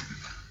people's kids,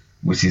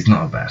 which is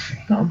not a bad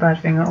thing. Not a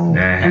bad thing at all.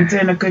 Yeah. And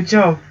doing a good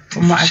job,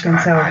 from what I can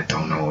tell. I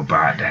don't know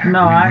about that.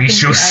 No, we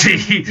shall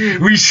see.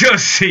 We shall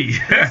see.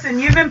 Listen,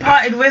 you've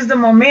imparted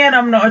wisdom on me, and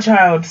I'm not a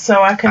child,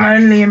 so I can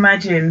only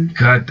imagine.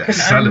 God,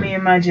 that's only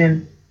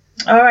imagine.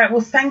 All right. Well,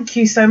 thank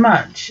you so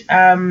much. Is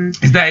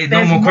that it?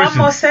 No more questions? One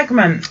more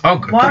segment. Oh,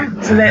 good.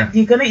 One. So that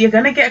you're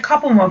gonna get a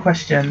couple more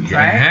questions,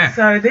 right?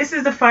 So this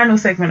is the final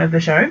segment of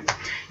the show.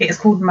 It's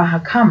called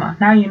Mahakama.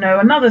 Now you know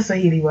another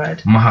Swahili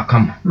word.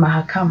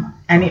 Mahakama,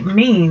 and it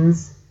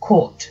means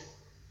court.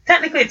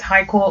 Technically, it's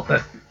high court,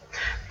 but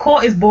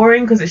court is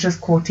boring because it's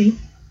just courty.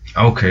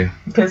 Okay.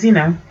 Because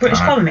British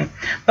colony,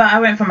 but I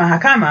went for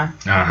Mahakama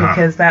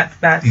because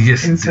that's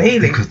in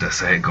Swahili. Because that's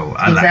how it goes.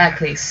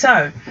 Exactly. Like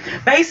so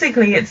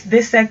basically,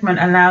 this segment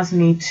allows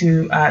me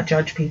to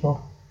judge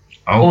people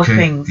or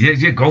things.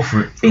 Yeah, go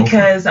for it.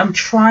 Because I'm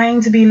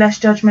trying to be less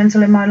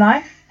judgmental in my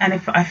life, and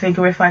if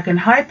I can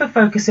hyper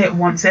focus it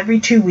once every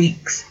 2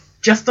 weeks.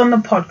 Just on the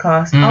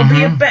podcast, I'll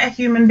be a better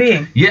human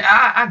being. Yeah,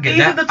 I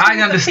get that.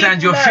 I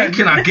understand your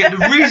thinking. I get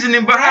the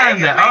reasoning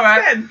behind that. All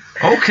right. Sense.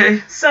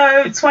 Okay.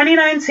 So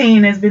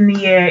 2019 has been the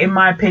year, in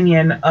my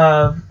opinion,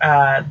 of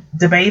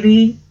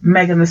DaBaby,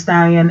 Megan Thee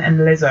Stallion, and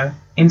Lizzo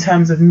in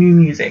terms of new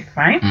music,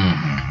 right?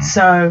 Mm-hmm.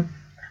 So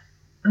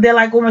they're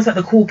like almost like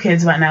the cool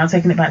kids right now,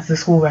 taking it back to the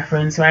school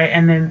reference, right?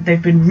 And then they've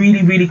been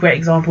really, really great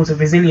examples of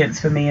resilience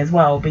for me as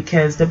well,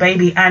 because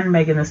DaBaby and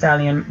Megan Thee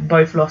Stallion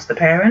both lost a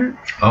parent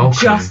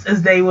just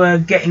as they were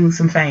getting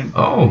some fame.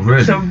 Oh,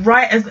 really? So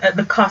right at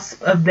the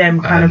cusp of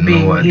them kind of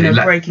being,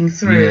 breaking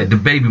through. Yeah,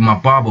 DaBaby, my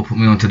barber put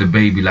me onto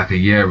DaBaby like a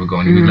year ago,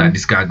 and he was like,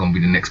 this guy gonna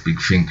be the next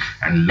big thing.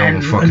 And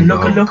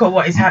look at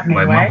what is happening,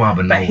 right? My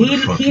barber but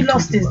he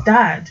lost his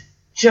dad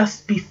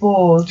just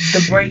before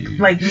the break,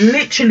 like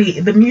literally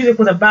the music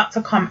was about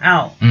to come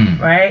out,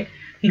 right?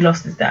 He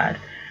lost his dad.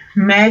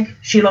 Meg,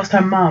 she lost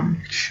her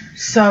mum.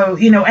 So,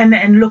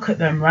 and look at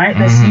them, right?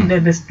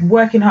 They're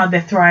working hard,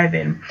 they're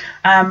thriving.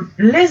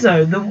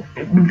 Lizzo,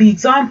 the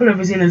example of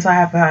resilience I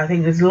have for her, I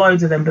think there's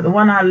loads of them, but the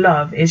one I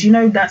love is,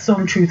 that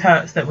song Truth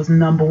Hurts that was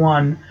number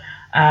one.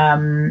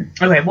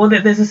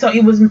 There's a song,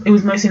 it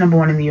was mostly number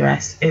one in the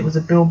US. It was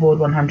a Billboard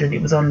 100.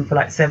 It was on for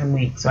like 7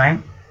 weeks, right?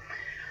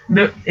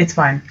 It's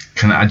fine.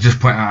 Can I just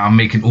point out I'm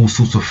making all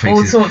sorts of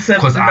faces? All sorts of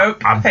because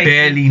I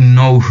barely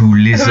know who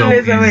Lizzo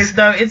is.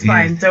 No, it's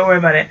fine. Don't worry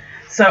about it.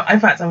 So, in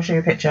fact, I'll show you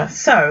a picture.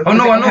 So. Oh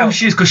no, I know who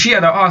she is because she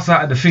had her ass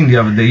out of the thing the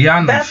other day. Yeah,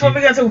 I know. That's what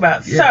we're going to talk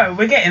about. Yeah. So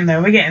we're getting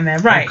there.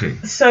 Right. Okay.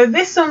 So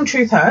this song,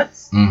 Truth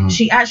Hurts,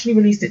 she actually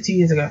released it 2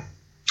 years ago.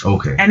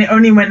 Okay. And it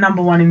only went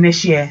number one in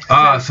this year.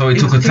 So it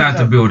took a time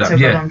to build up. It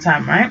took a long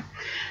time, right?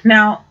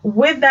 Now,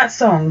 with that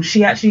song,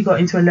 she actually got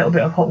into a little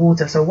bit of hot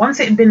water. So once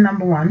it had been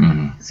number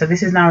one, so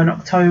this is now in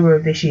October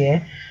of this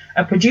year,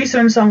 a producer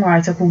and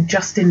songwriter called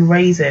Justin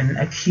Raisin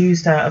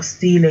accused her of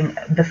stealing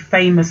the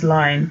famous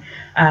line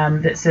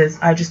that says,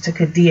 "I just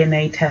took a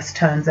DNA test,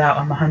 turns out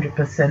I'm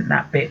 100%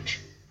 that bitch."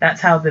 That's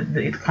how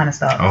it kind of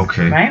starts,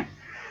 right?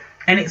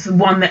 And it's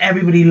one that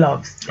everybody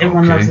loves.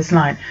 Everyone loves this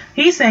line.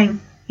 He's saying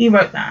he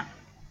wrote that.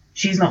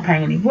 She's not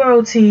paying any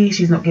royalty,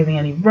 she's not giving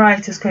any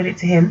writer's credit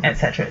to him,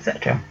 etc.,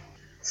 etc.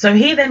 So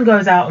he then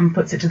goes out and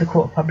puts it to the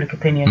court of public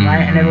opinion,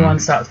 right? And everyone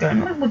starts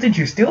going, well, did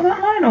you steal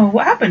that line? Or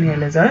what happened here,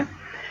 Lizzo?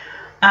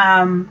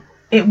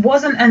 It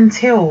wasn't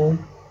until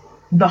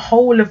the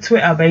whole of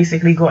Twitter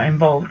basically got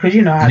involved, because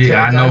you know how Twitter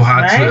does, I know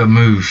how right? Twitter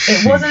moves.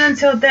 It wasn't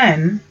until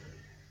then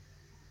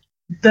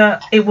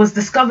that it was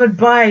discovered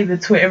by the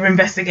Twitter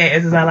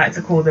investigators, as I like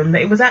to call them,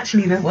 that it was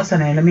actually, what's her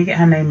name? Let me get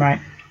her name right.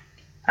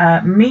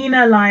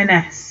 Mina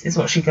Lioness is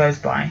what she goes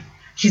by.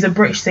 She's a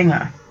British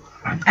singer.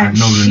 And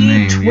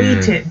she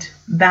tweeted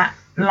that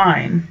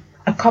line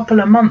a couple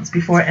of months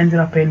before it ended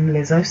up in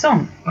Lizzo's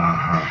song.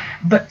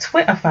 But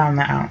Twitter found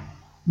that out.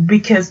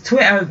 Because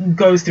Twitter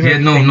goes through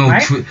everything,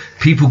 right?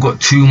 People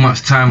got too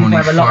much time on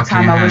it. A lot of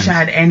time. I wish I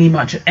had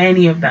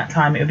any of that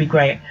time. It would be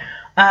great.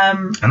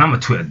 And I'm a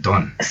Twitter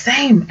don.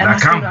 Same. And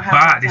like I'm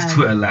bad this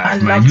Twitter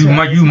life, man.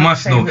 You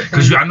must know,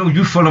 because I know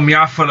you follow me.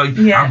 I follow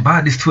you. Yeah. I'm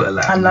bad this Twitter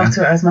life. I love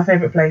Twitter. It's my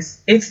favorite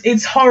place.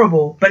 It's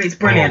horrible, but it's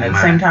brilliant at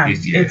the same time.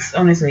 It's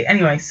honestly.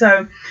 Anyway,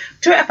 so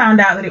Twitter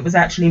found out that it was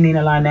actually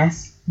Mina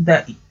Lioness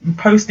that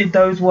posted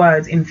those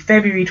words in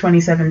February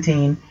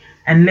 2017,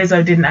 and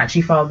Lizzo didn't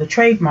actually file the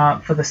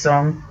trademark for the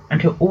song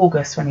until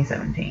August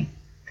 2017.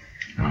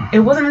 It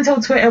wasn't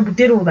until Twitter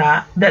did all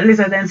that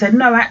Lizzo then said,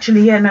 no,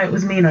 actually, it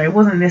was Mina. It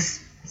wasn't this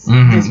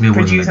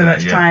producer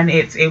that's trying.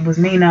 It was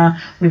Mina.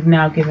 We've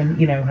now given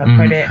her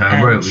credit.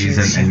 Her royalties.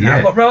 She's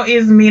now got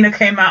royalties. Mina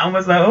came out and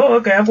was like, oh,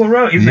 okay, I've got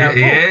royalties now.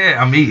 Yeah,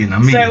 I'm eating.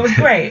 So it was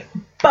great.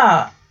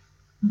 But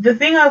the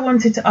thing I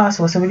wanted to ask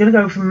was, so we're going to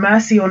go from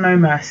mercy or no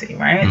mercy,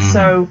 right?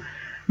 So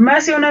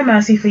mercy or no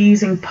mercy for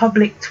using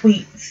public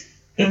tweets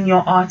in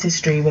your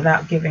artistry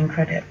without giving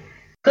credit.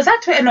 Because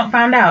had Twitter not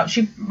found out,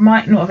 she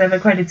might not have ever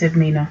credited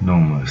Mina. No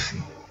mercy.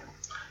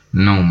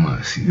 No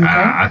mercy. Okay.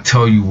 I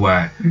tell you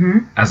why.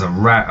 As a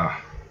writer,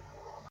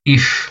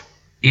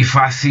 if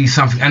I see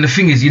something, and the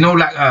thing is,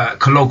 like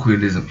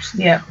colloquialisms,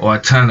 or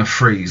a turn of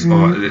phrase,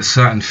 or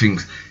certain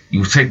things,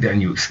 you take that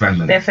and you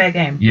expand on They're it. fair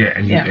game. Yeah,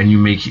 and you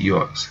make it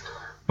yours.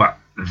 But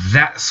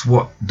that's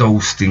what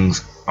those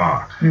things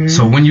are.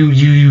 So when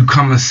you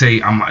come and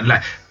say, I'm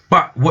like,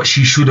 but what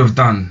she should have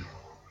done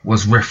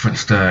was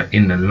referenced her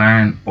in the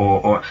line,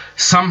 or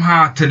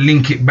somehow to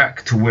link it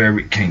back to where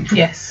it came from.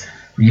 Yes.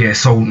 Yeah,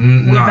 so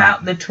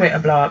without the Twitter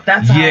blow up.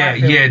 That's how I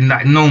feel.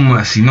 Like no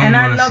mercy, and mercy.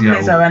 I love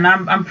Lizzo, and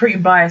I'm pretty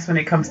biased when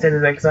it comes to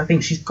Lizzo because I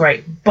think she's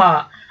great,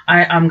 but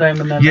I'm going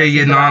with no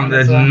mercy.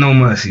 No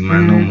mercy,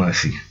 man, no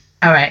mercy.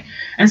 All right,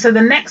 and so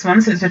the next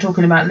one, since we're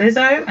talking about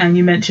Lizzo, and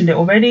you mentioned it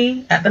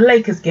already, at the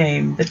Lakers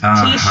game, the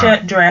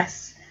t-shirt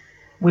dress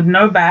with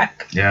no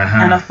back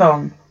and a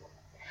thong.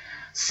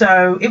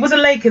 So it was a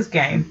Lakers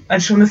game. I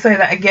just want to say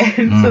that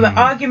again. So the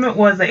argument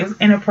was that it was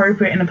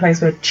inappropriate in a place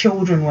where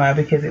children were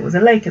because it was a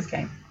Lakers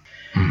game.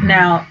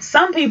 Now,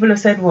 some people have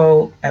said,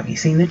 well, have you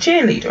seen the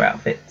cheerleader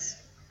outfits?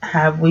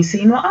 Have we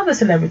seen what other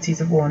celebrities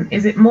have worn?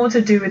 Is it more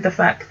to do with the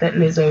fact that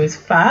Lizzo is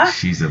fat?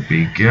 She's a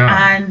big girl.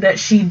 And that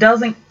she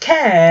doesn't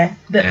care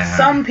that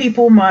some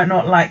people might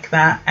not like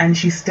that, and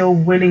she still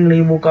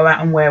willingly will go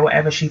out and wear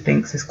whatever she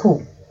thinks is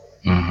cool.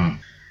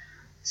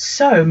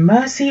 So,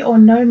 mercy or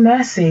no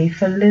mercy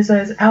for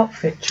Lizzo's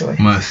outfit choice?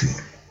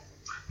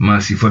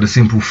 Mercy for the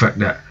simple fact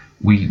that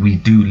we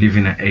do live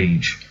in an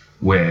age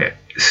where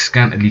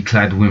scantily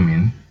clad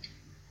women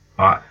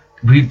are...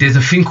 there's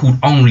a thing called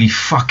only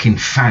fucking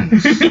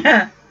fans.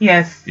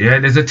 Yes. Yeah,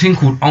 there's a thing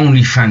called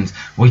OnlyFans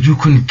where you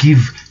can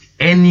give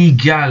any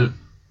gal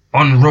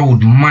on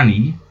road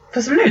money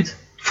for some nudes.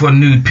 For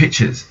nude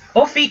pictures.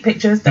 Or feet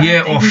pictures.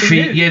 Or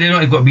feet. Yeah, they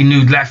don't got to be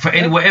nude. Like, for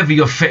any, whatever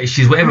your fetish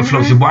is, whatever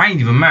floats your boat. I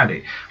ain't even mad at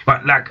it.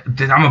 But, like,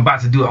 I'm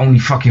about to do only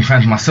fucking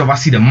fans myself. I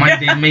see the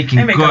money they're making.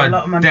 They make a lot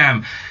of money.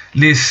 Damn.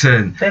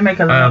 Listen. They make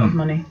a lot of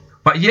money.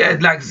 But, yeah,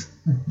 like,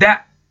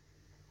 that,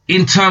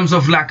 in terms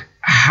of, like,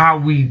 how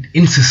we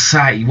in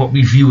society, what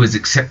we view as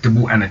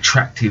acceptable and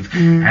attractive,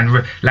 and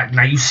like,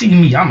 now you see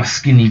me, I'm a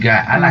skinny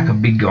guy, I like a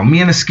big girl.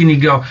 Me and a skinny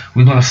girl,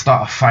 we're gonna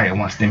start a fire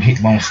once them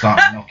hip bones start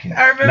knocking.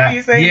 I remember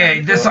you saying that.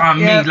 Yeah, that's what I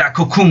mean. Like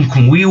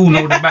Kukumkum, we all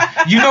know the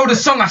back. You know the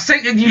song. I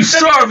sang it. You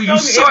saw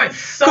it.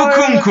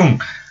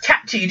 Kukumkum.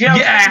 Catchy, do you know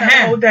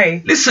that whole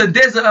day? Listen,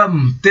 there's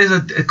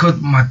because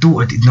my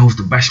daughter knows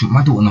the bashment.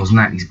 My daughter knows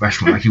 90s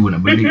bashment like you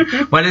wouldn't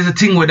believe. But there's a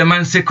thing where the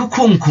man say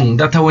kukumkum.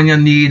 That's when you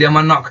need them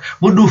a knock.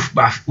 Budoof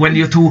bath when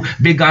you're too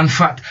big and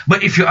fat.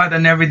 But if you're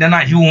ordinary, then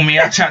I you me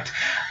a chat.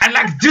 And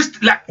like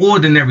just like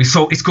ordinary.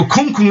 So it's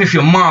kukumkum if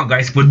you're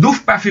marga. It's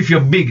budoof bath if you're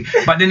big.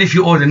 But then if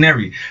you're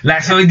ordinary,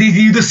 like so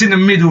you just in the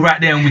middle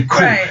right there and we cool.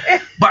 Right.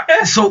 But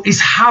so it's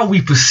how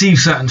we perceive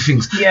certain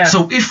things. Yeah.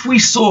 So if we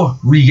saw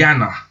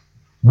Rihanna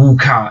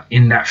walk out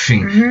in that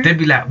thing, they'd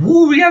be like,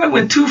 woo, Rihanna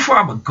went too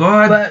far, but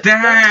god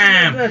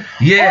damn.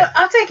 Yeah. Or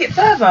I'll take it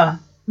further.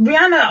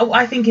 Rihanna,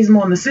 I think, is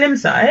more on the slim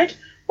side.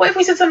 What if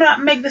we said something like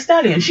Meg Thee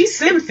Stallion? She's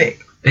slim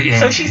thick.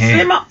 So she's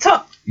slim up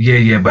top.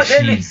 Yeah, but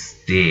she's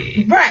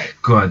there. Right.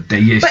 God, but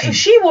if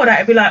she wore that,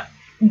 it'd be like,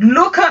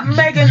 look at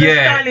Megan Thee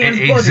Stallion's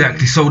body.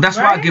 Exactly. So that's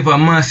why I give her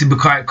mercy,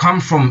 because it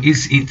come from,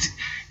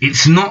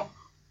 it's not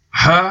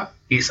her,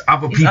 it's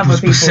other people's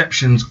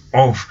perceptions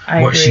of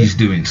what she's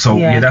doing. So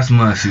that's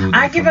mercy.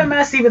 I give her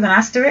mercy with an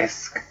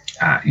asterisk.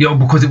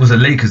 Because it was a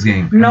Lakers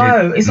game.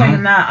 No, it's not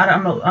even that.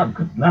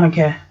 I don't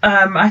care.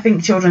 I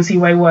think children see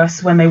way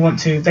worse when they want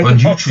to. They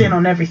can opt in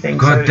on everything.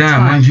 God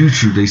damn, on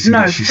YouTube they see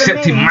that shit.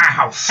 Except in my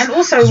house. And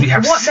also,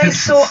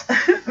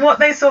 what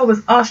they saw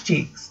was arse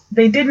cheeks.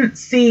 They didn't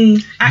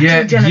see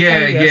actual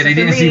genitalia. Yeah, they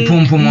didn't see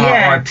pum pum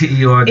or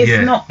titty or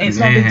It's not a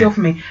big deal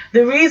for me.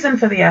 The reason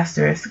for the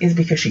asterisk is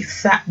because she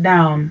sat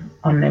down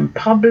on them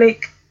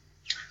public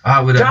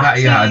with a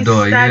backyard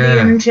door,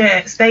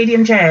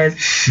 stadium chairs.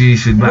 She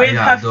should with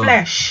her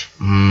flesh.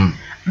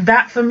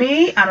 That for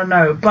me, I don't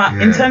know. But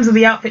in terms of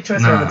the outfit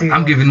choice,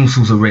 I'm giving all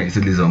sorts of ratings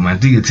to Lizzo, man.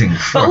 Do your thing.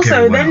 But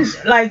also, then,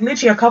 like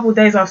literally a couple of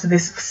days after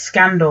this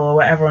scandal or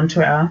whatever on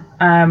Twitter,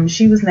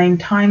 she was named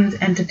Times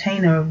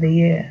Entertainer of the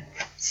Year.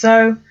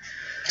 So,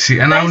 see,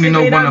 and I only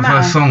know one of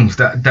her songs,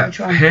 that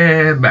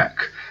hair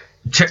back.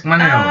 Check my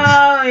nails.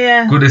 Oh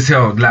yeah. Good as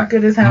hell. Like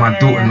good as hell, my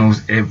daughter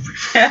knows every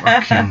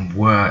fucking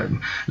word.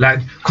 Like,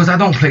 cause I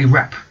don't play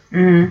rap.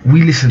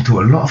 We listen to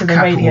a lot of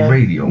Capital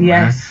Radio,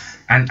 man.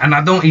 And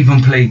I don't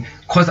even play,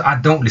 cause I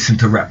don't listen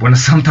to rap.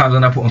 Sometimes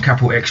when I put on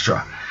Capital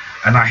Extra,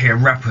 and I hear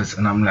rappers,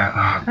 and I'm like,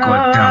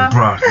 god damn,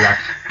 bro, like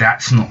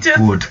that's not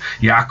good.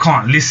 Yeah, I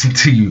can't listen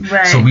to you.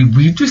 Right. So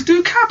we just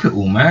do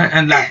Capital, man,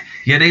 and like.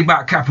 Yeah, they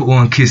back Capital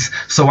and Kiss,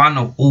 so I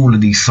know all of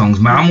these songs,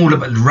 man. I'm all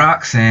about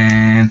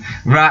Roxanne.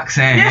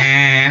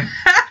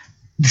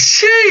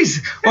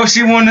 Jeez, all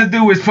she wanna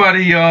do is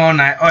party all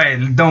night.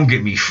 Alright, don't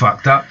get me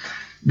fucked up.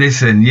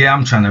 Listen,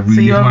 I'm trying to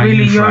relive my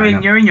youth right now.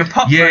 You're in your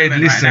pop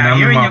moment listen, right now.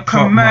 You're in your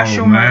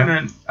commercial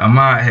moment. I'm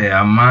out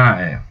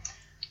here.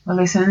 Well,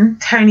 listen,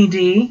 Tony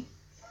D,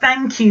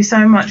 Thank you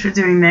so much for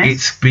doing this.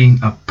 It's been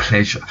a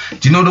pleasure.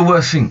 Do you know the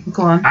worst thing?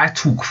 Go on. I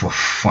talk for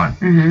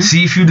fun.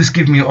 See, if you just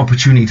give me an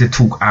opportunity to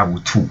talk, I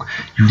will talk.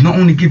 You've not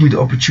only given me the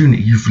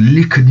opportunity, you've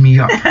liquored me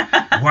up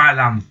while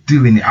I'm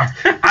doing it.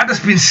 I've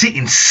just been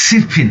sitting,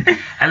 sipping,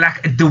 and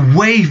like the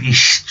wave is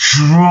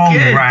strong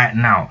right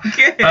now.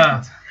 Good.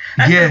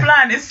 That's the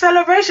plan. It's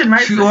celebration,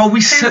 right? We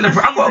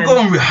celebrate. I've got to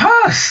go and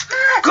rehearse.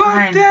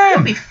 God damn.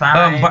 You'll be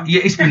fine. But yeah,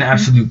 it's been an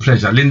absolute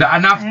pleasure, Linda.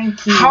 And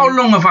Thank you. How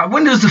long have I?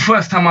 When was the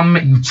first time I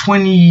met you?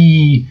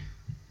 20.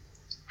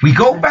 We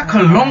go back a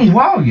long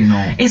while, you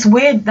know. It's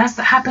weird. That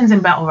happens in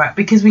battle rap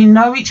because we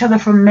know each other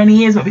for many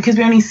years, but because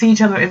we only see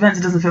each other at events,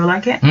 it doesn't feel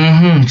like it.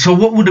 So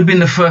what would have been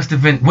the first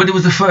event? What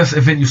was the first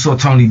event you saw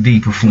Tony D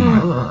perform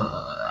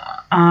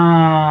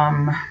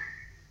at?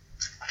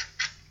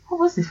 What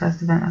was the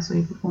first event I saw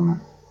you perform at?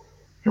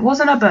 It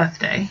wasn't a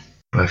birthday.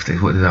 Birthdays?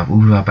 What did I?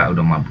 Who did I battled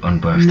on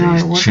birthdays? No,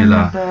 it wasn't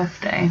Chiller. a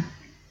birthday.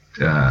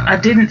 I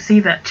didn't see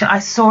that. I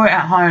saw it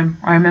at home.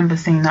 I remember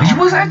seeing that. You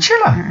wasn't at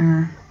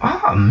Chiller?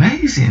 Oh,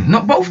 amazing.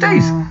 Not both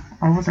days? No,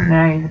 I wasn't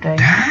there either day.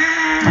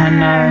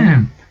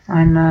 Damn.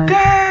 I know.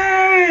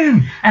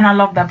 Damn. And I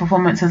loved that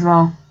performance as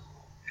well.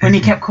 When he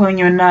kept calling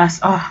you a nurse.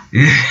 Oh,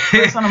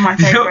 that's one of my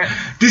favourites.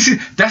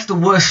 That's the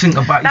worst thing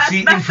about that's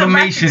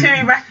information.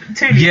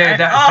 Ratatouille,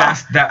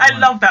 that's that. I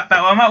love that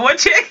battle. I might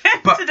watch it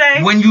again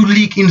today. When you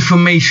leak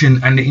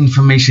information and the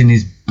information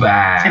is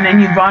bad, and then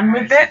you run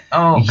with it.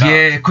 Oh God.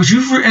 Yeah, because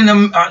you've written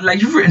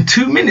you've written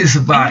 2 minutes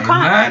about it. You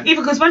can't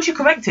even because once you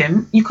correct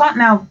him, you can't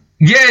now.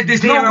 Yeah,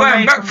 there's no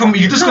going back from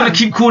it. You're just gonna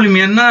keep calling me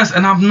a nurse,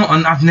 and I'm not.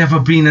 And I've never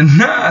been a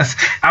nurse.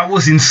 I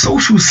was in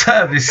social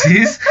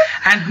services,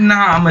 and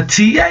now I'm a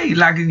TA.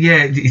 Like,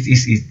 yeah,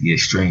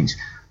 it's strange.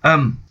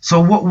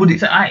 So what would it?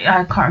 So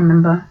I can't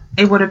remember.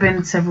 It would have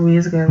been several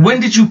years ago.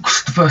 When did you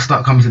first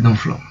start coming to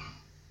Dunflow?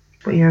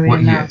 What year are we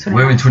in now?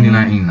 We're in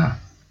 2019 now.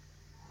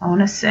 I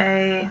want to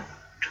say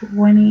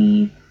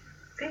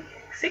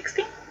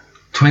 2016.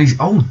 20?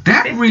 Oh,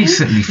 that 15?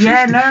 Recently. 50?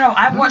 Yeah, no.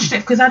 I watched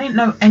it because I didn't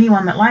know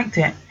anyone that liked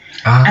it.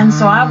 And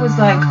so I was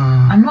like,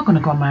 I'm not going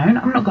to go on my own.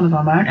 And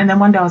then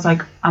one day I was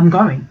like, I'm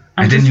going.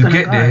 And then you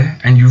get there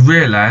and you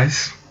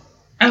realise.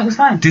 And it was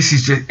fine. This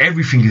is just,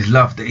 everything is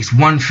love. It's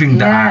one thing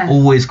that I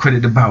always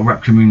credit the battle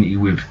rap community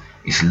with.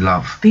 It's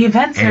love. The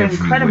events are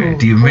incredible.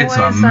 The events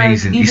are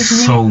amazing. It's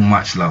so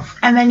much love.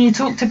 And then you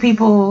talk to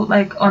people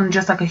like on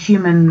just like a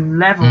human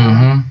level.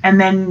 And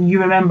then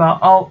you remember,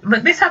 oh,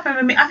 look, this happened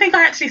with me. I think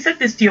I actually said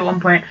this to you at one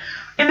point.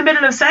 In the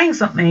middle of saying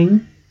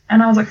something.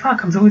 And I was like,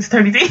 fuck, I'm talking to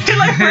Tony D.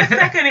 Like, for a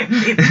second, it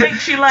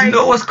makes you like... Do you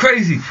know what's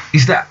crazy?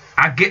 Is that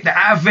I get that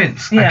at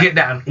events. I get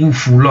that an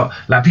awful lot.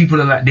 Like, people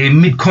are like, they're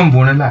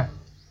mid-combo and they're like,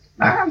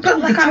 I'm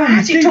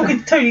actually talking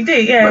to Tony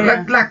D.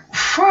 Yeah, like,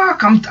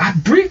 fuck, I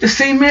breathe the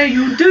same air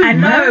you do, I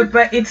know,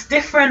 but it's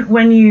different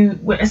when you...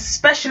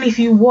 Especially if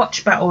you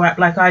watch battle rap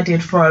like I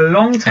did for a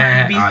long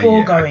time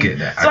before going. I get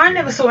that. So I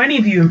never saw any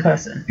of you in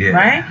person,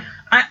 right?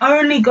 I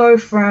only go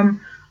from...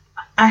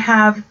 I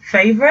have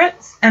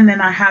favourites, and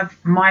then I have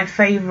my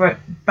favourite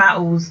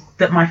battles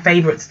that my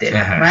favourites did,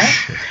 right?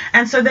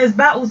 And so there's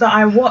battles that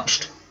I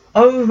watched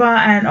over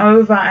and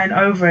over and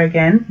over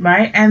again,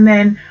 right? And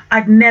then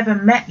I'd never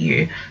met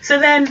you. So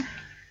then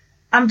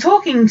I'm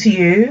talking to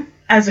you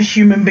as a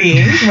human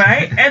being,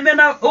 right? And then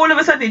all of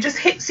a sudden it just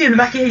hits you in the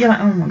back of your head. You're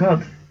like, oh my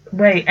God,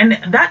 wait. And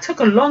that took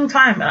a long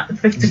time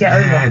to get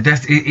over. Yeah,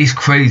 it's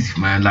crazy,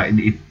 man. Like,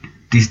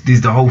 This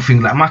the whole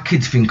thing. Like, my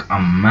kids think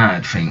I'm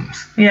mad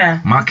famous. Yeah.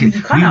 My kids.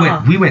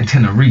 We went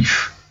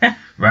Tenerife.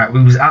 Right.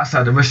 We was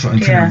outside the restaurant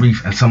in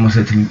Tenerife, and someone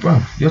said to me,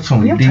 "Bro, you're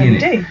Tony D,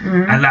 innit?"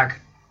 And like,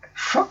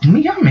 fuck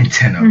me, I'm in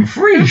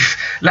Tenerife.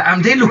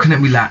 Like, they looking at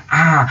me like,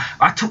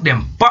 I took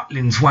them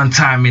Butlins one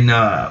time in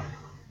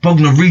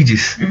Bognor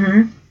Regis.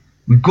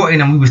 We got in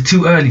and we was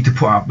too early to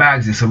put our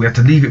bags in, so we had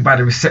to leave it by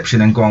the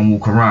reception and go and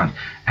walk around.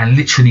 And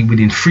literally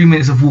within 3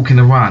 minutes of walking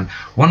around,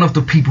 one of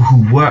the people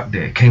who worked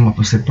there came up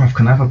and said, "Bruv,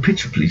 can I have a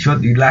picture, please?"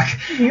 And they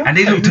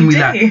looked at me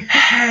like,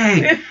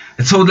 "Hey."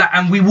 And so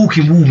and we walk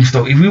in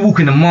Walthamstow. If we walk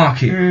in the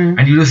market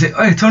and you just say,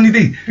 "Hey, Tony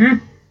D,"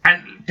 and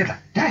they're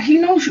like, "That he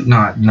knows you."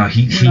 No,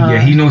 he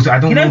knows. I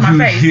don't know who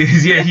he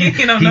is. Yeah,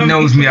 he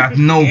knows me. I have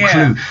no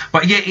clue.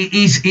 But yeah, it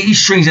is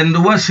strange. And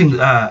the worst thing.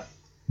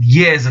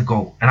 Years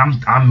ago,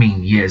 and I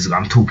mean years ago,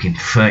 I'm talking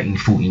 13,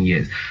 14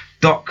 years,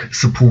 Doc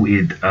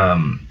supported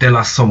De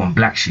La Soul and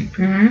Black Sheep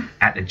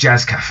at the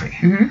Jazz Cafe.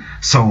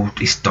 So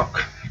it's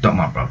Doc,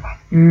 my brother.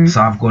 So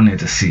I've gone there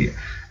to see it.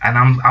 And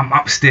I'm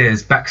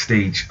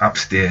backstage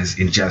upstairs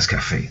in Jazz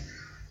Cafe.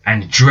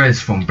 And Drez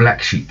from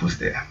Black Sheep was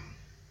there.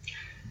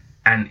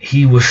 And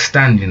he was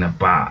standing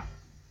about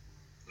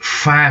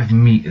 5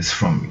 meters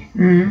from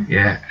me.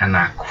 Yeah, and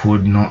I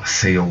could not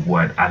say a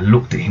word. I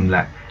looked at him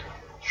like,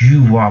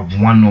 you are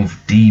one of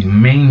the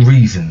main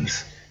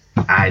reasons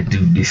I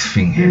do this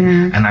thing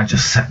here. And I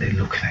just sat there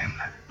looking at him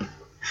like,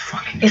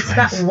 fucking it's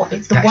Drez.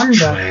 It's the wonder.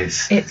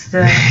 Drez. It's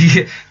the...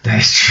 yeah,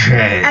 that's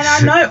Drez.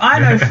 And I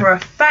know for a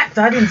fact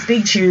I didn't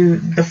speak to you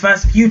the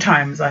first few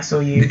times I saw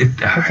you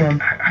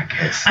perform. I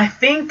guess. I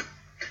think...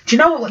 Do you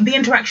know what the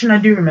interaction I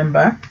do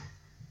remember?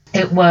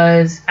 It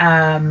was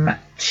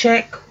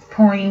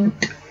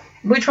Checkpoint.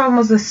 Which one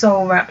was the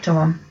Soul Raptor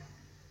one?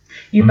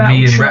 You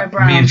battled Troy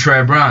Brown. Me and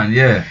Troy Brown,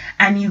 yeah.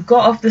 And you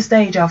got off the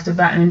stage after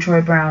battling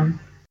Troy Brown.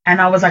 And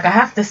I was like, I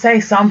have to say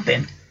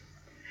something.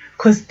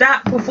 Because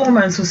that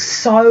performance was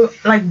so,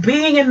 like,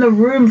 being in the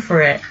room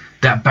for it.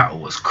 That battle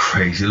was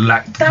crazy.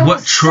 Like, that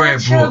what Troy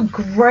brought. That was such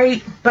a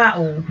great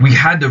battle. We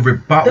had the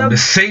rebuttal, the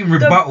same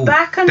rebuttal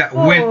back and that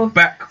forth, went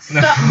back.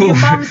 Your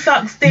mum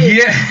sucks dick.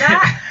 Yeah.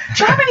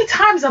 Do you know how many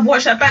times I've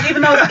watched that back,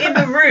 even though I was in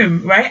the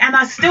room, right? And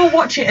I still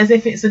watch it as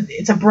if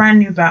it's a brand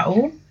new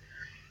battle.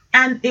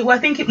 And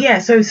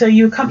so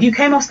you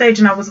came off stage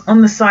and I was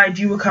on the side,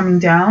 you were coming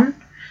down.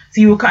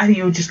 So I think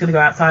you were just going to go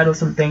outside or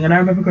something. And I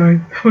remember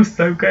going, that was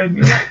so good. And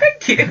you're like,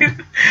 thank you.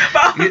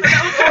 But I was like,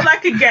 that was all I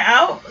could get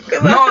out.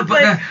 No,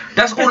 but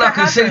that's all I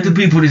can say to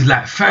people is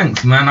like,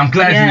 thanks, man. I'm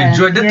glad you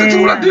enjoyed it. That's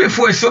all I do it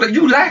for, is so that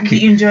you like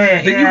it. You enjoy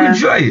it, That you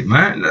enjoy it,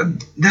 man.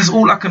 That's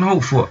all I can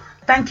hope for.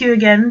 Thank you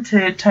again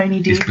to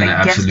Tony D for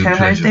guest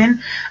co-hosting.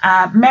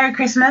 Merry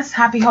Christmas,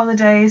 Happy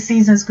Holidays,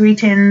 Season's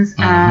greetings,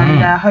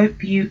 and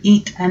hope you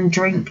eat and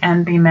drink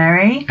and be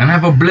merry. And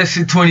have a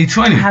blessed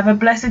 2020. Have a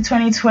blessed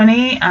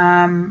 2020. You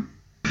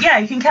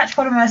can catch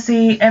Pod of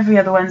Mercy every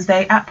other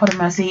Wednesday at Pod of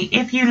Mercy.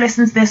 If you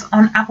listen to this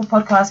on Apple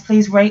Podcasts,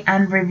 please rate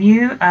and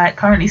review. It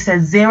currently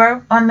says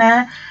 0 on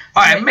there.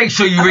 Alright, make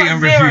sure you rate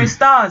and review. 0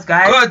 stars,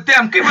 guys. God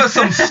damn, give us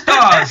some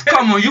stars.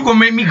 Come on, you gonna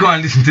make me go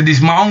and listen to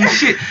this, my own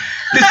shit.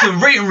 Listen,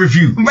 rate and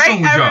review.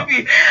 Rate and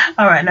review.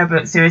 Alright, no,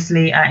 but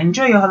seriously,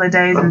 enjoy your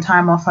holidays and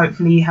time off.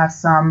 Hopefully you have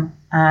some,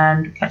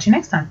 and catch you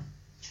next time.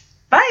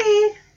 Bye.